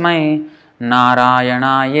parasmai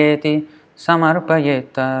narayanayeti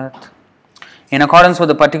samarpayetat. In accordance with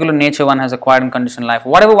the particular nature one has acquired in conditioned life,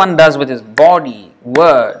 whatever one does with his body,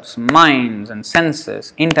 words, minds and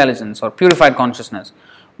senses, intelligence or purified consciousness,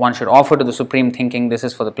 one should offer to the Supreme, thinking this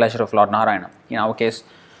is for the pleasure of Lord Narayana. In our case,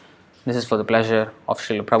 this is for the pleasure of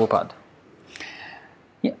Śrīla Prabhupāda.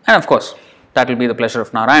 Yeah, and of course, that will be the pleasure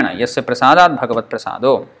of Narayana. Yasya prasadat bhagavat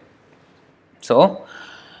prasado. So,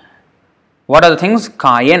 what are the things?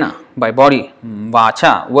 Kayena, by body,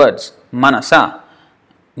 vacha, words, manasa,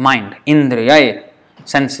 mind, indriyai,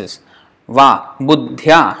 senses, va,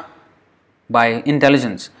 buddhya, by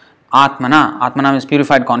intelligence, atmana is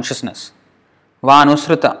purified consciousness, va,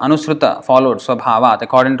 anusruta, followed, swabhavat,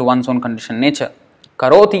 according to one's own conditioned nature,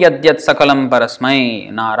 karoti yadyat sakalam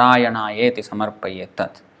parasmai narayana yeti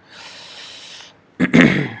samarpayetat.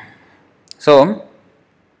 So,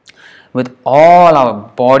 with all our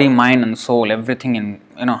body, mind and soul, everything in,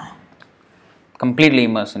 completely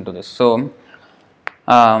immersed into this. So,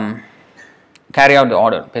 carry out the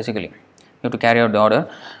order, basically. You have to carry out the order.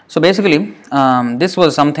 So, basically, this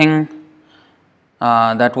was something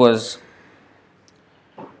that was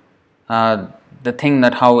the thing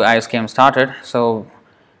that how ISKM started. So,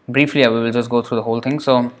 briefly, we will just go through the whole thing.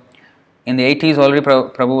 So, in the 80s already,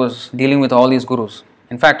 Prabhu was dealing with all these gurus.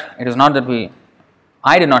 In fact, it is not that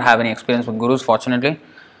I did not have any experience with gurus, fortunately.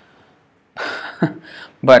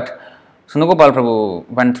 But Sundar Prabhu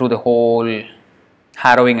went through the whole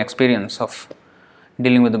harrowing experience of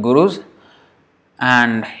dealing with the gurus.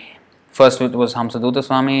 And first it was Hamsadutta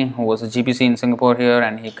Swami, who was a GPC in Singapore here,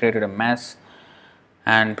 and he created a mess.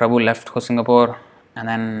 And Prabhu left for Singapore, and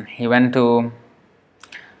then he went to,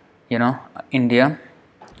 India.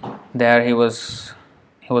 There he was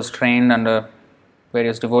trained under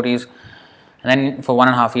various devotees. And then for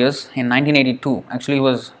 1.5 years, in 1982, actually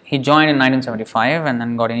he joined in 1975 and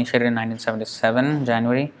then got initiated in 1977,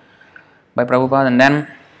 January, by Prabhupada. And then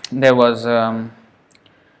there was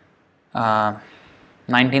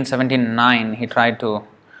 1979, he tried to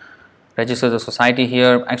register the society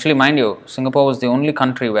here. Actually, mind you, Singapore was the only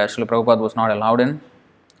country where Śrīla Prabhupada was not allowed in.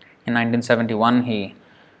 In 1971, he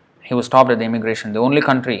was stopped at the immigration. The only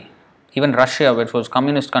country, even Russia, which was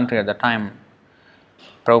communist country at the time,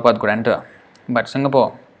 Prabhupada could enter. But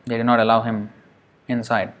Singapore, they did not allow him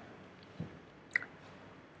inside.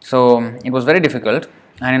 So it was very difficult.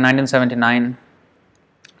 And in 1979,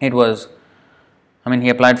 he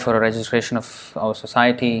applied for a registration of our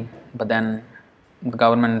society, but then the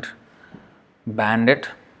government banned it.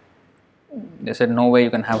 They said, no way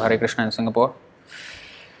you can have Hare Kṛṣṇa in Singapore.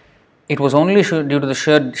 It was only due to the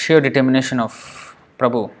sheer determination of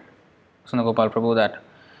Prabhu, Sundar Prabhu, that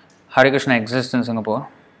Hare Kṛṣṇa exists in Singapore.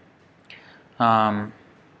 A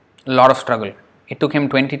lot of struggle. It took him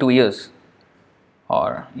 22 years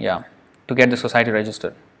to get the society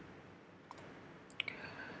registered.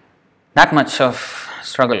 That much of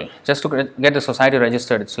struggle just to get the society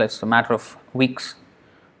registered. It's a matter of weeks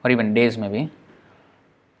or even days maybe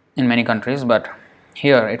in many countries, but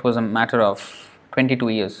here it was a matter of 22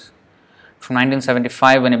 years. From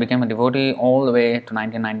 1975 when he became a devotee all the way to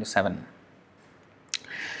 1997.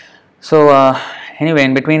 So anyway,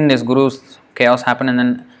 in between this guru's chaos happened, and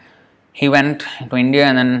then he went to India,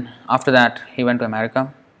 and then after that he went to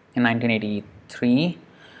America in 1983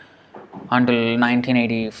 until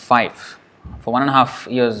 1985. For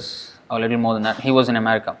 1.5 years or a little more than that, he was in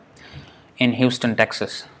America, in Houston,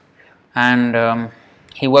 Texas, and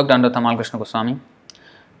he worked under Tamal Krishna Goswami.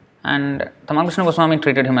 And Tamal Krishna Goswami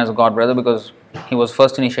treated him as a god brother because he was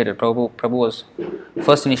first initiated. Prabhu was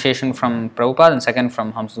first initiation from Prabhupada and second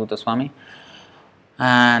from Hamsadutta Swami,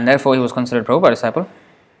 and therefore he was considered Prabhupada disciple.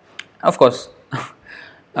 Of course,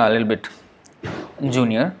 a little bit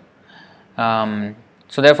junior.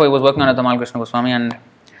 So therefore he was working under Tamal Krishna Goswami, and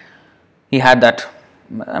he had that,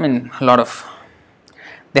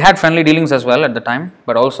 they had friendly dealings as well at the time,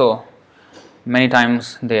 but also many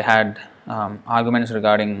times they had arguments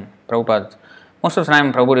regarding Prabhupada. Most of the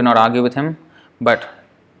time Prabhu did not argue with him, but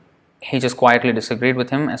he just quietly disagreed with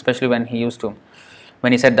him, especially when he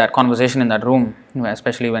said that conversation in that room,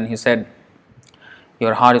 especially when he said,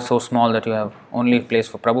 your heart is so small that you have only place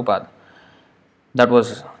for Prabhupada. That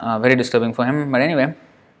was very disturbing for him, but anyway,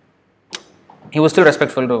 he was still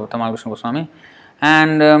respectful to Tamal Krishna Goswami.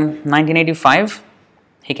 And 1985,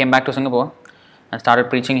 he came back to Singapore and started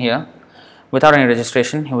preaching here without any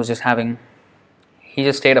registration. He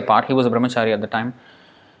just stayed apart. He was a brahmachari at the time.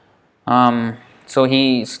 So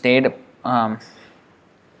he stayed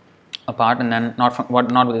apart, and then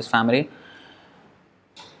not with his family.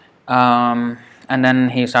 And then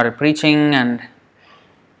he started preaching, and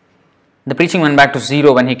the preaching went back to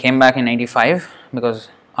zero when he came back in 95, because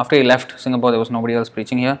after he left Singapore there was nobody else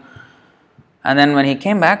preaching here. And then when he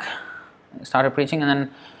came back, he started preaching, and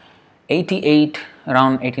then 88,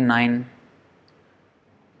 around 89,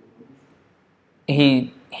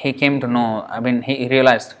 he came to know, I mean, he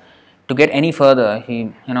realized to get any further,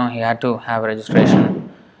 he had to have a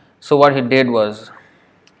registration. So what he did was,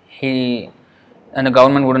 and the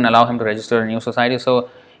government wouldn't allow him to register a new society, so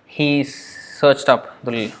he searched up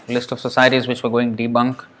the list of societies which were going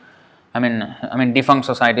defunct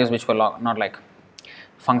societies which were not like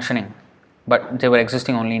functioning, but they were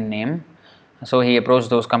existing only in name. So he approached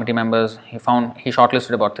those committee members. He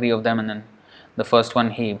shortlisted about 3 of them, and then the first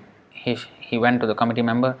one he went to the committee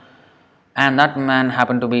member, and that man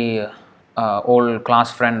happened to be an old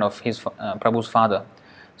class friend of his Prabhu's father.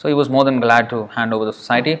 So he was more than glad to hand over the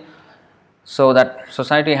society. So that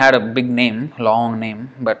society had a big name, long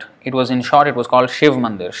name, but it was, in short, it was called Shiv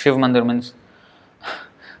Mandir. Shiv Mandir means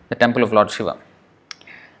the temple of Lord Shiva.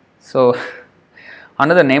 So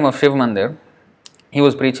under the name of Shiv Mandir, he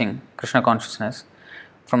was preaching Krishna consciousness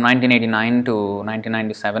from 1989 to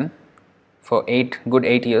 1997 for 8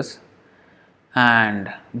 years, and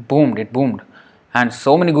it boomed, and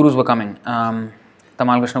so many gurus were coming.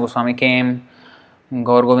 Tamal Krishna Goswami came,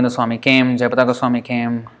 Gaur Govinda Swami came, Jayapataka Swami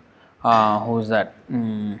came, who is that?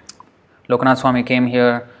 Lokanath Swami came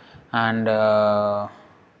here, and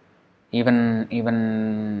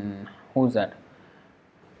even who is that?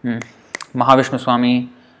 Mahavishnu Swami.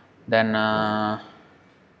 Then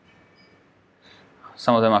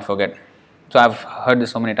some of them I forget. So I've heard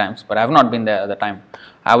this so many times, but I have not been there at the time.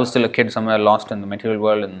 I was still a kid somewhere lost in the material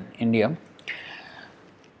world in India.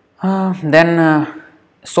 Then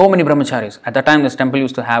so many brahmacharis. At that time, this temple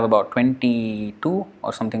used to have about 22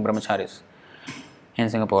 or something brahmacharis in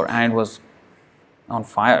Singapore, and it was on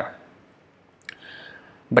fire.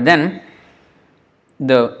 But then,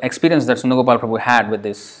 the experience that Sundar Gopal Prabhu had with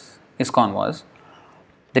this ISKCON was,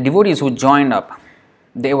 the devotees who joined up,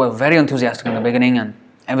 they were very enthusiastic in the beginning and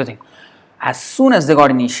everything. As soon as they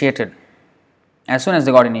got initiated,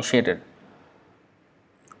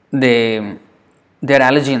 their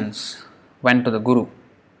allegiance went to the Guru.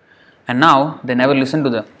 And now they never listen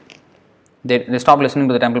to they stopped listening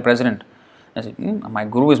to the temple president. They said, my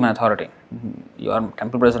Guru is my authority. You are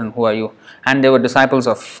temple president, who are you? And they were disciples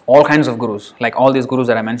of all kinds of gurus, like all these gurus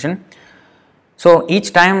that I mentioned. So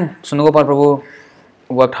each time Sundar Gopal Prabhu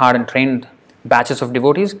worked hard and trained batches of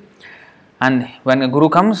devotees, and when a Guru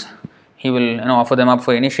comes, he will offer them up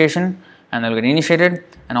for initiation, and they'll get initiated,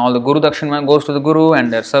 and all the Guru Dakshina goes to the Guru,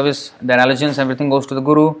 and their service, their allegiance, everything goes to the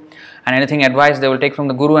Guru, and anything advice they will take from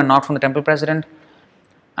the Guru and not from the temple president.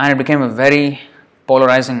 And it became a very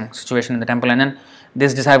polarizing situation in the temple. And then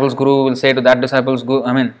this disciple's Guru will say to that disciple's Guru,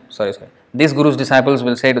 this Guru's disciples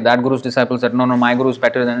will say to that Guru's disciples that no, my Guru is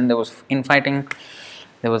better. Then there was infighting,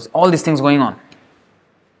 there was all these things going on.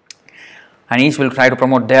 And each will try to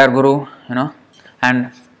promote their Guru,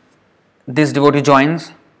 and this devotee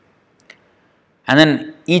joins, and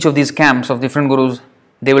then each of these camps of different Gurus,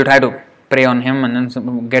 they will try to pray on him and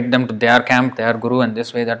then get them to their camp, their Guru, and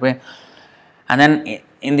this way, that way. And then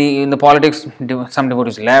in the politics, some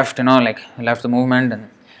devotees left, left the movement, and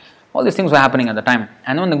all these things were happening at the time.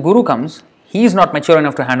 And when the Guru comes, he is not mature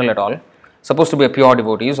enough to handle it all. Supposed to be a pure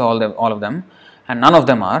devotees, all of them, and none of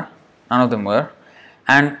them were,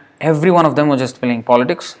 and every one of them was just playing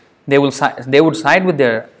politics. They would side with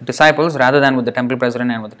their disciples rather than with the temple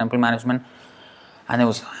president and with the temple management. And there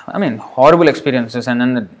was, horrible experiences. And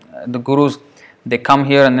then the gurus, they come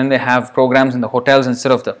here and then they have programs in the hotels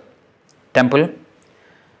instead of the temple.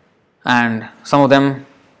 And some of them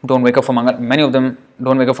don't wake up for many of them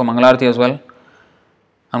don't wake up for Mangalarti as well.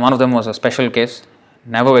 And one of them was a special case,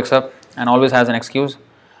 never wakes up and always has an excuse.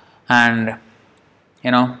 And,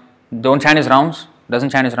 doesn't chant his rounds.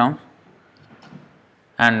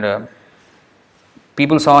 And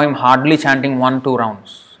people saw him hardly chanting 1-2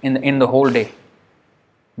 rounds in the whole day.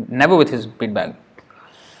 Never with his bead bag.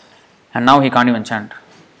 And now he can't even chant.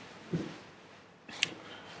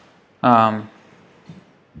 I'm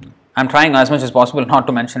trying as much as possible not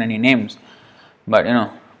to mention any names. But,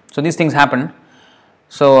 so these things happen.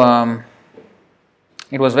 So,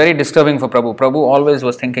 it was very disturbing for Prabhu. Prabhu always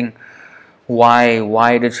was thinking,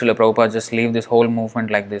 why did Śrīla Prabhupāda just leave this whole movement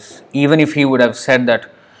like this? Even if he would have said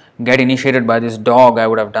that, get initiated by this dog, I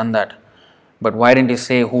would have done that. But why didn't he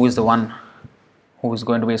say who is the one who is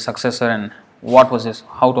going to be his successor, and what was this,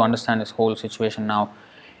 how to understand this whole situation now?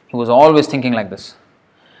 He was always thinking like this.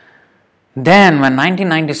 Then when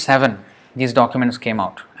 1997 these documents came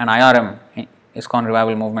out, and IRM, ISKCON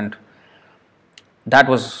Revival Movement,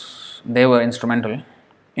 they were instrumental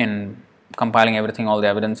in compiling everything, all the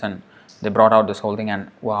evidence, and they brought out this whole thing. And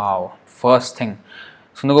wow, first thing,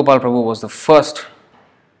 Sundar Gopal Prabhu was the first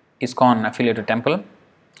ISKCON affiliated temple.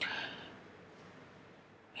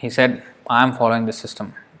 He said, I am following this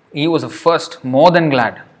system. He was the first, more than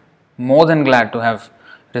glad to have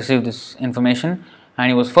received this information, and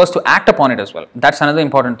he was first to act upon it as well. That's another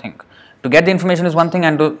important thing. To get the information is one thing,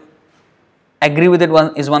 and to agree with it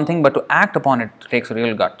is one thing, but to act upon it takes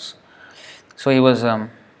real guts. So he was, to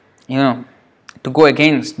go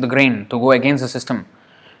against the grain, to go against the system,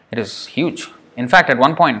 it is huge. In fact, at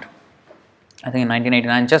one point, I think in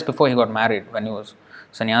 1989, just before he got married, when he was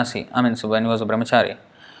sannyasi, so when he was a brahmachari,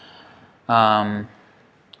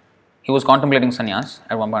 he was contemplating sannyas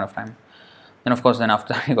at one point of time. Then of course,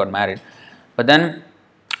 after that he got married. But then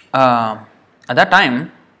at that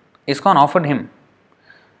time, ISKCON offered him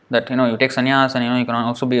that you take sannyas and you can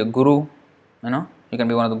also be a guru. You can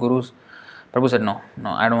be one of the gurus. Prabhu said no,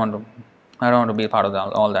 I don't want to be part of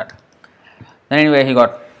all that. Then anyway, he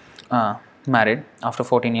got married after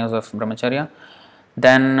 14 years of brahmacharya.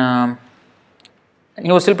 Then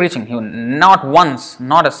he was still preaching. Not once,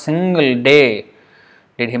 not a single day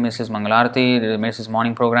did he miss his Mangalarati, did he miss his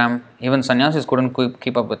morning program. Even sannyasis couldn't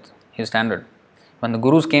keep up with his standard. When the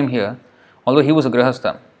gurus came here, although he was a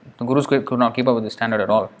grihastha, the gurus could not keep up with his standard at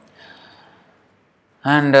all.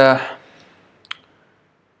 And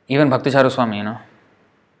even Bhakticharu Swami,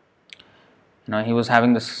 he was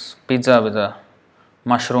having this pizza with a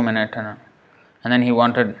mushroom in it, and then he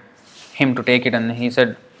wanted him to take it, and he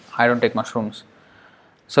said, I don't take mushrooms.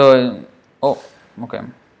 So, okay.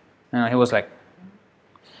 He was like,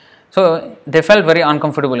 so they felt very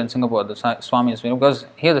uncomfortable in Singapore, the Swamis, because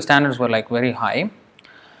here the standards were like very high,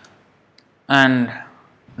 and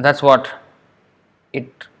that's what it.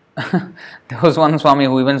 There was one Swami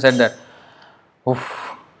who even said that,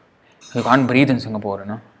 you can't breathe in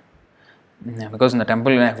Singapore, because in the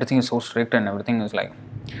temple everything is so strict and everything is like,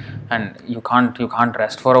 and you can't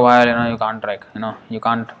rest for a while, you can't you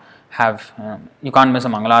can't have, you can't miss a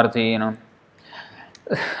Mangalarati,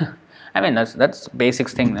 that's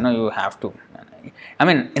basics thing, you have to.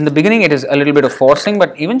 In the beginning it is a little bit of forcing,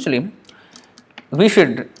 but eventually we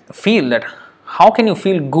should feel that how can you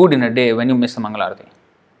feel good in a day when you miss a Mangalarati?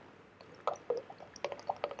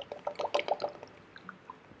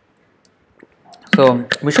 So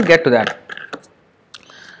we should get to that.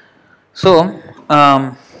 So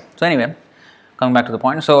anyway, coming back to the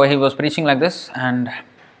point, so he was preaching like this, and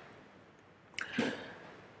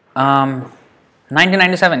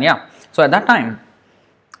 1997, so at that time,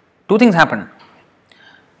 two things happened.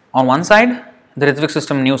 On one side, the Ṛtvik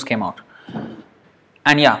system news came out.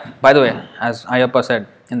 And by the way, as Ayappa said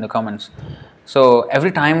in the comments, so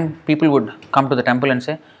every time people would come to the temple and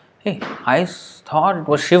say, hey, I thought it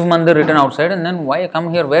was Shiv Mandir written outside, and then why I come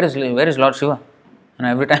here, where is Lord Shiva? And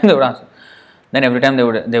every time they would ask. Then every time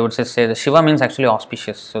they would say the Shiva means actually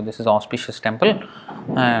auspicious, so this is auspicious temple.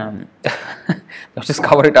 They would just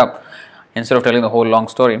cover it up instead of telling the whole long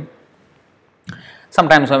story.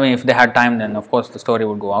 Sometimes, if they had time, then of course the story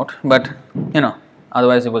would go out. But,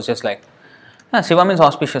 otherwise it was just like, Shiva means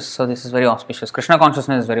auspicious, so this is very auspicious. Kṛṣṇa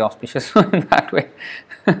consciousness is very auspicious in that way.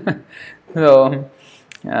 So,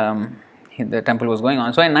 the temple was going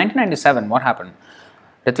on. So, in 1997, what happened?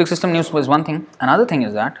 Ṛtvik system news was one thing. Another thing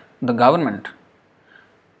is that the government,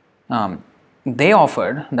 they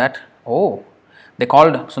offered that, they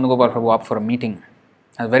called Sundar Gopal Prabhu up for a meeting,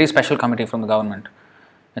 a very special committee from the government.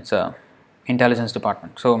 It's a intelligence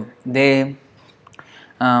department. So they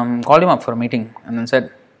called him up for a meeting and then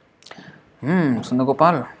said, Sundar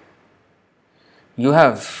Gopal, you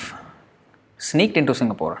have sneaked into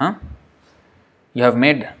Singapore, huh? You have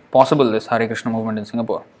made possible this Hare Krishna movement in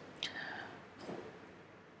Singapore.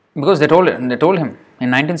 Because they told him in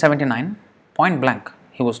 1979, point blank,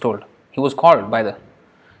 he was told. He was called by the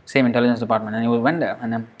same intelligence department, and he went there,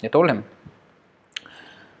 and then they told him,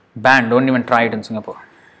 banned, don't even try it in Singapore.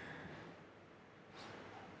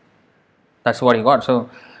 That's what he got. So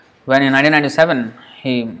when in 1997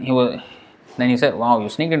 he said, wow, you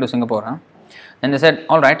sneaked into Singapore, huh? Then they said,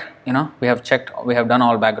 all right, we have checked, we have done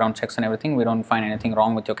all background checks and everything, we don't find anything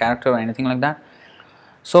wrong with your character or anything like that.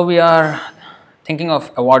 So we are thinking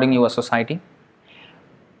of awarding you a society,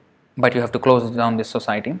 but you have to close down this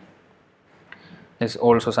society, this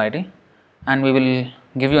old society, and we will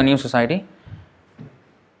give you a new society,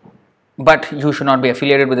 but you should not be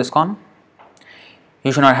affiliated with ISKCON.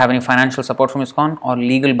 You should not have any financial support from ISKCON or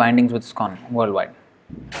legal bindings with ISKCON worldwide.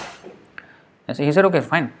 And so he said, okay,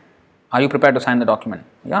 fine. are you prepared to sign the document?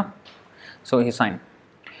 Yeah. So he signed.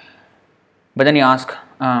 But then he asked,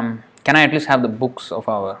 can I at least have the books of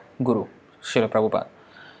our Guru, Śrīla Prabhupāda?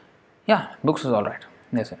 Yeah, books is alright.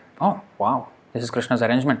 They said, oh wow, this is Krishna's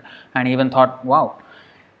arrangement. And he even thought, wow,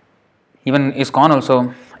 even ISKCON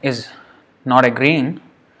also is not agreeing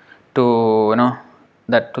to,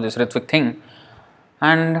 that to this Ṛtvik thing.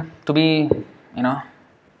 And to be,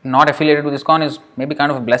 not affiliated with ISKCON is maybe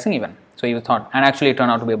kind of a blessing even. So he thought, and actually it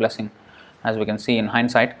turned out to be a blessing, as we can see in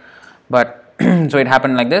hindsight. But so it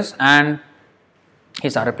happened like this, and he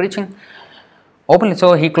started preaching openly.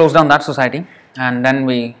 So he closed down that society, and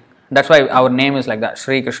then that's why our name is like that,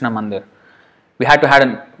 Sri Krishna Mandir. We had to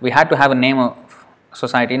have a name of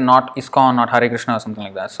society, not ISKCON, not Hare Krishna or something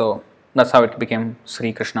like that. So that's how it became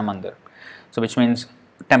Sri Krishna Mandir. So which means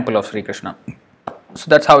temple of Sri Krishna. So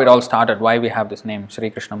that's how it all started, why we have this name, Sri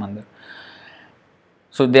Krishna Mandir.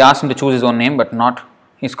 So they asked him to choose his own name, but not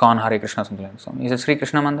ISKCON, Hare Krishna, something like that. So he said Sri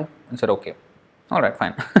Krishna Mandir. He said okay. Alright,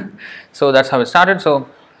 fine. So that's how it started. So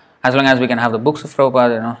as long as we can have the books of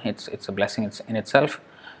Prabhupada, it's a blessing in itself.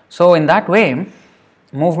 So in that way,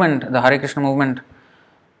 the Hare Krishna movement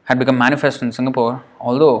had become manifest in Singapore,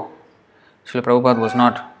 although Śrīla Prabhupāda was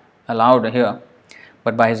not allowed here,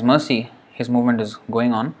 but by his mercy, his movement is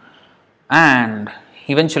going on. And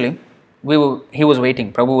eventually, he was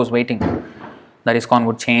waiting, Prabhu was waiting that ISKCON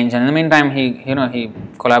would change. And in the meantime, he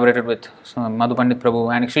collaborated with Madhu Pandit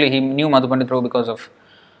Prabhu, and actually he knew Madhu Pandit Prabhu because of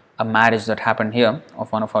a marriage that happened here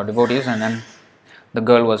of one of our devotees, and then the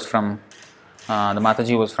girl was from, the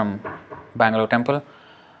Mataji was from Bangalore temple,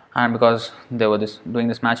 and because they were doing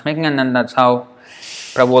this matchmaking, and then that's how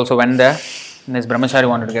Prabhu also went there. And this brahmachari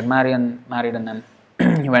wanted to get married, and then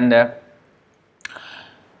he went there.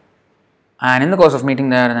 And in the course of meeting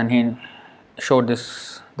there, and then he showed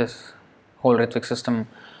this whole Ṛtvik system,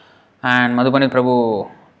 and Madhu Pandit Prabhu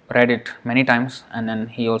read it many times, and then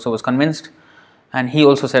he also was convinced, and he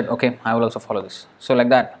also said, okay, I will also follow this. So like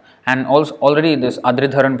that. And also already this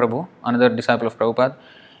Adridharan Prabhu, another disciple of Prabhupada,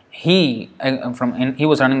 he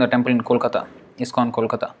was running the temple in Kolkata, ISKCON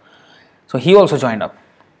Kolkata. So he also joined up.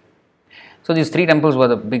 So these three temples were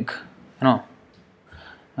the big,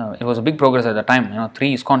 it was a big progress at the time.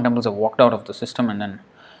 3 ISKCON temples have walked out of the system and then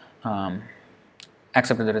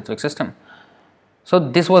accepted the Ṛtvik system. So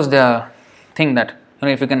this was the thing that,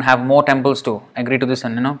 if you can have more temples to agree to this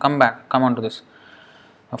and come on to this,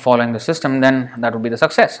 following the system, then that would be the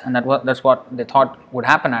success. And that's what they thought would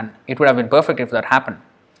happen, and it would have been perfect if that happened.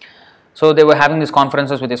 So they were having these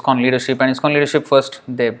conferences with ISKCON leadership, and ISKCON leadership first,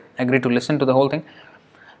 they agreed to listen to the whole thing,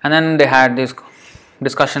 and then they had these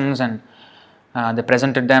discussions, and they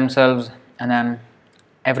presented themselves, and then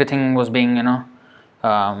everything was being,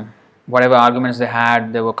 whatever arguments they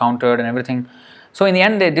had, they were countered and everything. So in the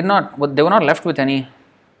end, they were not left with any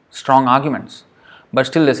strong arguments, but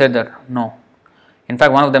still they said that no. In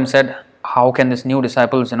fact, one of them said, how can these new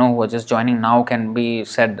disciples, who are just joining now, can be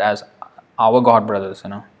said as our God brothers,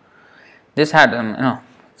 This had,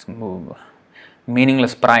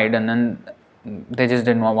 meaningless pride, and then they just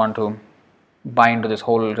didn't want to buy into this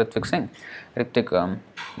whole Ṛtvik thing, Ṛtvik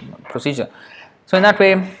procedure. So in that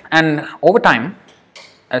way, and over time,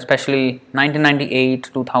 especially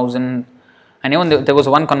 1998, 2000, and even there was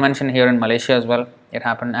one convention here in Malaysia as well, it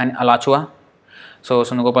happened, and Alachua. So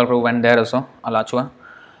Sunugopal Prabhu went there also, Alachua,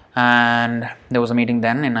 and there was a meeting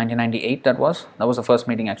then in 1998, that was the first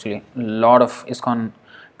meeting actually. A lot of ISKCON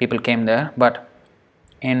people came there, but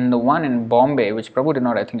in the one in Bombay, which Prabhu did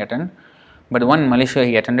not, I think, attend, but the one in Malaysia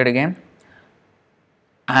he attended again,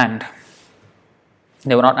 and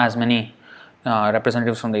there were not as many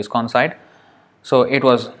representatives from the ISKCON side, so they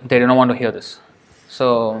didn't want to hear this.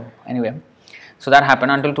 So anyway, so that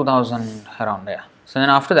happened until 2000 around there. So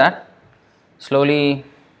then after that, slowly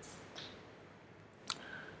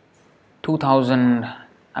 2000,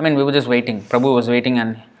 we were just waiting, Prabhu was waiting,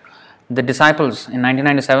 and the disciples in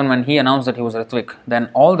 1997, when he announced that he was Ṛtvik, then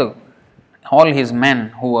all his men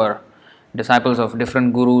who were disciples of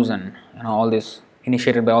different gurus and all this,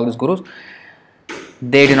 initiated by all these gurus,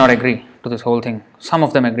 they did not agree to this whole thing. Some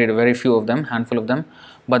of them agreed, a very few of them, handful of them,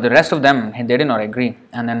 but the rest of them, they did not agree,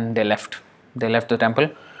 and then they left the temple,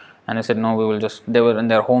 and they said no, they were in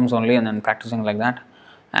their homes only and then practicing like that.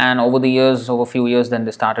 And over a few years, then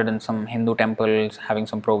they started in some Hindu temples having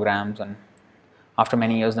some programs, and after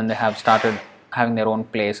many years then they have started having their own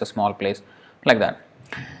place, a small place like that.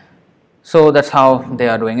 So that's how they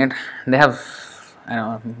are doing it. They have,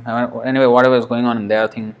 anyway, whatever is going on in their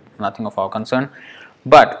thing, nothing of our concern.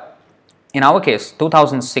 But in our case,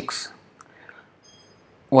 2006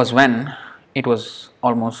 was when it was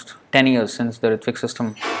almost 10 years since the Ṛtvik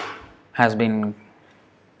system has been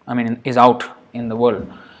is out in the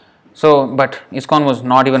world. So, but ISKCON was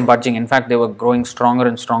not even budging. In fact, they were growing stronger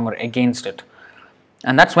and stronger against it.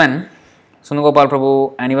 And that's when Sunugopal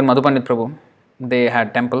Prabhu and even Madhupandit Prabhu, they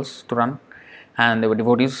had temples to run, and they were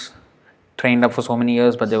devotees trained up for so many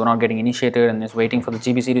years, but they were not getting initiated, and just waiting for the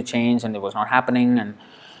GBC to change, and it was not happening, and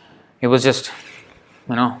it was just,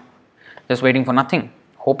 just waiting for nothing,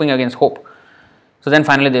 hoping against hope. So then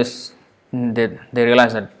finally they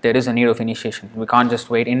realized that there is a need of initiation. We can't just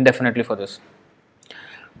wait indefinitely for this.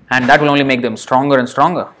 And that will only make them stronger and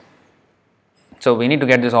stronger. So we need to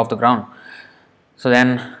get this off the ground. So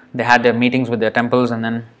then they had their meetings with their temples, and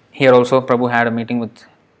then here also Prabhu had a meeting with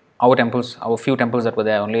our temples, our few temples that were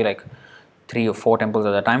there, only like 3 or 4 temples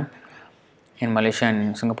at that time in Malaysia and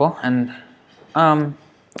in Singapore. And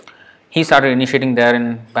he started initiating there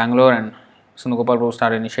in Bangalore, and Sunugopal Prabhu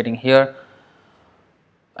started initiating here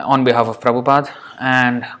on behalf of Prabhupada.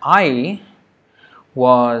 And I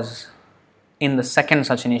was in the second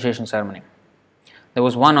such initiation ceremony. There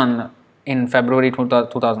was one in February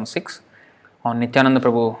 2006 on Nityananda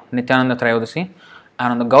Trayodasi,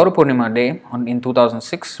 and on the Gaura Purnima day in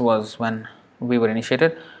 2006 was when we were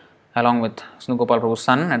initiated along with Sunugopal Prabhu's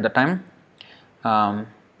son at the time.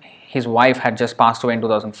 His wife had just passed away in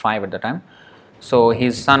 2005 at the time. So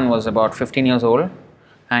his son was about 15 years old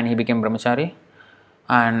and he became brahmachari,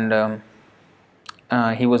 and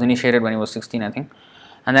he was initiated when he was 16, I think.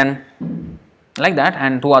 And then like that,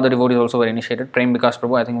 and 2 other devotees also were initiated. Prem Vikas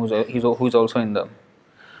Prabhu, I think, who is also in the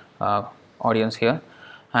audience here,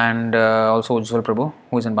 and also Ujjwal Prabhu,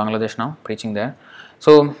 who is in Bangladesh now, preaching there.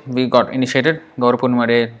 So we got initiated, Gaura Purnima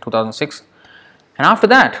Day 2006, and after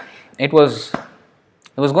that it was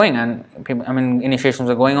going, and people, initiations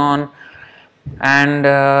were going on, and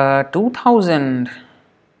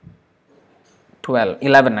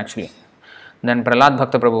 2011 actually, then Prahlad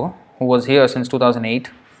Bhakta Prabhu, who was here since 2008,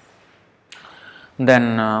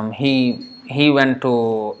 then he went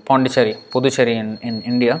to Puducherry in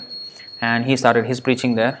India, and he started his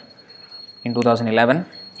preaching there in 2011.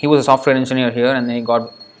 He was a software engineer here, and then he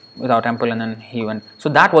got with our temple, and then he went. So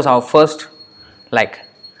that was our first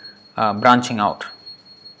branching out.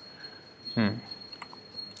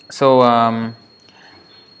 So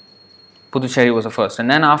Puducherry was the first, and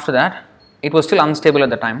then after that it was still unstable at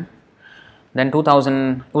the time. Then it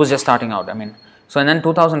was just starting out. So and then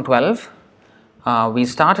 2012 we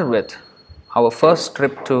started with our first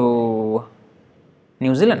trip to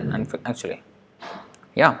New Zealand, and actually,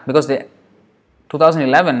 yeah, because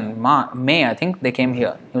 2011 May, I think, they came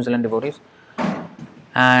here, New Zealand devotees,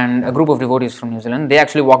 and a group of devotees from New Zealand. They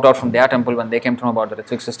actually walked out from their temple when they came to know about the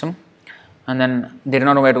Ṛtvik system, and then they did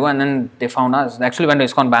not know where to go, and then they found us. They actually went to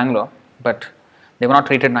ISKCON Bangalore, but they were not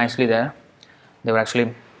treated nicely there. They were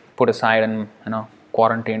actually put aside and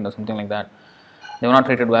quarantined or something like that. They were not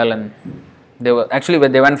treated well, and they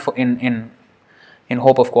went for in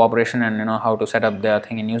hope of cooperation and how to set up their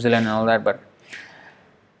thing in New Zealand and all that. But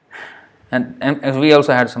and we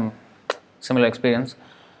also had some similar experience.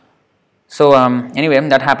 So anyway,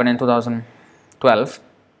 that happened in 2012,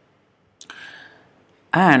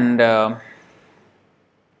 and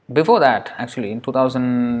before that, actually in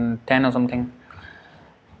 2010 or something,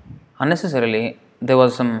 unnecessarily there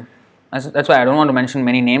was some. That's why I don't want to mention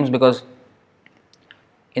many names, because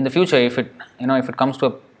in the future, if it comes to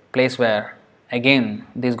a place where again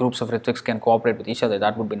these groups of Ṛtviks can cooperate with each other,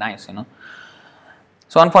 that would be nice,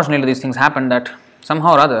 So unfortunately, these things happen that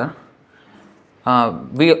somehow or other,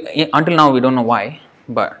 until now we don't know why,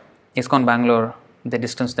 but ISKCON Bangalore, they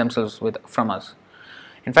distanced themselves from us.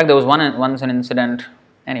 In fact, there was once an incident.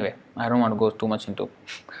 Anyway, I don't want to go too much into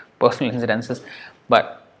personal incidences,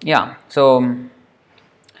 but yeah. So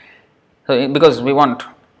because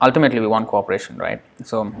ultimately we want cooperation, right?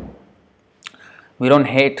 So we don't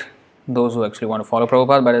hate those who actually want to follow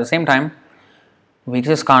Prabhupada, but at the same time, we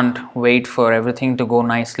just can't wait for everything to go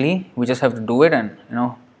nicely. We just have to do it, and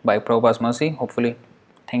by Prabhupada's mercy, hopefully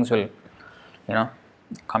things will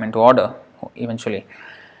come into order eventually.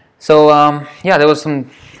 So yeah, there was some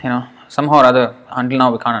somehow or other, until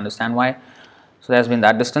now we can't understand why. So there's been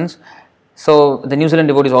that distance. So the New Zealand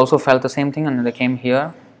devotees also felt the same thing, and they came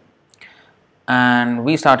here, and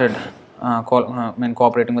we started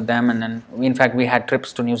cooperating with them. And then in fact we had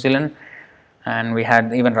trips to New Zealand, and we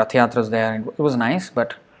had even Rath Yatras there. It was nice,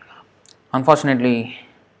 but unfortunately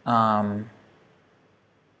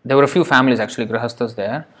there were a few families, actually Grihasthas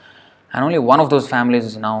there, and only one of those families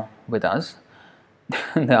is now with us.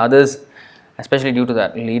 The others, especially due to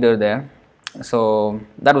that leader there, so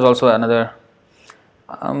that was also another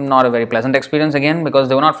not a very pleasant experience again, because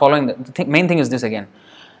they were not following the main thing is this again,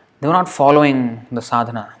 they were not following the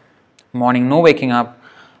sadhana. Morning, no waking up,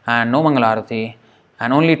 and no Mangalarati, and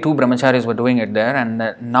only 2 brahmacharis were doing it there, and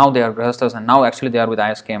now they are grihasthas, and now actually they are with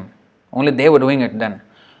ISKM. Only they were doing it then,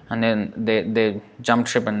 and then they jumped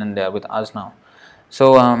ship, and then they are with us now. So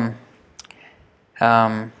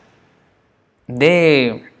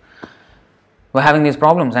they were having these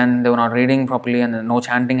problems, and they were not reading properly, and no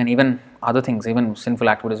chanting, and even other things, even sinful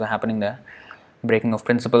activities were happening there, breaking of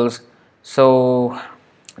principles. So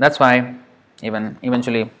that's why even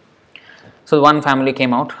eventually, so one family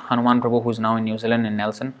came out, Hanuman Prabhu, who is now in New Zealand in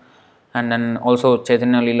Nelson, and then also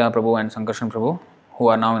Caitanya Leela Prabhu and Saṅkīrtana Prabhu, who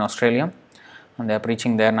are now in Australia, and they are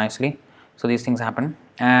preaching there nicely. So these things happen.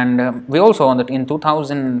 And we also, in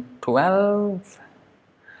 2012,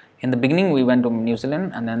 in the beginning we went to New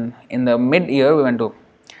Zealand, and then in the mid-year we went to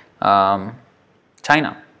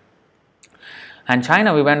China. And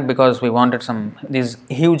China we went because we wanted these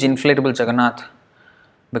huge inflatable Jagannath,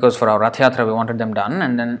 because for our Rath Yatra we wanted them done,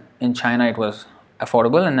 and then in China it was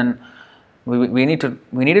affordable, and then we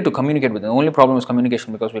needed to communicate with them. The only problem is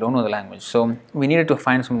communication, because we don't know the language. So we needed to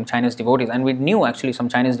find some Chinese devotees, and we knew actually some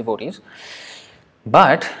Chinese devotees,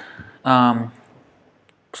 but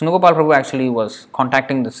Srila Prabhu actually was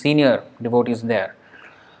contacting the senior devotees there.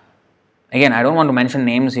 Again, I don't want to mention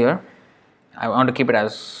names here. I want to keep it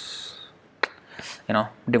as,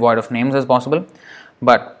 devoid of names as possible.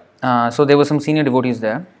 But so there were some senior devotees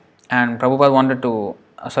there, and Prabhupada wanted to.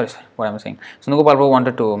 What am I saying? So Srila Prabhu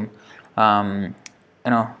wanted to,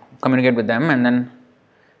 communicate with them, and then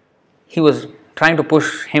he was trying to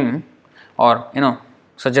push him, or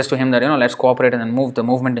suggest to him that let's cooperate and then move the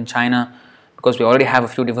movement in China, because we already have a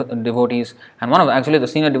few devotees. And one of the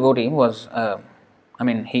senior devotee was,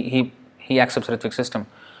 he accepts Ṛtvik system,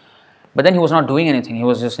 but then he was not doing anything. He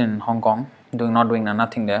was just in Hong Kong, not doing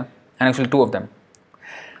nothing there. And actually two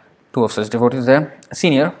of such devotees there,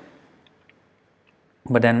 senior,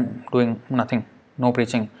 but then doing nothing, no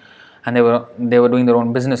preaching, and they were doing their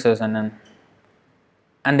own businesses, and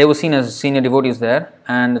they were seen as senior devotees there,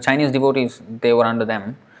 and the Chinese devotees, they were under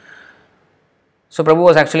them. So Prabhu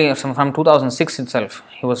was actually from 2006 itself,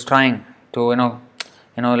 he was trying to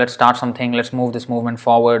let's start something, let's move this movement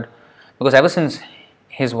forward, because ever since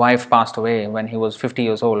his wife passed away when he was 50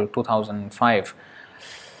 years old, 2005,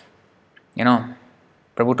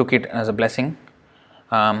 Prabhu took it as a blessing.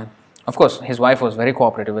 Of course, his wife was very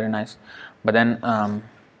cooperative, very nice, but then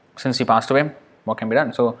since he passed away, what can be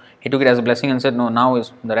done? So he took it as a blessing and said, no, now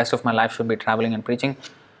is the rest of my life should be traveling and preaching.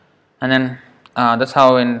 And then that's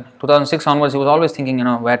how in 2006 onwards he was always thinking,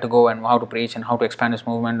 where to go and how to preach and how to expand his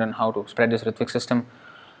movement and how to spread this Ṛtvik system.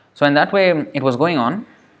 So in that way it was going on,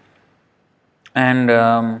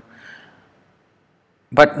 and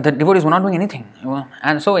but the devotees were not doing anything.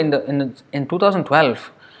 And so in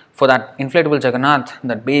 2012, for that inflatable Jagannath,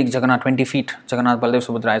 that big Jagannath, 20 feet Jagannath Baldev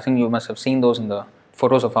Subhadra, I think you must have seen those in the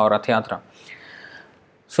photos of our Rath Yatra.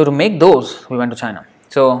 So to make those, we went to China.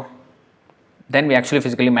 So then we actually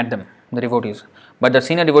physically met them, the devotees. But the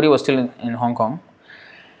senior devotee was still in Hong Kong.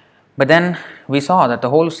 But then we saw that the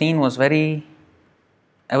whole scene was everybody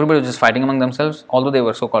was just fighting among themselves, although they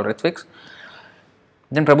were so-called Ṛtviks.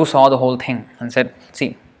 Then Prabhu saw the whole thing and said,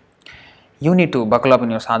 see, you need to buckle up in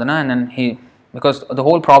your sadhana. And then because the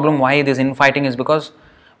whole problem why this infighting is because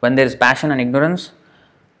when there is passion and ignorance,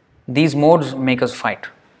 these modes make us fight.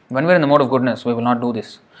 When we are in the mode of goodness, we will not do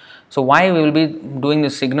this. So why we will be doing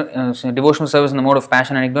this devotional service in the mode of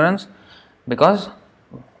passion and ignorance? Because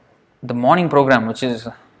the morning program, which is,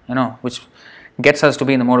 which gets us to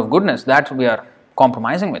be in the mode of goodness, that we are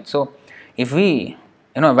compromising with. So if we,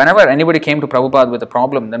 whenever anybody came to Prabhupada with a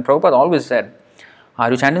problem, then Prabhupada always said,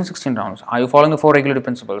 are you chanting 16 rounds? Are you following the 4 regulative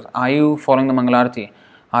principles? Are you following the Mangalarati?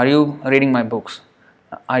 Are you reading my books?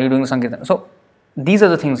 Are you doing the Saṅkīrtana? So these are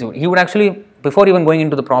the things he would actually, before even going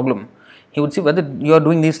into the problem, he would see whether you are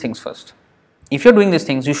doing these things first. If you are doing these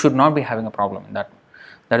things, you should not be having a problem. That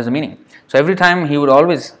is the meaning. So every time he would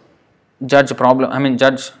always judge a problem,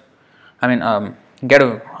 get an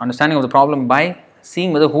understanding of the problem by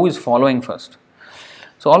seeing whether who is following first.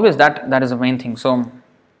 So always that is the main thing. So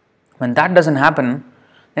when that doesn't happen,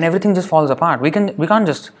 then everything just falls apart. We can't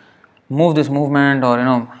just move this movement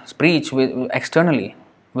or preach externally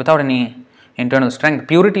without any internal strength.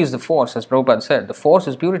 Purity is the force, as Prabhupada said. The force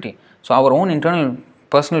is purity. So our own internal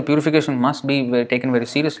personal purification must be taken very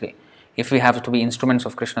seriously. If we have to be instruments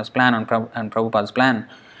of Krishna's plan and Prabhupada's plan,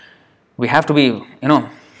 we have to be,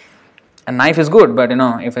 a knife is good, but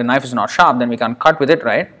if a knife is not sharp, then we can't cut with it,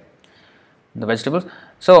 right? The vegetables.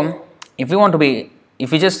 So if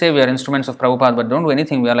we just say we are instruments of Prabhupada but don't do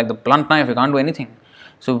anything, we are like the blunt knife, we can't do anything.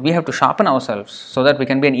 So we have to sharpen ourselves so that we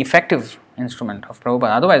can be an effective instrument of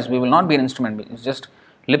Prabhupada. Otherwise, we will not be an instrument, it's just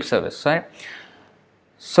lip service, right?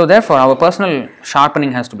 So therefore our personal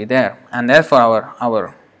sharpening has to be there, and therefore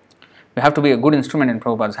we have to be a good instrument in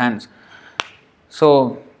Prabhupada's hands.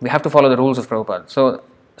 So we have to follow the rules of Prabhupada.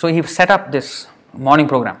 So he set up this morning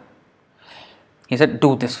program. He said,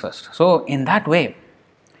 do this first. So in that way,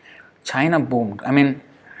 China boomed. I mean,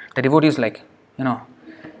 the devotees, like,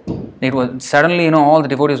 it was suddenly, all the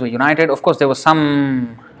devotees were united. Of course, there was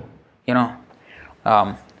some,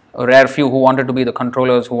 a rare few who wanted to be the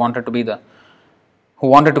controllers, who wanted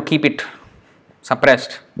to keep it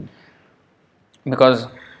suppressed, because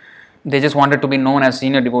they just wanted to be known as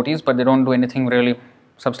senior devotees, but they don't do anything really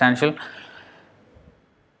substantial.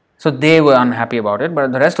 So they were unhappy about it,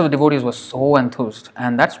 but the rest of the devotees were so enthused,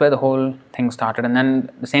 and that's where the whole thing started. And then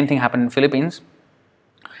the same thing happened in Philippines,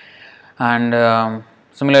 and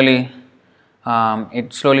similarly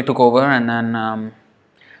it slowly took over. And then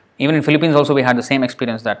even in Philippines also we had the same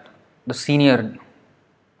experience, that the senior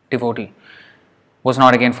devotee was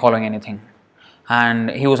not again following anything,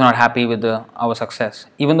 and he was not happy with our success,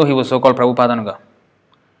 even though he was so-called Prabhupada.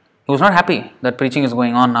 He was not happy that preaching is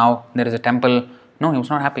going on now, there is a temple. No, he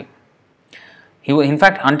was not happy. In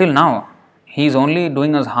fact, until now, he is only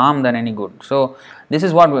doing us harm than any good. So this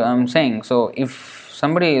is what I'm saying. So if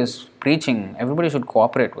somebody is preaching, everybody should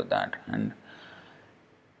cooperate with that, and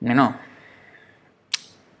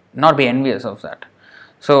not be envious of that.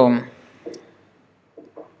 So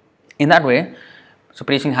in that way, so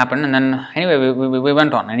preaching happened, and then anyway we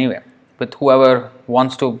went on anyway with whoever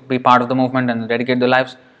wants to be part of the movement and dedicate their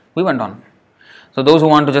lives. We went on. So those who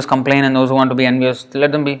want to just complain and those who want to be envious,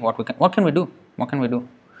 let them be. What can we do? What can we do?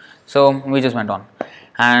 So we just went on,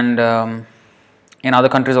 and in other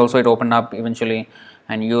countries also it opened up eventually,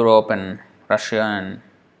 and Europe and Russia,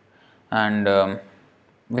 and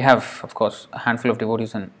we have, of course, a handful of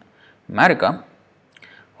devotees in America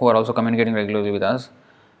who are also communicating regularly with us,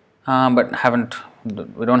 but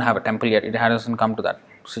we don't have a temple yet. It hasn't come to that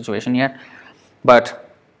situation yet.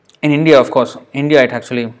 But in India, of course, it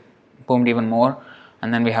actually boomed even more.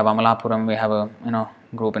 And then we have Amalapuram, we have a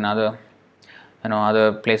group in other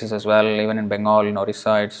places as well. Even in Bengal, in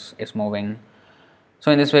Orissa, it's moving.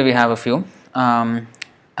 So in this way we have a few. And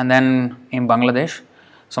then in Bangladesh,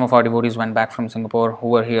 some of our devotees went back from Singapore who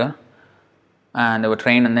were here, and they were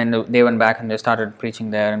trained, and then they went back and they started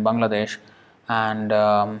preaching there in Bangladesh. And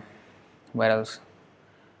where else?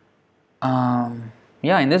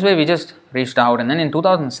 In this way we just reached out. And then in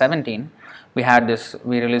 2017 we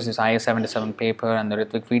released this IS-77 paper and the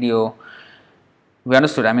Ṛtvik video. We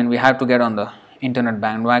understood, we had to get on the internet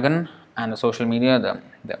bandwagon and the social media,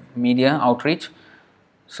 the media outreach.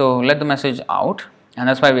 So let the message out, and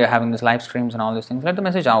that's why we are having these live streams and all these things. Let the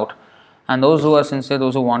message out, and those who are sincere,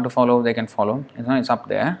 those who want to follow, they can follow. It's up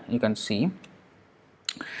there, you can see.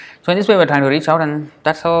 So in this way we're trying to reach out, and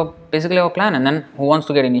that's basically our plan. And then who wants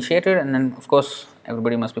to get initiated, and then of course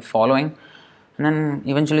everybody must be following, and then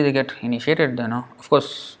eventually they get initiated. Of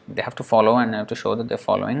course they have to follow, and they have to show that they're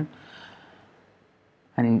following,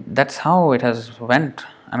 and that's how it has went.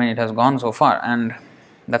 It has gone so far, and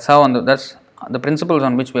that's how that's the principles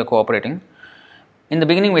on which we are cooperating. In the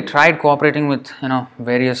beginning we tried cooperating with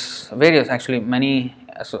various actually many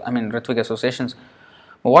Ṛtvik associations,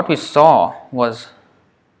 but what we saw was,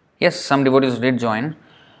 yes, some devotees did join,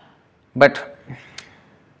 but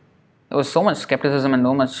there was so much skepticism and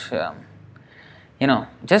so much,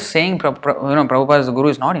 just saying Prabhupada is the Guru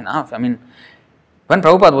is not enough. When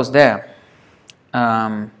Prabhupada was there,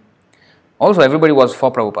 also everybody was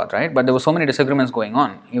for Prabhupada, right? But there were so many disagreements going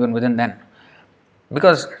on even within then,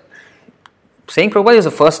 because saying Prabhupada is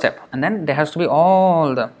the first step, and then there has to be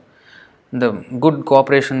all the good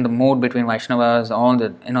cooperation, the mood between Vaishnavas, all the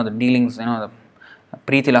the dealings, the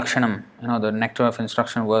Priti Lakshanam, the nectar of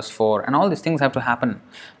instruction, verse 4, and all these things have to happen,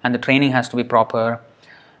 and the training has to be proper.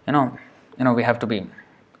 We have to be,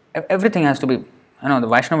 everything has to be, the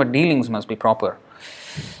Vaishnava dealings must be proper.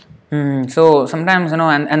 So sometimes,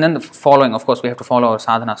 and then the following, of course, we have to follow our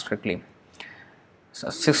sadhana strictly. So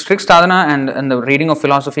strict sadhana and the reading of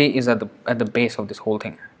philosophy is at the base of this whole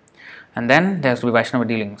thing. And then there has to be Vaishnava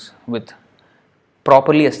dealings with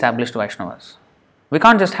properly established Vaishnavas. We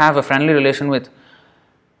can't just have a friendly relation with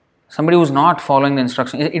somebody who's not following the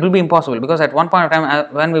instruction. It will be impossible, because at one point of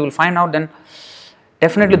time when we will find out, then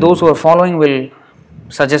definitely those who are following will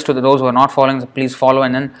suggest to those who are not following, please follow,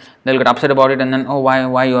 and then they'll get upset about it, and then,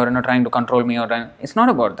 why you are trying to control me, it's not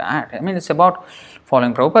about that. It's about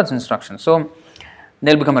following Prabhupada's instructions. So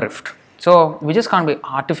there'll become a rift. So we just can't be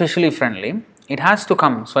artificially friendly. It has to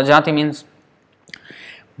come. Swajati means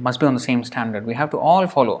must be on the same standard. We have to all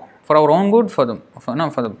follow for our own good, for the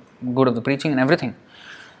good of the preaching and everything.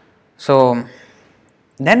 So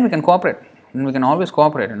then we can cooperate. then we can always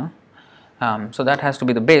cooperate, So that has to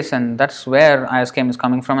be the base, and that's where ISKM is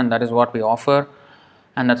coming from, and that is what we offer,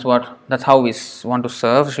 and that's how we want to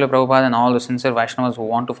serve Śrīla Prabhupāda and all the sincere Vaishnavas who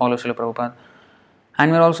want to follow Śrīla Prabhupāda.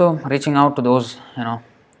 And we're also reaching out to those,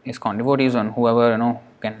 ISKCON devotees and whoever,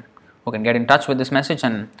 who can get in touch with this message,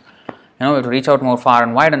 and we have to reach out more far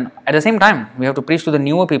and wide. And at the same time, we have to preach to the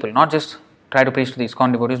newer people, not just try to preach to the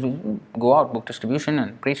ISKCON devotees. We go out, book distribution,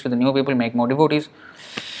 and preach to the new people, make more devotees.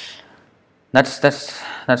 That's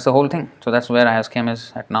the whole thing. So that's where ISKM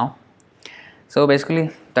is at now. So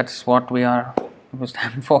basically, that's what we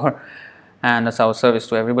stand for, and that's our service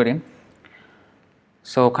to everybody.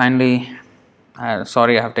 So kindly,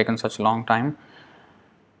 sorry I have taken such a long time.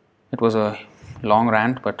 It was a long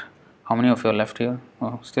rant, but how many of you are left here?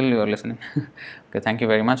 Oh, still you are listening. Okay, thank you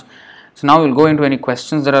very much. So now we'll go into any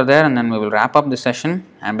questions that are there, and then we will wrap up this session,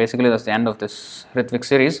 and basically that's the end of this Ṛtvik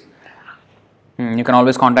series. You can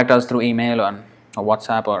always contact us through email or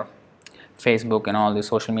WhatsApp or Facebook and all these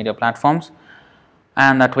social media platforms,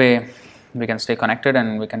 and that way we can stay connected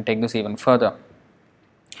and we can take this even further.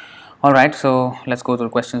 Alright, so let's go to the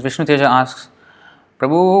questions. Vishnu Teja asks,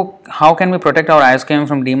 Prabhu, how can we protect our ISKM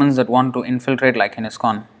from demons that want to infiltrate like in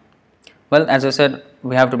ISKCON? Well, as I said,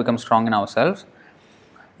 we have to become strong in ourselves.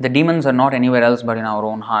 The demons are not anywhere else but in our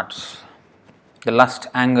own hearts. The lust,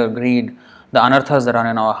 anger, greed, the anarthas that are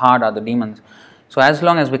in our heart are the demons. So as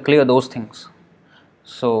long as we clear those things,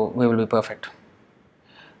 so we will be perfect.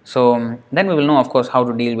 So then we will know, of course, how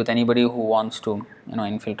to deal with anybody who wants to,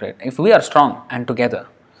 infiltrate. If we are strong and together,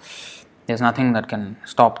 there's nothing that can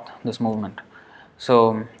stop this movement.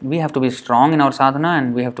 So we have to be strong in our sadhana,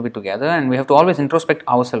 and we have to be together, and we have to always introspect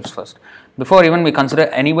ourselves first. Before even we consider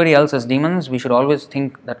anybody else as demons, we should always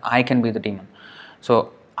think that I can be the demon.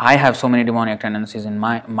 So I have so many demonic tendencies in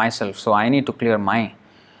myself, so I need to clear my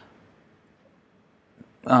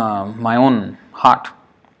own heart.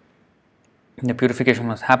 The purification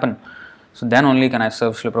must happen. So then only can I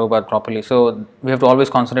serve Śrīla Prabhupāda properly. So we have to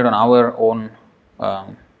always concentrate on our own,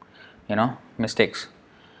 mistakes.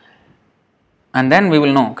 And then we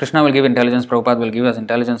will know. Kṛṣṇa will give intelligence, Prabhupada will give us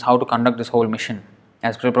intelligence how to conduct this whole mission.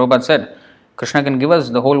 As Prabhupada said, Kṛṣṇa can give us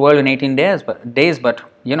the whole world in 18 days, but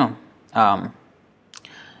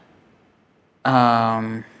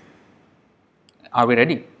are we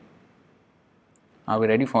ready? Are we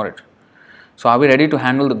ready for it? So are we ready to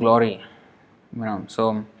handle the glory?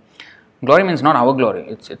 So glory means not our glory.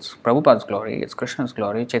 It's Prabhupada's glory. It's Kṛṣṇa's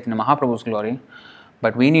glory. Caitanya Mahaprabhu's glory.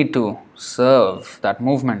 But we need to serve that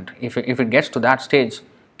movement. If it gets to that stage,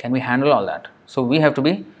 can we handle all that? So we have to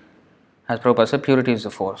be, as Prabhupada said, purity is the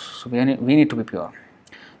force. So we need to be pure.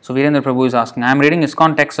 So Virendra Prabhu is asking, I am reading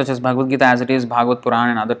ISKCON texts such as Bhagavad Gita as it is, Bhagavad Puran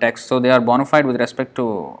and other texts. So they are bona fide with respect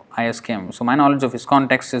to ISKM. So my knowledge of ISKCON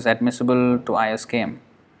texts is admissible to ISKM.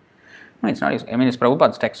 No, it's not. I mean, it's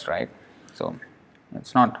Prabhupada's text, right? So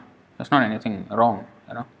it's not anything wrong,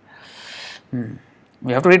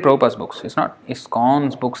 We have to read Prabhupada's books. It's not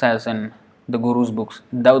ISKCON's books as in the Guru's books.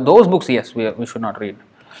 Those books, yes, we should not read.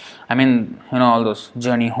 I mean, all those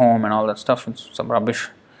Journey Home and all that stuff, it's some rubbish.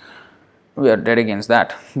 We are dead against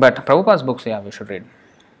that. But Prabhupada's books, yeah, we should read.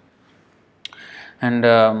 And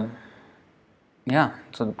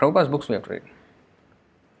so the Prabhupada's books we have to read.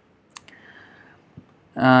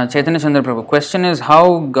 Chaitanya Chandra Prabhu, question is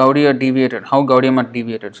how Gaudiya Math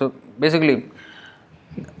deviated. So basically,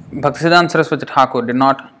 Bhaktisiddhanta Saraswati Thakur did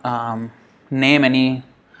not name any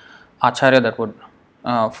acharya that would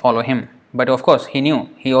follow him. But of course, he knew.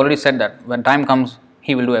 He already said that when time comes,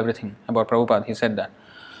 he will do everything about Prabhupada. He said that.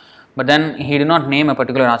 But then he did not name a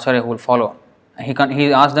particular acharya who will follow.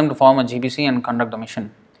 He asked them to form a GBC and conduct the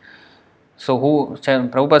mission. So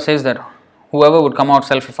Prabhupada says that whoever would come out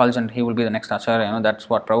self-effulgent, he will be the next acharya. That's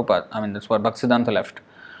what that's what Bhaktisiddhanta left.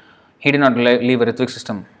 He did not leave a Ṛtvik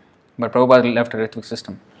system, but Prabhupada left a Ṛtvik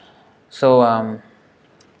system. So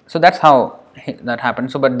that's how that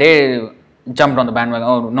happened. So, but they jumped on the bandwagon.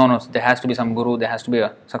 Oh no, there has to be some guru, there has to be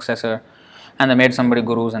a successor, and they made somebody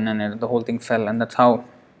gurus, and then the whole thing fell, and that's how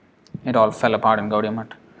it all fell apart in Gaudiya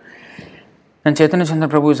Math. Then Chaitanya Chandra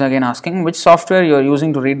Prabhu is again asking, which software you are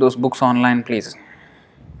using to read those books online, please?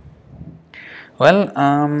 Well,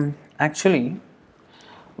 actually,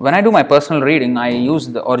 when I do my personal reading, I use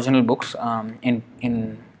the original books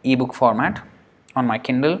in ebook format on my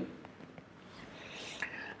Kindle.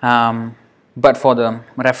 But for the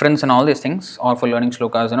reference and all these things, or for learning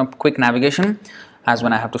shlokas, quick navigation, as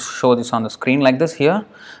when I have to show this on the screen like this here,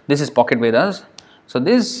 this is Pocket Vedas. So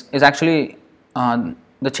this is actually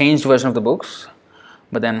the changed version of the books,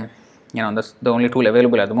 but then that's the only tool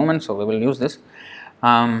available at the moment, so we will use this.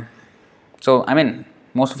 So I mean,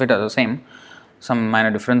 most of it are the same. some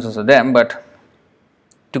minor differences are there, but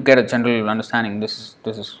to get a general understanding, this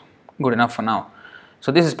is good enough for now.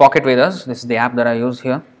 So this is Pocket Vedas. This is the app that I use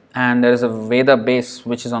here, and there is a Veda base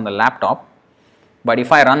which is on the laptop. But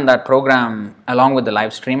if I run that program along with the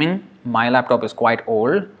live streaming, my laptop is quite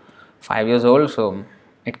old, 5 years old, so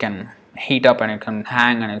it can heat up and it can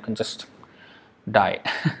hang and it can just die.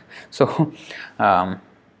 So I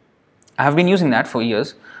have been using that for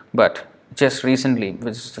years, but just recently,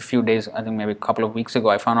 just a few days, I think maybe a couple of weeks ago,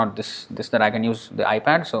 I found out this that I can use the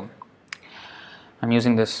iPad. So I'm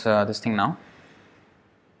using this thing now.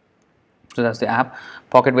 So that's the app,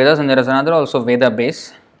 Pocket Vedas, and there is another also Veda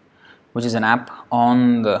Base, which is an app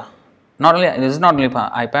on the this is not only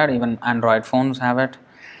iPad, even Android phones have it.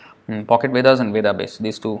 Pocket Vedas and Veda Base,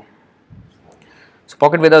 these two. So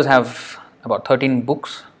Pocket Vedas have about 13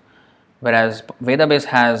 books, whereas Veda Base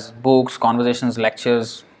has books, conversations,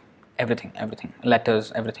 lectures, everything,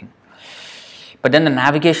 letters, everything. But then the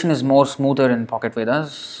navigation is more smoother in Pocket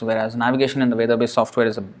Vedas, whereas navigation in the Veda Base software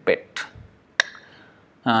is a bit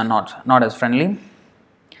not as friendly.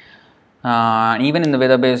 Even in the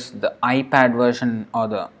Veda Base, the iPad version or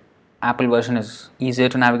the Apple version is easier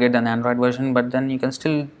to navigate than the Android version, but then you can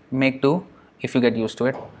still make do if you get used to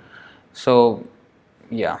it. So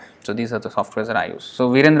yeah, so these are the softwares that I use. So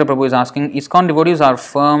Virendra Prabhu is asking, ISKCON devotees are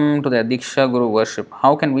firm to their Dīkṣā Guru worship.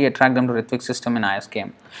 How can we attract them to Ṛtvik system in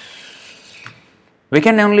ISKM? We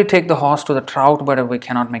can only take the horse to the trough, but we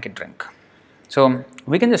cannot make it drink. So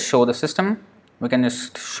we can just show the system, we can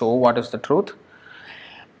just show what is the truth.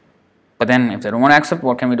 But then if they don't want to accept,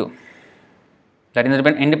 what can we do? That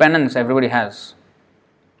independence everybody has.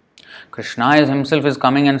 Kṛṣṇa himself is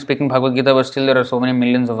coming and speaking Bhagavad Gita, but still there are so many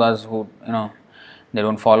millions of us who, they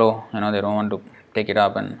don't follow, they don't want to take it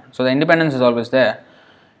up. And so the independence is always there,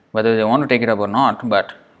 whether they want to take it up or not,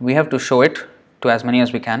 but we have to show it to as many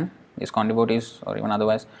as we can, ISKCON devotees or even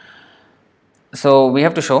otherwise. So we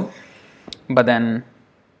have to show, but then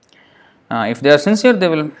if they are sincere, they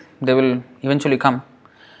will eventually come.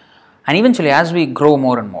 And eventually, as we grow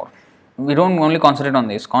more and more, we don't only concentrate on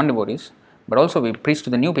the ISKCON devotees, but also we preach to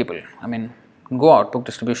the new people. I mean, go out, book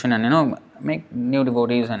distribution, and make new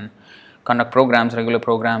devotees and conduct programs, regular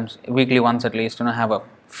programs, weekly once at least. Have a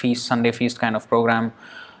feast, Sunday feast kind of program,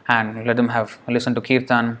 and let them listen to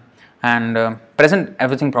Kirtan and present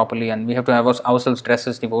everything properly. And we have to have ourselves dress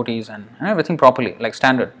as devotees and everything properly, like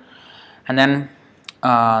standard. And then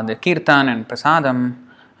the Kirtan and Prasadam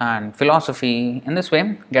and philosophy, in this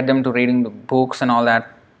way, get them to reading the books and all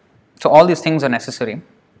that. So all these things are necessary.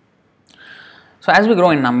 So as we grow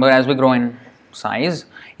in number, as we grow in size,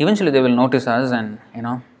 eventually they will notice us, and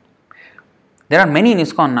there are many in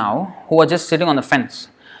ISKCON now who are just sitting on the fence.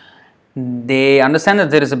 They understand that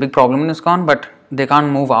there is a big problem in ISKCON, but they can't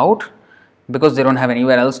move out because they don't have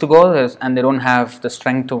anywhere else to go, and they don't have the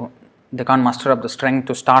strength they can't muster up the strength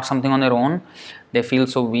to start something on their own. They feel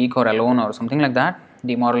so weak or alone or something like that,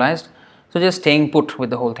 demoralized. So just staying put with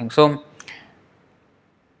the whole thing. So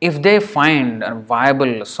if they find a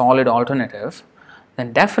viable, solid alternative,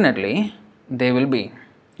 then definitely they will be,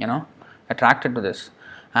 attracted to this.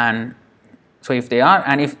 And so if they are,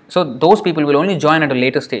 those people will only join at a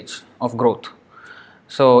later stage of growth.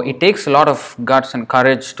 So it takes a lot of guts and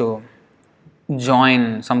courage to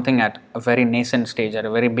join something at a very nascent stage, at a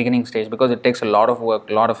very beginning stage, because it takes a lot of work,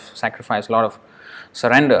 a lot of sacrifice, a lot of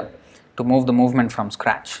surrender to move the movement from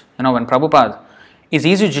scratch. When Prabhupada, it's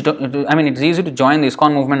easy to join the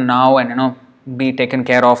ISKCON movement now and be taken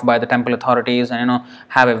care of by the temple authorities and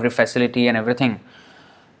have every facility and everything.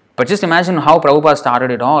 But just imagine how Prabhupada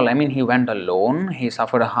started it all. He went alone. He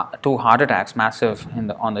suffered 2 heart attacks, massive,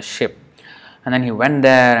 on the ship, and then he went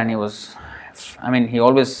there and he was. He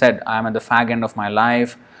always said, "I am at the fag end of my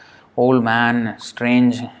life, old man,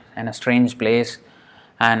 strange, in a strange place,"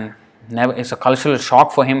 and it's a cultural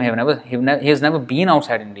shock for him. He has never been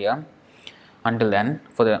outside India until then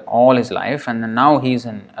for all his life, and then now he's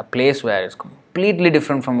in a place where it's completely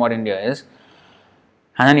different from what India is,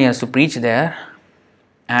 and then he has to preach there,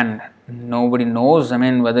 and nobody knows.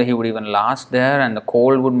 Whether he would even last there, and the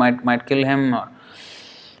cold might kill him, or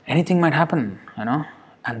anything might happen.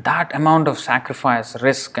 And that amount of sacrifice,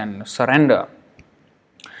 risk and surrender,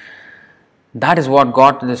 that is what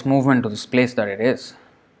got this movement to this place that it is.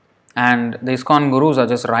 And the ISKCON gurus are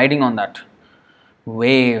just riding on that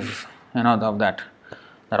wave, of that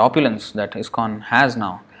opulence that ISKCON has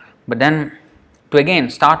now. But then to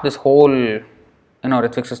again start this whole,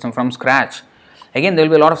 Ṛtvik system from scratch, again there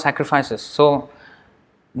will be a lot of sacrifices. So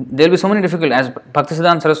there will be so many difficulties. As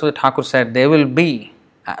Bhaktisiddhanta Saraswati Thakur said, there will be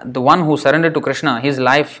the one who surrendered to Kṛṣṇa, his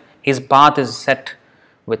life, his path is set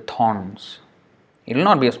with thorns. It will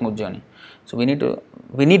not be a smooth journey. So we need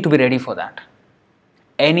to be ready for that.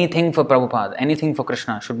 Anything for Prabhupada, anything for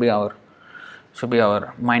Kṛṣṇa should be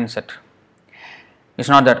our mindset. It's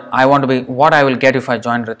not that I want to be what I will get if I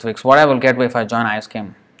join Ṛtviks, what I will get if I join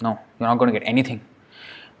ISKM. No, you're not going to get anything.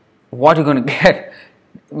 What you're going to get,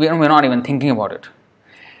 we're not even thinking about it.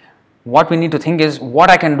 What we need to think is what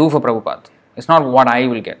I can do for Prabhupada. It's not what I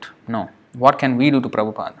will get. No, what can we do to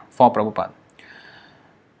Prabhupada, for Prabhupada?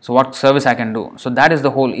 So what service I can do. So that is the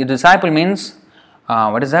whole. A disciple means,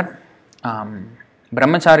 what is that?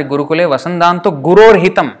 Brahmachari Gurukule Vasandanto Guror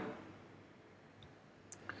Hitam.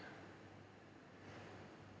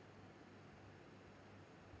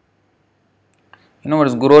 You know what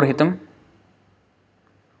is Guror Hitam?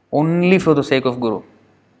 Only for the sake of Guru.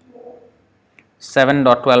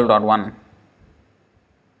 7.12.1.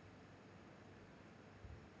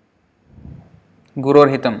 Guror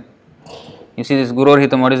Hitam. You see this Guror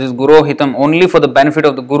Hitam, what is this? Guror Hitam, only for the benefit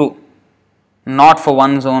of the Guru, not for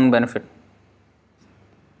one's own benefit,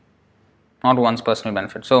 not one's personal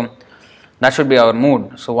benefit. So that should be our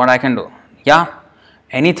mood. So what I can do? Yeah,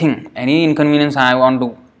 anything, any inconvenience I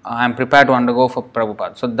am prepared to undergo for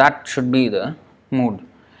Prabhupada. So that should be the mood.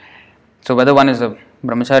 So whether one is a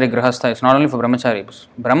Brahmachari, Grihastha, it's not only for Brahmachari.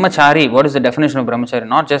 Brahmachari, what is the definition of Brahmachari?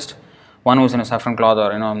 Not just one who is in a saffron cloth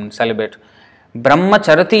or celibate.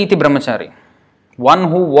 Brahmacharati iti Brahmachari. One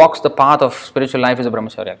who walks the path of spiritual life is a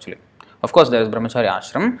Brahmachari actually. Of course there is Brahmachari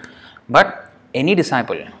ashram, but any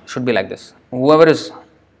disciple should be like this. Whoever is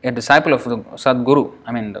a disciple of the Sadguru,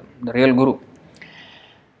 the real Guru,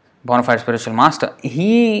 bona fide spiritual master,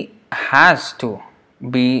 he has to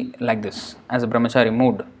be like this as a Brahmachari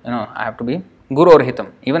mood. I have to be Guru or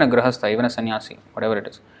Hitam, even a Grihastha, even a sannyasi, whatever it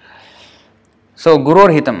is. So Guru or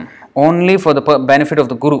Hitam, only for the benefit of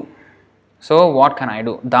the Guru. So what can I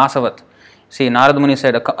do? Dasavat. See, Narad Muni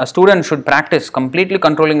said a student should practice completely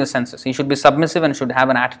controlling his senses. He should be submissive and should have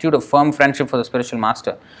an attitude of firm friendship for the spiritual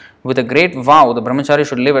master. With a great vow, the Brahmachari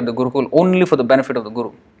should live at the Gurukul only for the benefit of the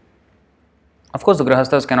Guru. Of course, the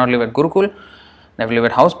Grihasthas cannot live at Gurukul, they will live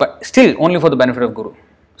at house, but still only for the benefit of Guru.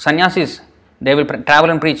 Sannyasis, they will travel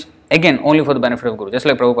and preach, again only for the benefit of Guru. Just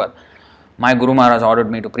like Prabhupada. My Guru Maharaj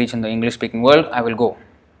ordered me to preach in the English speaking world, I will go.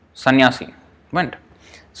 Sannyasi went.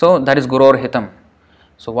 So that is Guru or Hitam.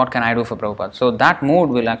 So what can I do for Prabhupada? So that mood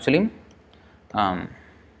will actually,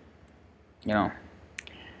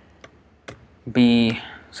 be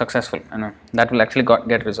successful. That will actually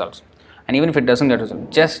get results. And even if it doesn't get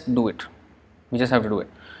results, just do it. We just have to do it.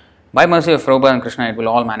 By mercy of Prabhupada and Kṛṣṇa, it will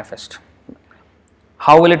all manifest.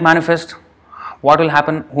 How will it manifest? What will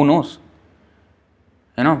happen? Who knows?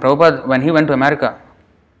 Prabhupada, when he went to America,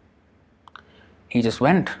 he just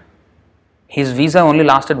went. His visa only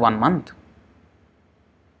lasted 1 month.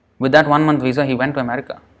 With that 1 month visa, he went to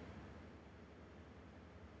America.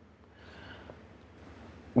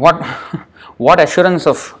 What assurance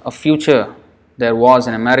of a future there was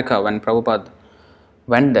in America when Prabhupada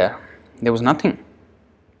went there? There was nothing.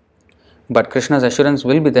 But Krishna's assurance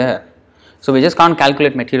will be there. So we just can't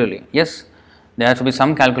calculate materially. Yes, there has to be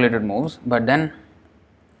some calculated moves, but then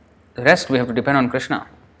the rest we have to depend on Kṛṣṇa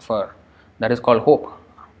for. That is called hope.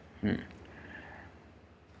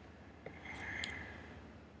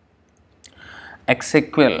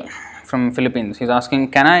 Exequel from Philippines, he is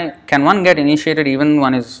asking, can one get initiated even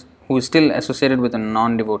who is still associated with a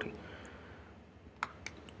non-devotee?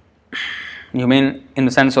 You mean in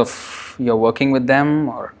the sense of you're working with them,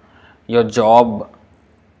 or your job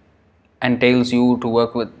entails you to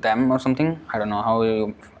work with them or something? I don't know how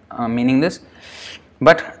you are meaning this,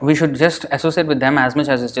 but we should just associate with them as much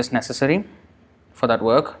as is just necessary for that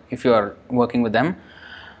work if you are working with them,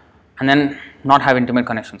 and then not have intimate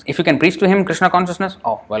connections. If you can preach to him Kṛṣṇa consciousness,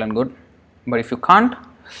 well and good. But if you can't,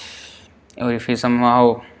 or if he's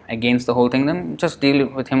somehow against the whole thing, then just deal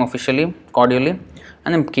with him officially, cordially,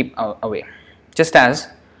 and then keep away. Just as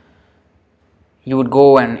you would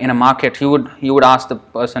go and in a market, you would ask the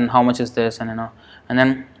person how much is this, and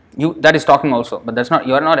then that is talking also. But that's not,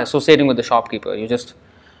 you are not associating with the shopkeeper. You're just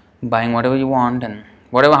buying whatever you want and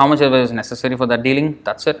how much ever is necessary for that dealing.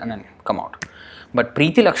 That's it, and then come out. But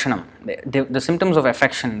Preeti Lakshanam, the symptoms of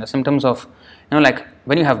affection, the symptoms of, like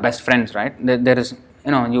when you have best friends, right? There is,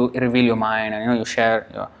 you reveal your mind and, you share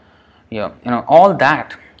your all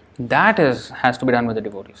that has to be done with the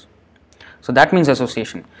devotees. So that means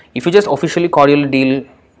association. If you just officially, cordially deal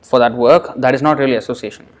for that work, that is not really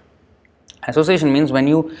association. Association means when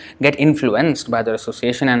you get influenced by their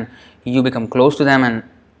association and you become close to them and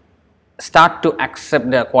start to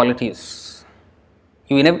accept their qualities.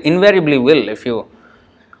 You invariably will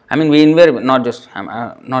we invariably, not just,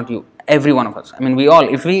 not you, every one of us. We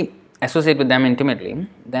all, if we associate with them intimately,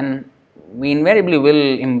 then we invariably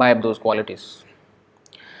will imbibe those qualities.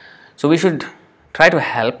 So we should try to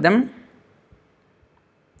help them.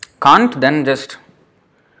 Can't, then just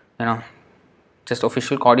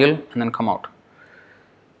official cordial and then come out.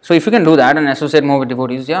 So if you can do that and associate more with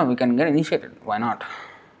devotees, yeah, we can get initiated. Why not?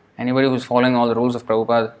 Anybody who's following all the rules of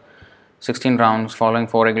Prabhupada, 16 rounds, following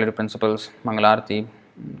 4 regulative principles, Mangalarti,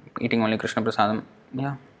 eating only Kṛṣṇa prasadam,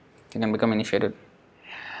 yeah, you can become initiated.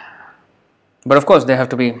 But of course, they have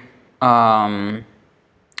to be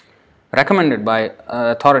recommended by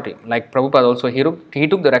authority. Like Prabhupada also, he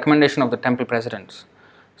took the recommendation of the temple presidents.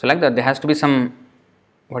 So like that, there has to be some,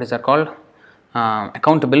 what is that called?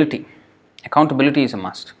 Accountability. Accountability is a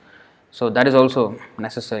must. So that is also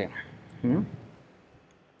necessary.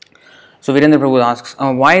 So Virendra Prabhu asks,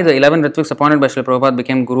 why the 11 Ṛtviks appointed by Śrīla Prabhupāda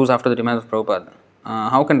became gurus after the demise of Prabhupada?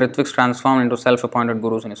 How can Ṛtviks transform into self-appointed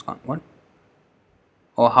gurus in ISKCON? What?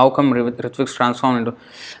 Or how come Ṛtviks transform into...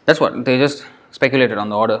 That's what, they just speculated on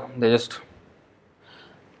the order. They just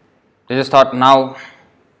thought, now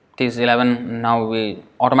these 11, now we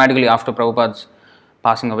automatically after Prabhupada's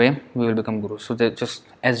passing away, we will become gurus. So they just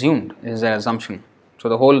assumed, is their assumption. So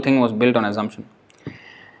the whole thing was built on assumption.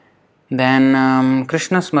 Then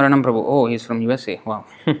Kṛṣṇa Smaranam Prabhu, oh, he's from USA, wow.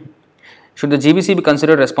 Should the GBC be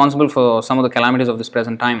considered responsible for some of the calamities of this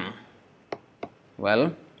present time?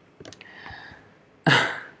 Well,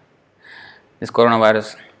 this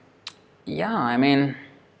coronavirus, yeah, I mean,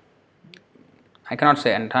 I cannot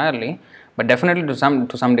say entirely, but definitely to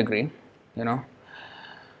some degree,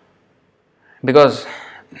 because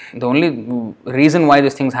the only reason why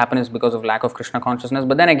these things happen is because of lack of Kṛṣṇa consciousness.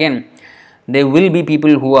 But then again, there will be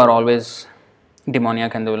people who are always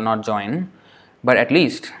demoniac and they will not join. But at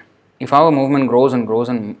least, if our movement grows and grows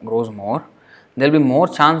and grows more, there will be more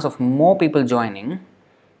chance of more people joining.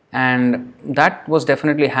 And that was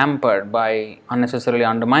definitely hampered by unnecessarily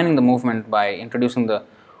undermining the movement by introducing the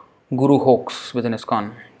guru hoax within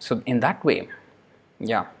ISKCON. So in that way,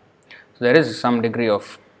 yeah, so there is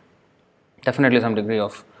definitely some degree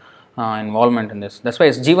of involvement in this. That's why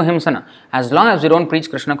it's Jiva Himsana. As long as we don't preach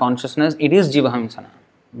Kṛṣṇa consciousness, it is Jiva Himsana.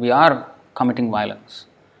 We are committing violence.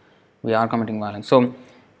 So,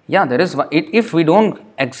 yeah, there is. If we don't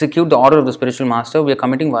execute the order of the spiritual master, we are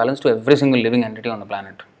committing violence to every single living entity on the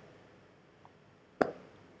planet.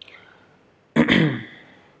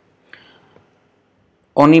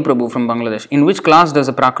 Oni Prabhu from Bangladesh. In which class does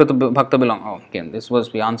a Prakrita Bhakta belong? Oh, again, this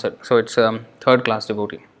was we answered. So it's a third class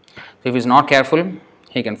devotee. So if he's not careful,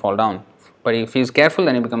 he can fall down. But if he's careful,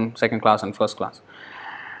 then he becomes second class and first class.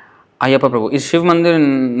 Ayyappa Prabhu. Is Shiv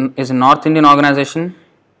Mandir is a North Indian organization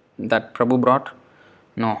that Prabhu brought?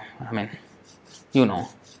 No, I mean,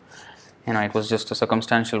 it was just a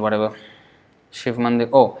circumstantial whatever. Shiv Mandir.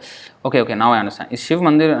 Oh, okay. Now I understand. Is Shiv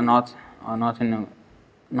Mandir a North Indian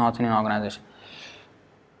organization?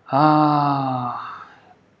 I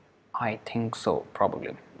think so,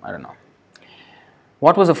 probably. I don't know.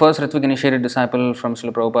 What was the first Ṛtvik initiated disciple from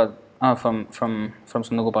Śrīla Prabhupāda? From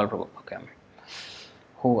Sundar Gopal Prabhu. Okay.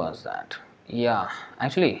 Who was that? Yeah,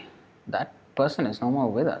 actually, that person is no more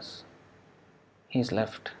with us. He's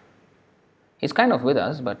left. He's kind of with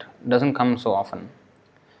us, but doesn't come so often.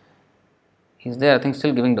 He's there, I think,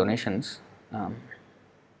 still giving donations.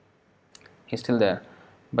 He's still there,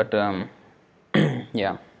 but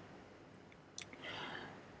yeah.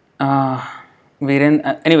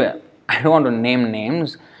 Anyway, I don't want to name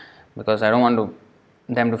names because I don't want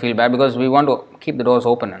them to feel bad, because we want to keep the doors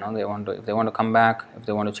open. If they want to come back, if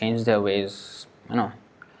they want to change their ways,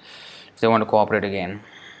 if they want to cooperate again.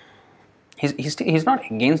 He's not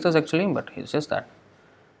against us actually, but it's just that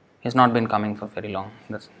he's not been coming for very long.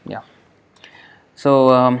 So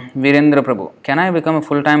Virendra Prabhu, can I become a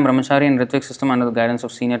full-time brahmachari in Ṛtvik system under the guidance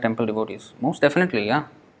of senior temple devotees? Most definitely, yeah.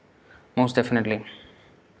 Most definitely.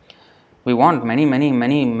 We want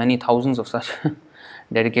many thousands of such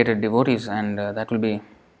dedicated devotees, and that will be,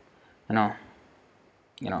 that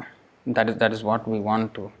is what we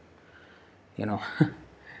want to,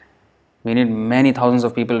 we need many thousands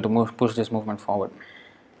of people to push this movement forward.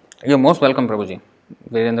 You're most welcome, Prabhuji,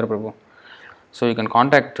 Virendra Prabhu. So you can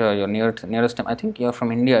contact your nearest, I think you're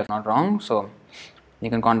from India if not wrong, so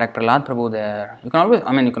you can contact Prahlad Prabhu there. You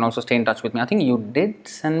can you can also stay in touch with me. I think you did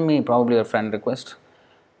send me probably a friend request.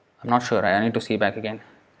 I'm not sure, I need to see back again.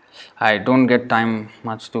 I don't get time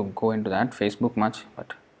much to go into that, Facebook much,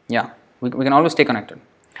 but yeah, we can always stay connected.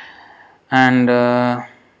 And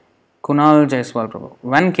Kunal Jaiswal Prabhu,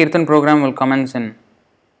 when Kirtan program will commence in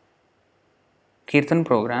Kirtan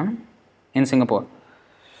program in Singapore?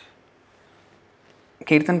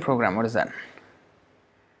 Kirtan program, what is that?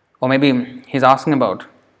 Or maybe he's asking about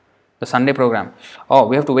the Sunday program. Oh,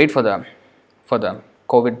 we have to wait for the for the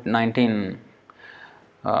COVID-19,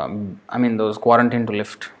 those quarantine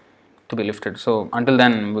to be lifted. So until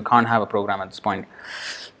then, we can't have a program at this point.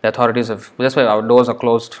 The authorities have, that's why our doors are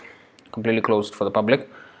closed, completely closed for the public.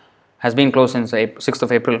 Has been closed since 6th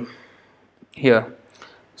of April here.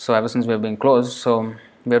 So ever since we have been closed, so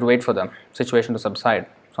we have to wait for the situation to subside.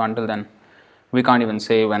 So until then, we can't even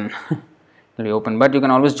say when it will be open. But you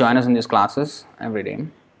can always join us in these classes every day.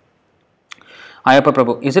 Ayappa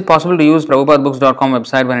Prabhu, is it possible to use prabhupadbooks.com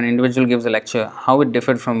website when an individual gives a lecture? How it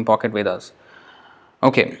differed from Pocket Vedas?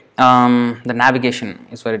 Okay, the navigation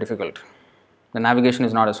is very difficult. The navigation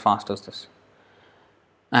is not as fast as this.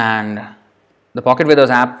 And the Pocket Vedas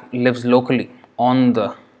app lives locally on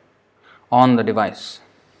the device.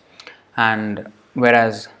 And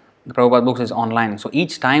whereas the Prabhupada Books is online. So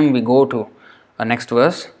each time we go to a next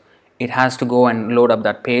verse, it has to go and load up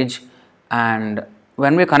that page. And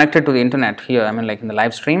when we are connected to the internet here, like in the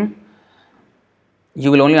live stream, you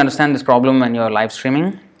will only understand this problem when you are live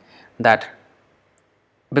streaming, that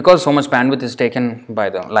because so much bandwidth is taken by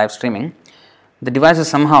the live streaming, the devices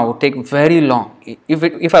somehow take very long.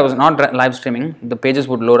 If I was not live streaming, the pages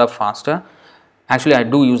would load up faster. Actually, I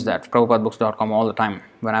do use that, prabhupadbooks.com, all the time.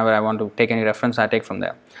 Whenever I want to take any reference, I take from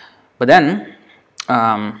there. But then,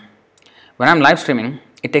 when I'm live streaming,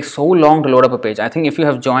 it takes so long to load up a page. I think if you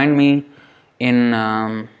have joined me in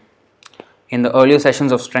the earlier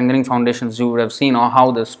sessions of Strengthening Foundations, you would have seen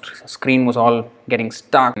how the screen was all getting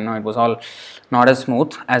stuck. It was all not as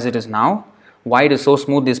smooth as it is now. Why it is so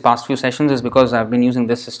smooth these past few sessions is because I've been using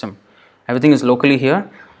this system. Everything is locally here,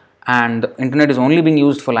 and the internet is only being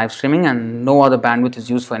used for live streaming, and no other bandwidth is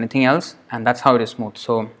used for anything else, and that's how it is smooth.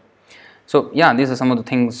 So yeah, these are some of the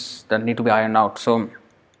things that need to be ironed out. So,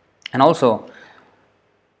 and also,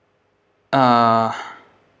 like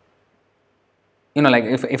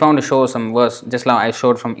if I want to show some verse, just now I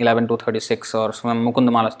showed from 11 to 36 or from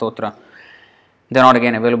Mukundamala Stotra, they're not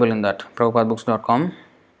again available in that prabhupadbooks.com.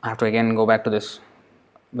 I have to again go back to this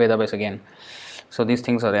Vedabase again. So these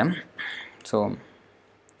things are there. So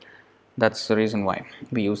that's the reason why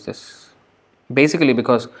we use this. Basically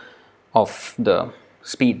because of the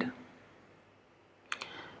speed.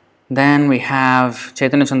 Then we have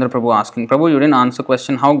Chaitanya Chandra Prabhu asking, Prabhu, you didn't answer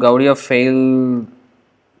question how Gaudiya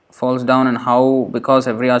falls down, and how, because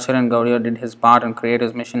every Acharya in Gaudiya did his part and created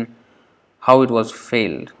his mission, how it was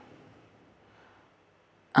failed.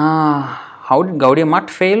 How did Gaudiya Mutt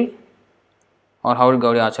fail? Or how did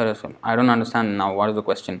Gaudiya Acharya fail? I don't understand now. What is the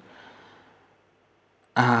question?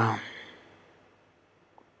 I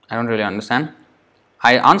don't really understand.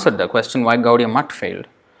 I answered the question why Gaudiya Mutt failed.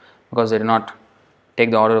 Because they did not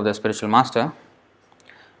take the order of their spiritual master.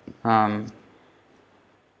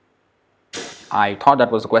 I thought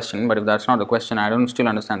that was the question, but if that's not the question, I don't still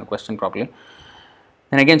understand the question properly.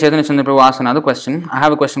 Then again, Chaitanya Chandra Prabhu asks another question. I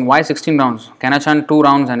have a question, why 16 rounds? Can I chant 2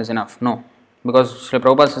 rounds and is enough? No. Because Śrīla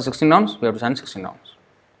Prabhupada says 16 rounds, we have to chant 16 rounds.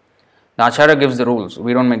 The Acharya gives the rules,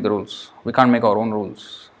 we don't make the rules. We can't make our own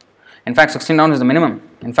rules. In fact, 16 rounds is the minimum.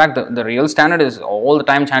 In fact, the real standard is all the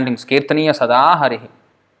time chanting Saṅkīrtaniya sada Hare.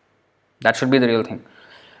 That should be the real thing.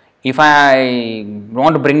 If I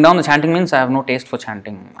want to bring down the chanting, means I have no taste for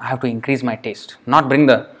chanting. I have to increase my taste, not bring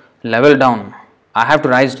the level down. I have to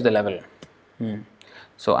rise to the level.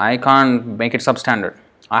 So I can't make it substandard.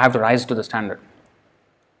 I have to rise to the standard.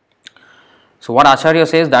 So what Acharya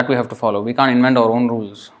says, that we have to follow. We can't invent our own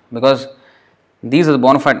rules, because these are the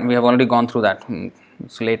bona fide. We have already gone through that.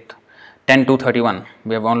 It's late. 10:2:31.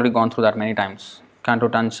 We have already gone through that many times. Canto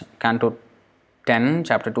 10,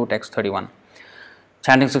 chapter 2, text 31.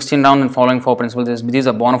 Chanting 16 rounds and following 4 principles. These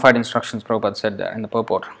are bona fide instructions, Prabhupada said there in the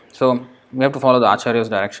purport. So we have to follow the Acharya's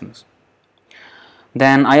directions.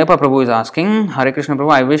 Then Ayappa Prabhu is asking, Hare Krishna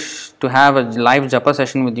Prabhu, I wish to have a live japa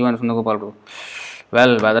session with you and Sundagopal Prabhu.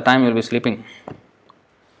 Well, by the time you will be sleeping.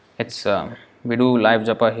 It's we do live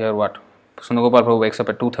japa here, what? Sundagopal Prabhu wakes up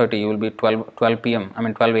at 2:30, you will be 12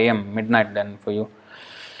 a.m, midnight then for you.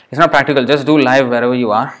 It's not practical, just do live wherever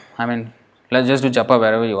you are. Let's just do japa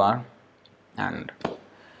wherever you are. And,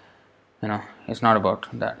 it's not about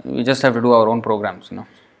that. We just have to do our own programs,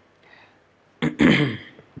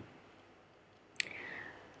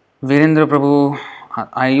 Virendra Prabhu,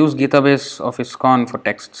 I use Gita-base of ISKCON for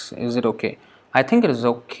texts. Is it okay? I think it is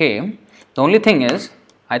okay. The only thing is,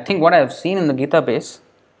 I think what I have seen in the Gita-base,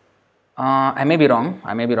 I may be wrong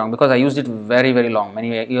because I used it very, very long,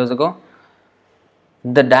 many years ago.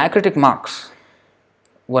 The diacritic marks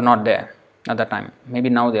were not there at that time. Maybe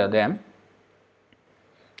now they are there.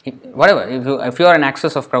 Whatever, if you are in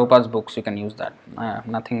access of Prabhupada's books, you can use that.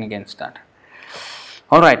 Nothing against that.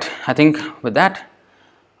 Alright, I think with that,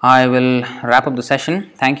 I will wrap up the session.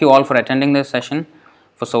 Thank you all for attending this session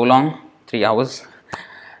for so long, 3 hours.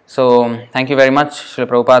 So, thank you very much. Śrīla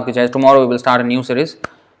Prabhupāda ki Jaya. Tomorrow we will start a new series.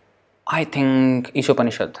 I think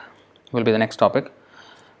Ishopanishad will be the next topic.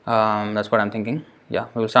 That's what I'm thinking. Yeah,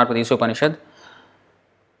 we will start with Ishopanishad.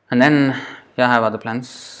 And then, I have other plans.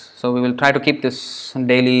 So, we will try to keep this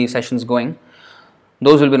daily sessions going.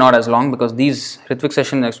 Those will be not as long because these Ṛtvik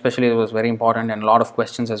session especially was very important and a lot of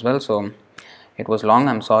questions as well. So, it was long.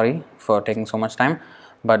 I'm sorry for taking so much time.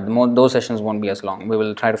 But those sessions won't be as long. We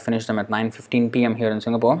will try to finish them at 9:15 p.m. here in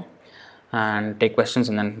Singapore and take questions,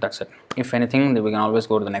 and then that's it. If anything, then we can always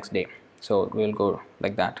go to the next day. So, we will go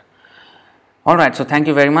like that. Alright, so thank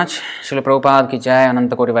you very much. Śrīla Prabhupāda ki Jaya,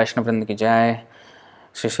 Ananta Koti Vaishnava Vrinda ki Jaya,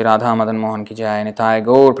 Shri Shri Radha Madan Mohan ki Jaya, Nitai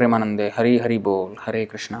Gaur Premanande, Hari Hari Bol, Hare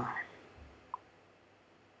Kṛṣṇa.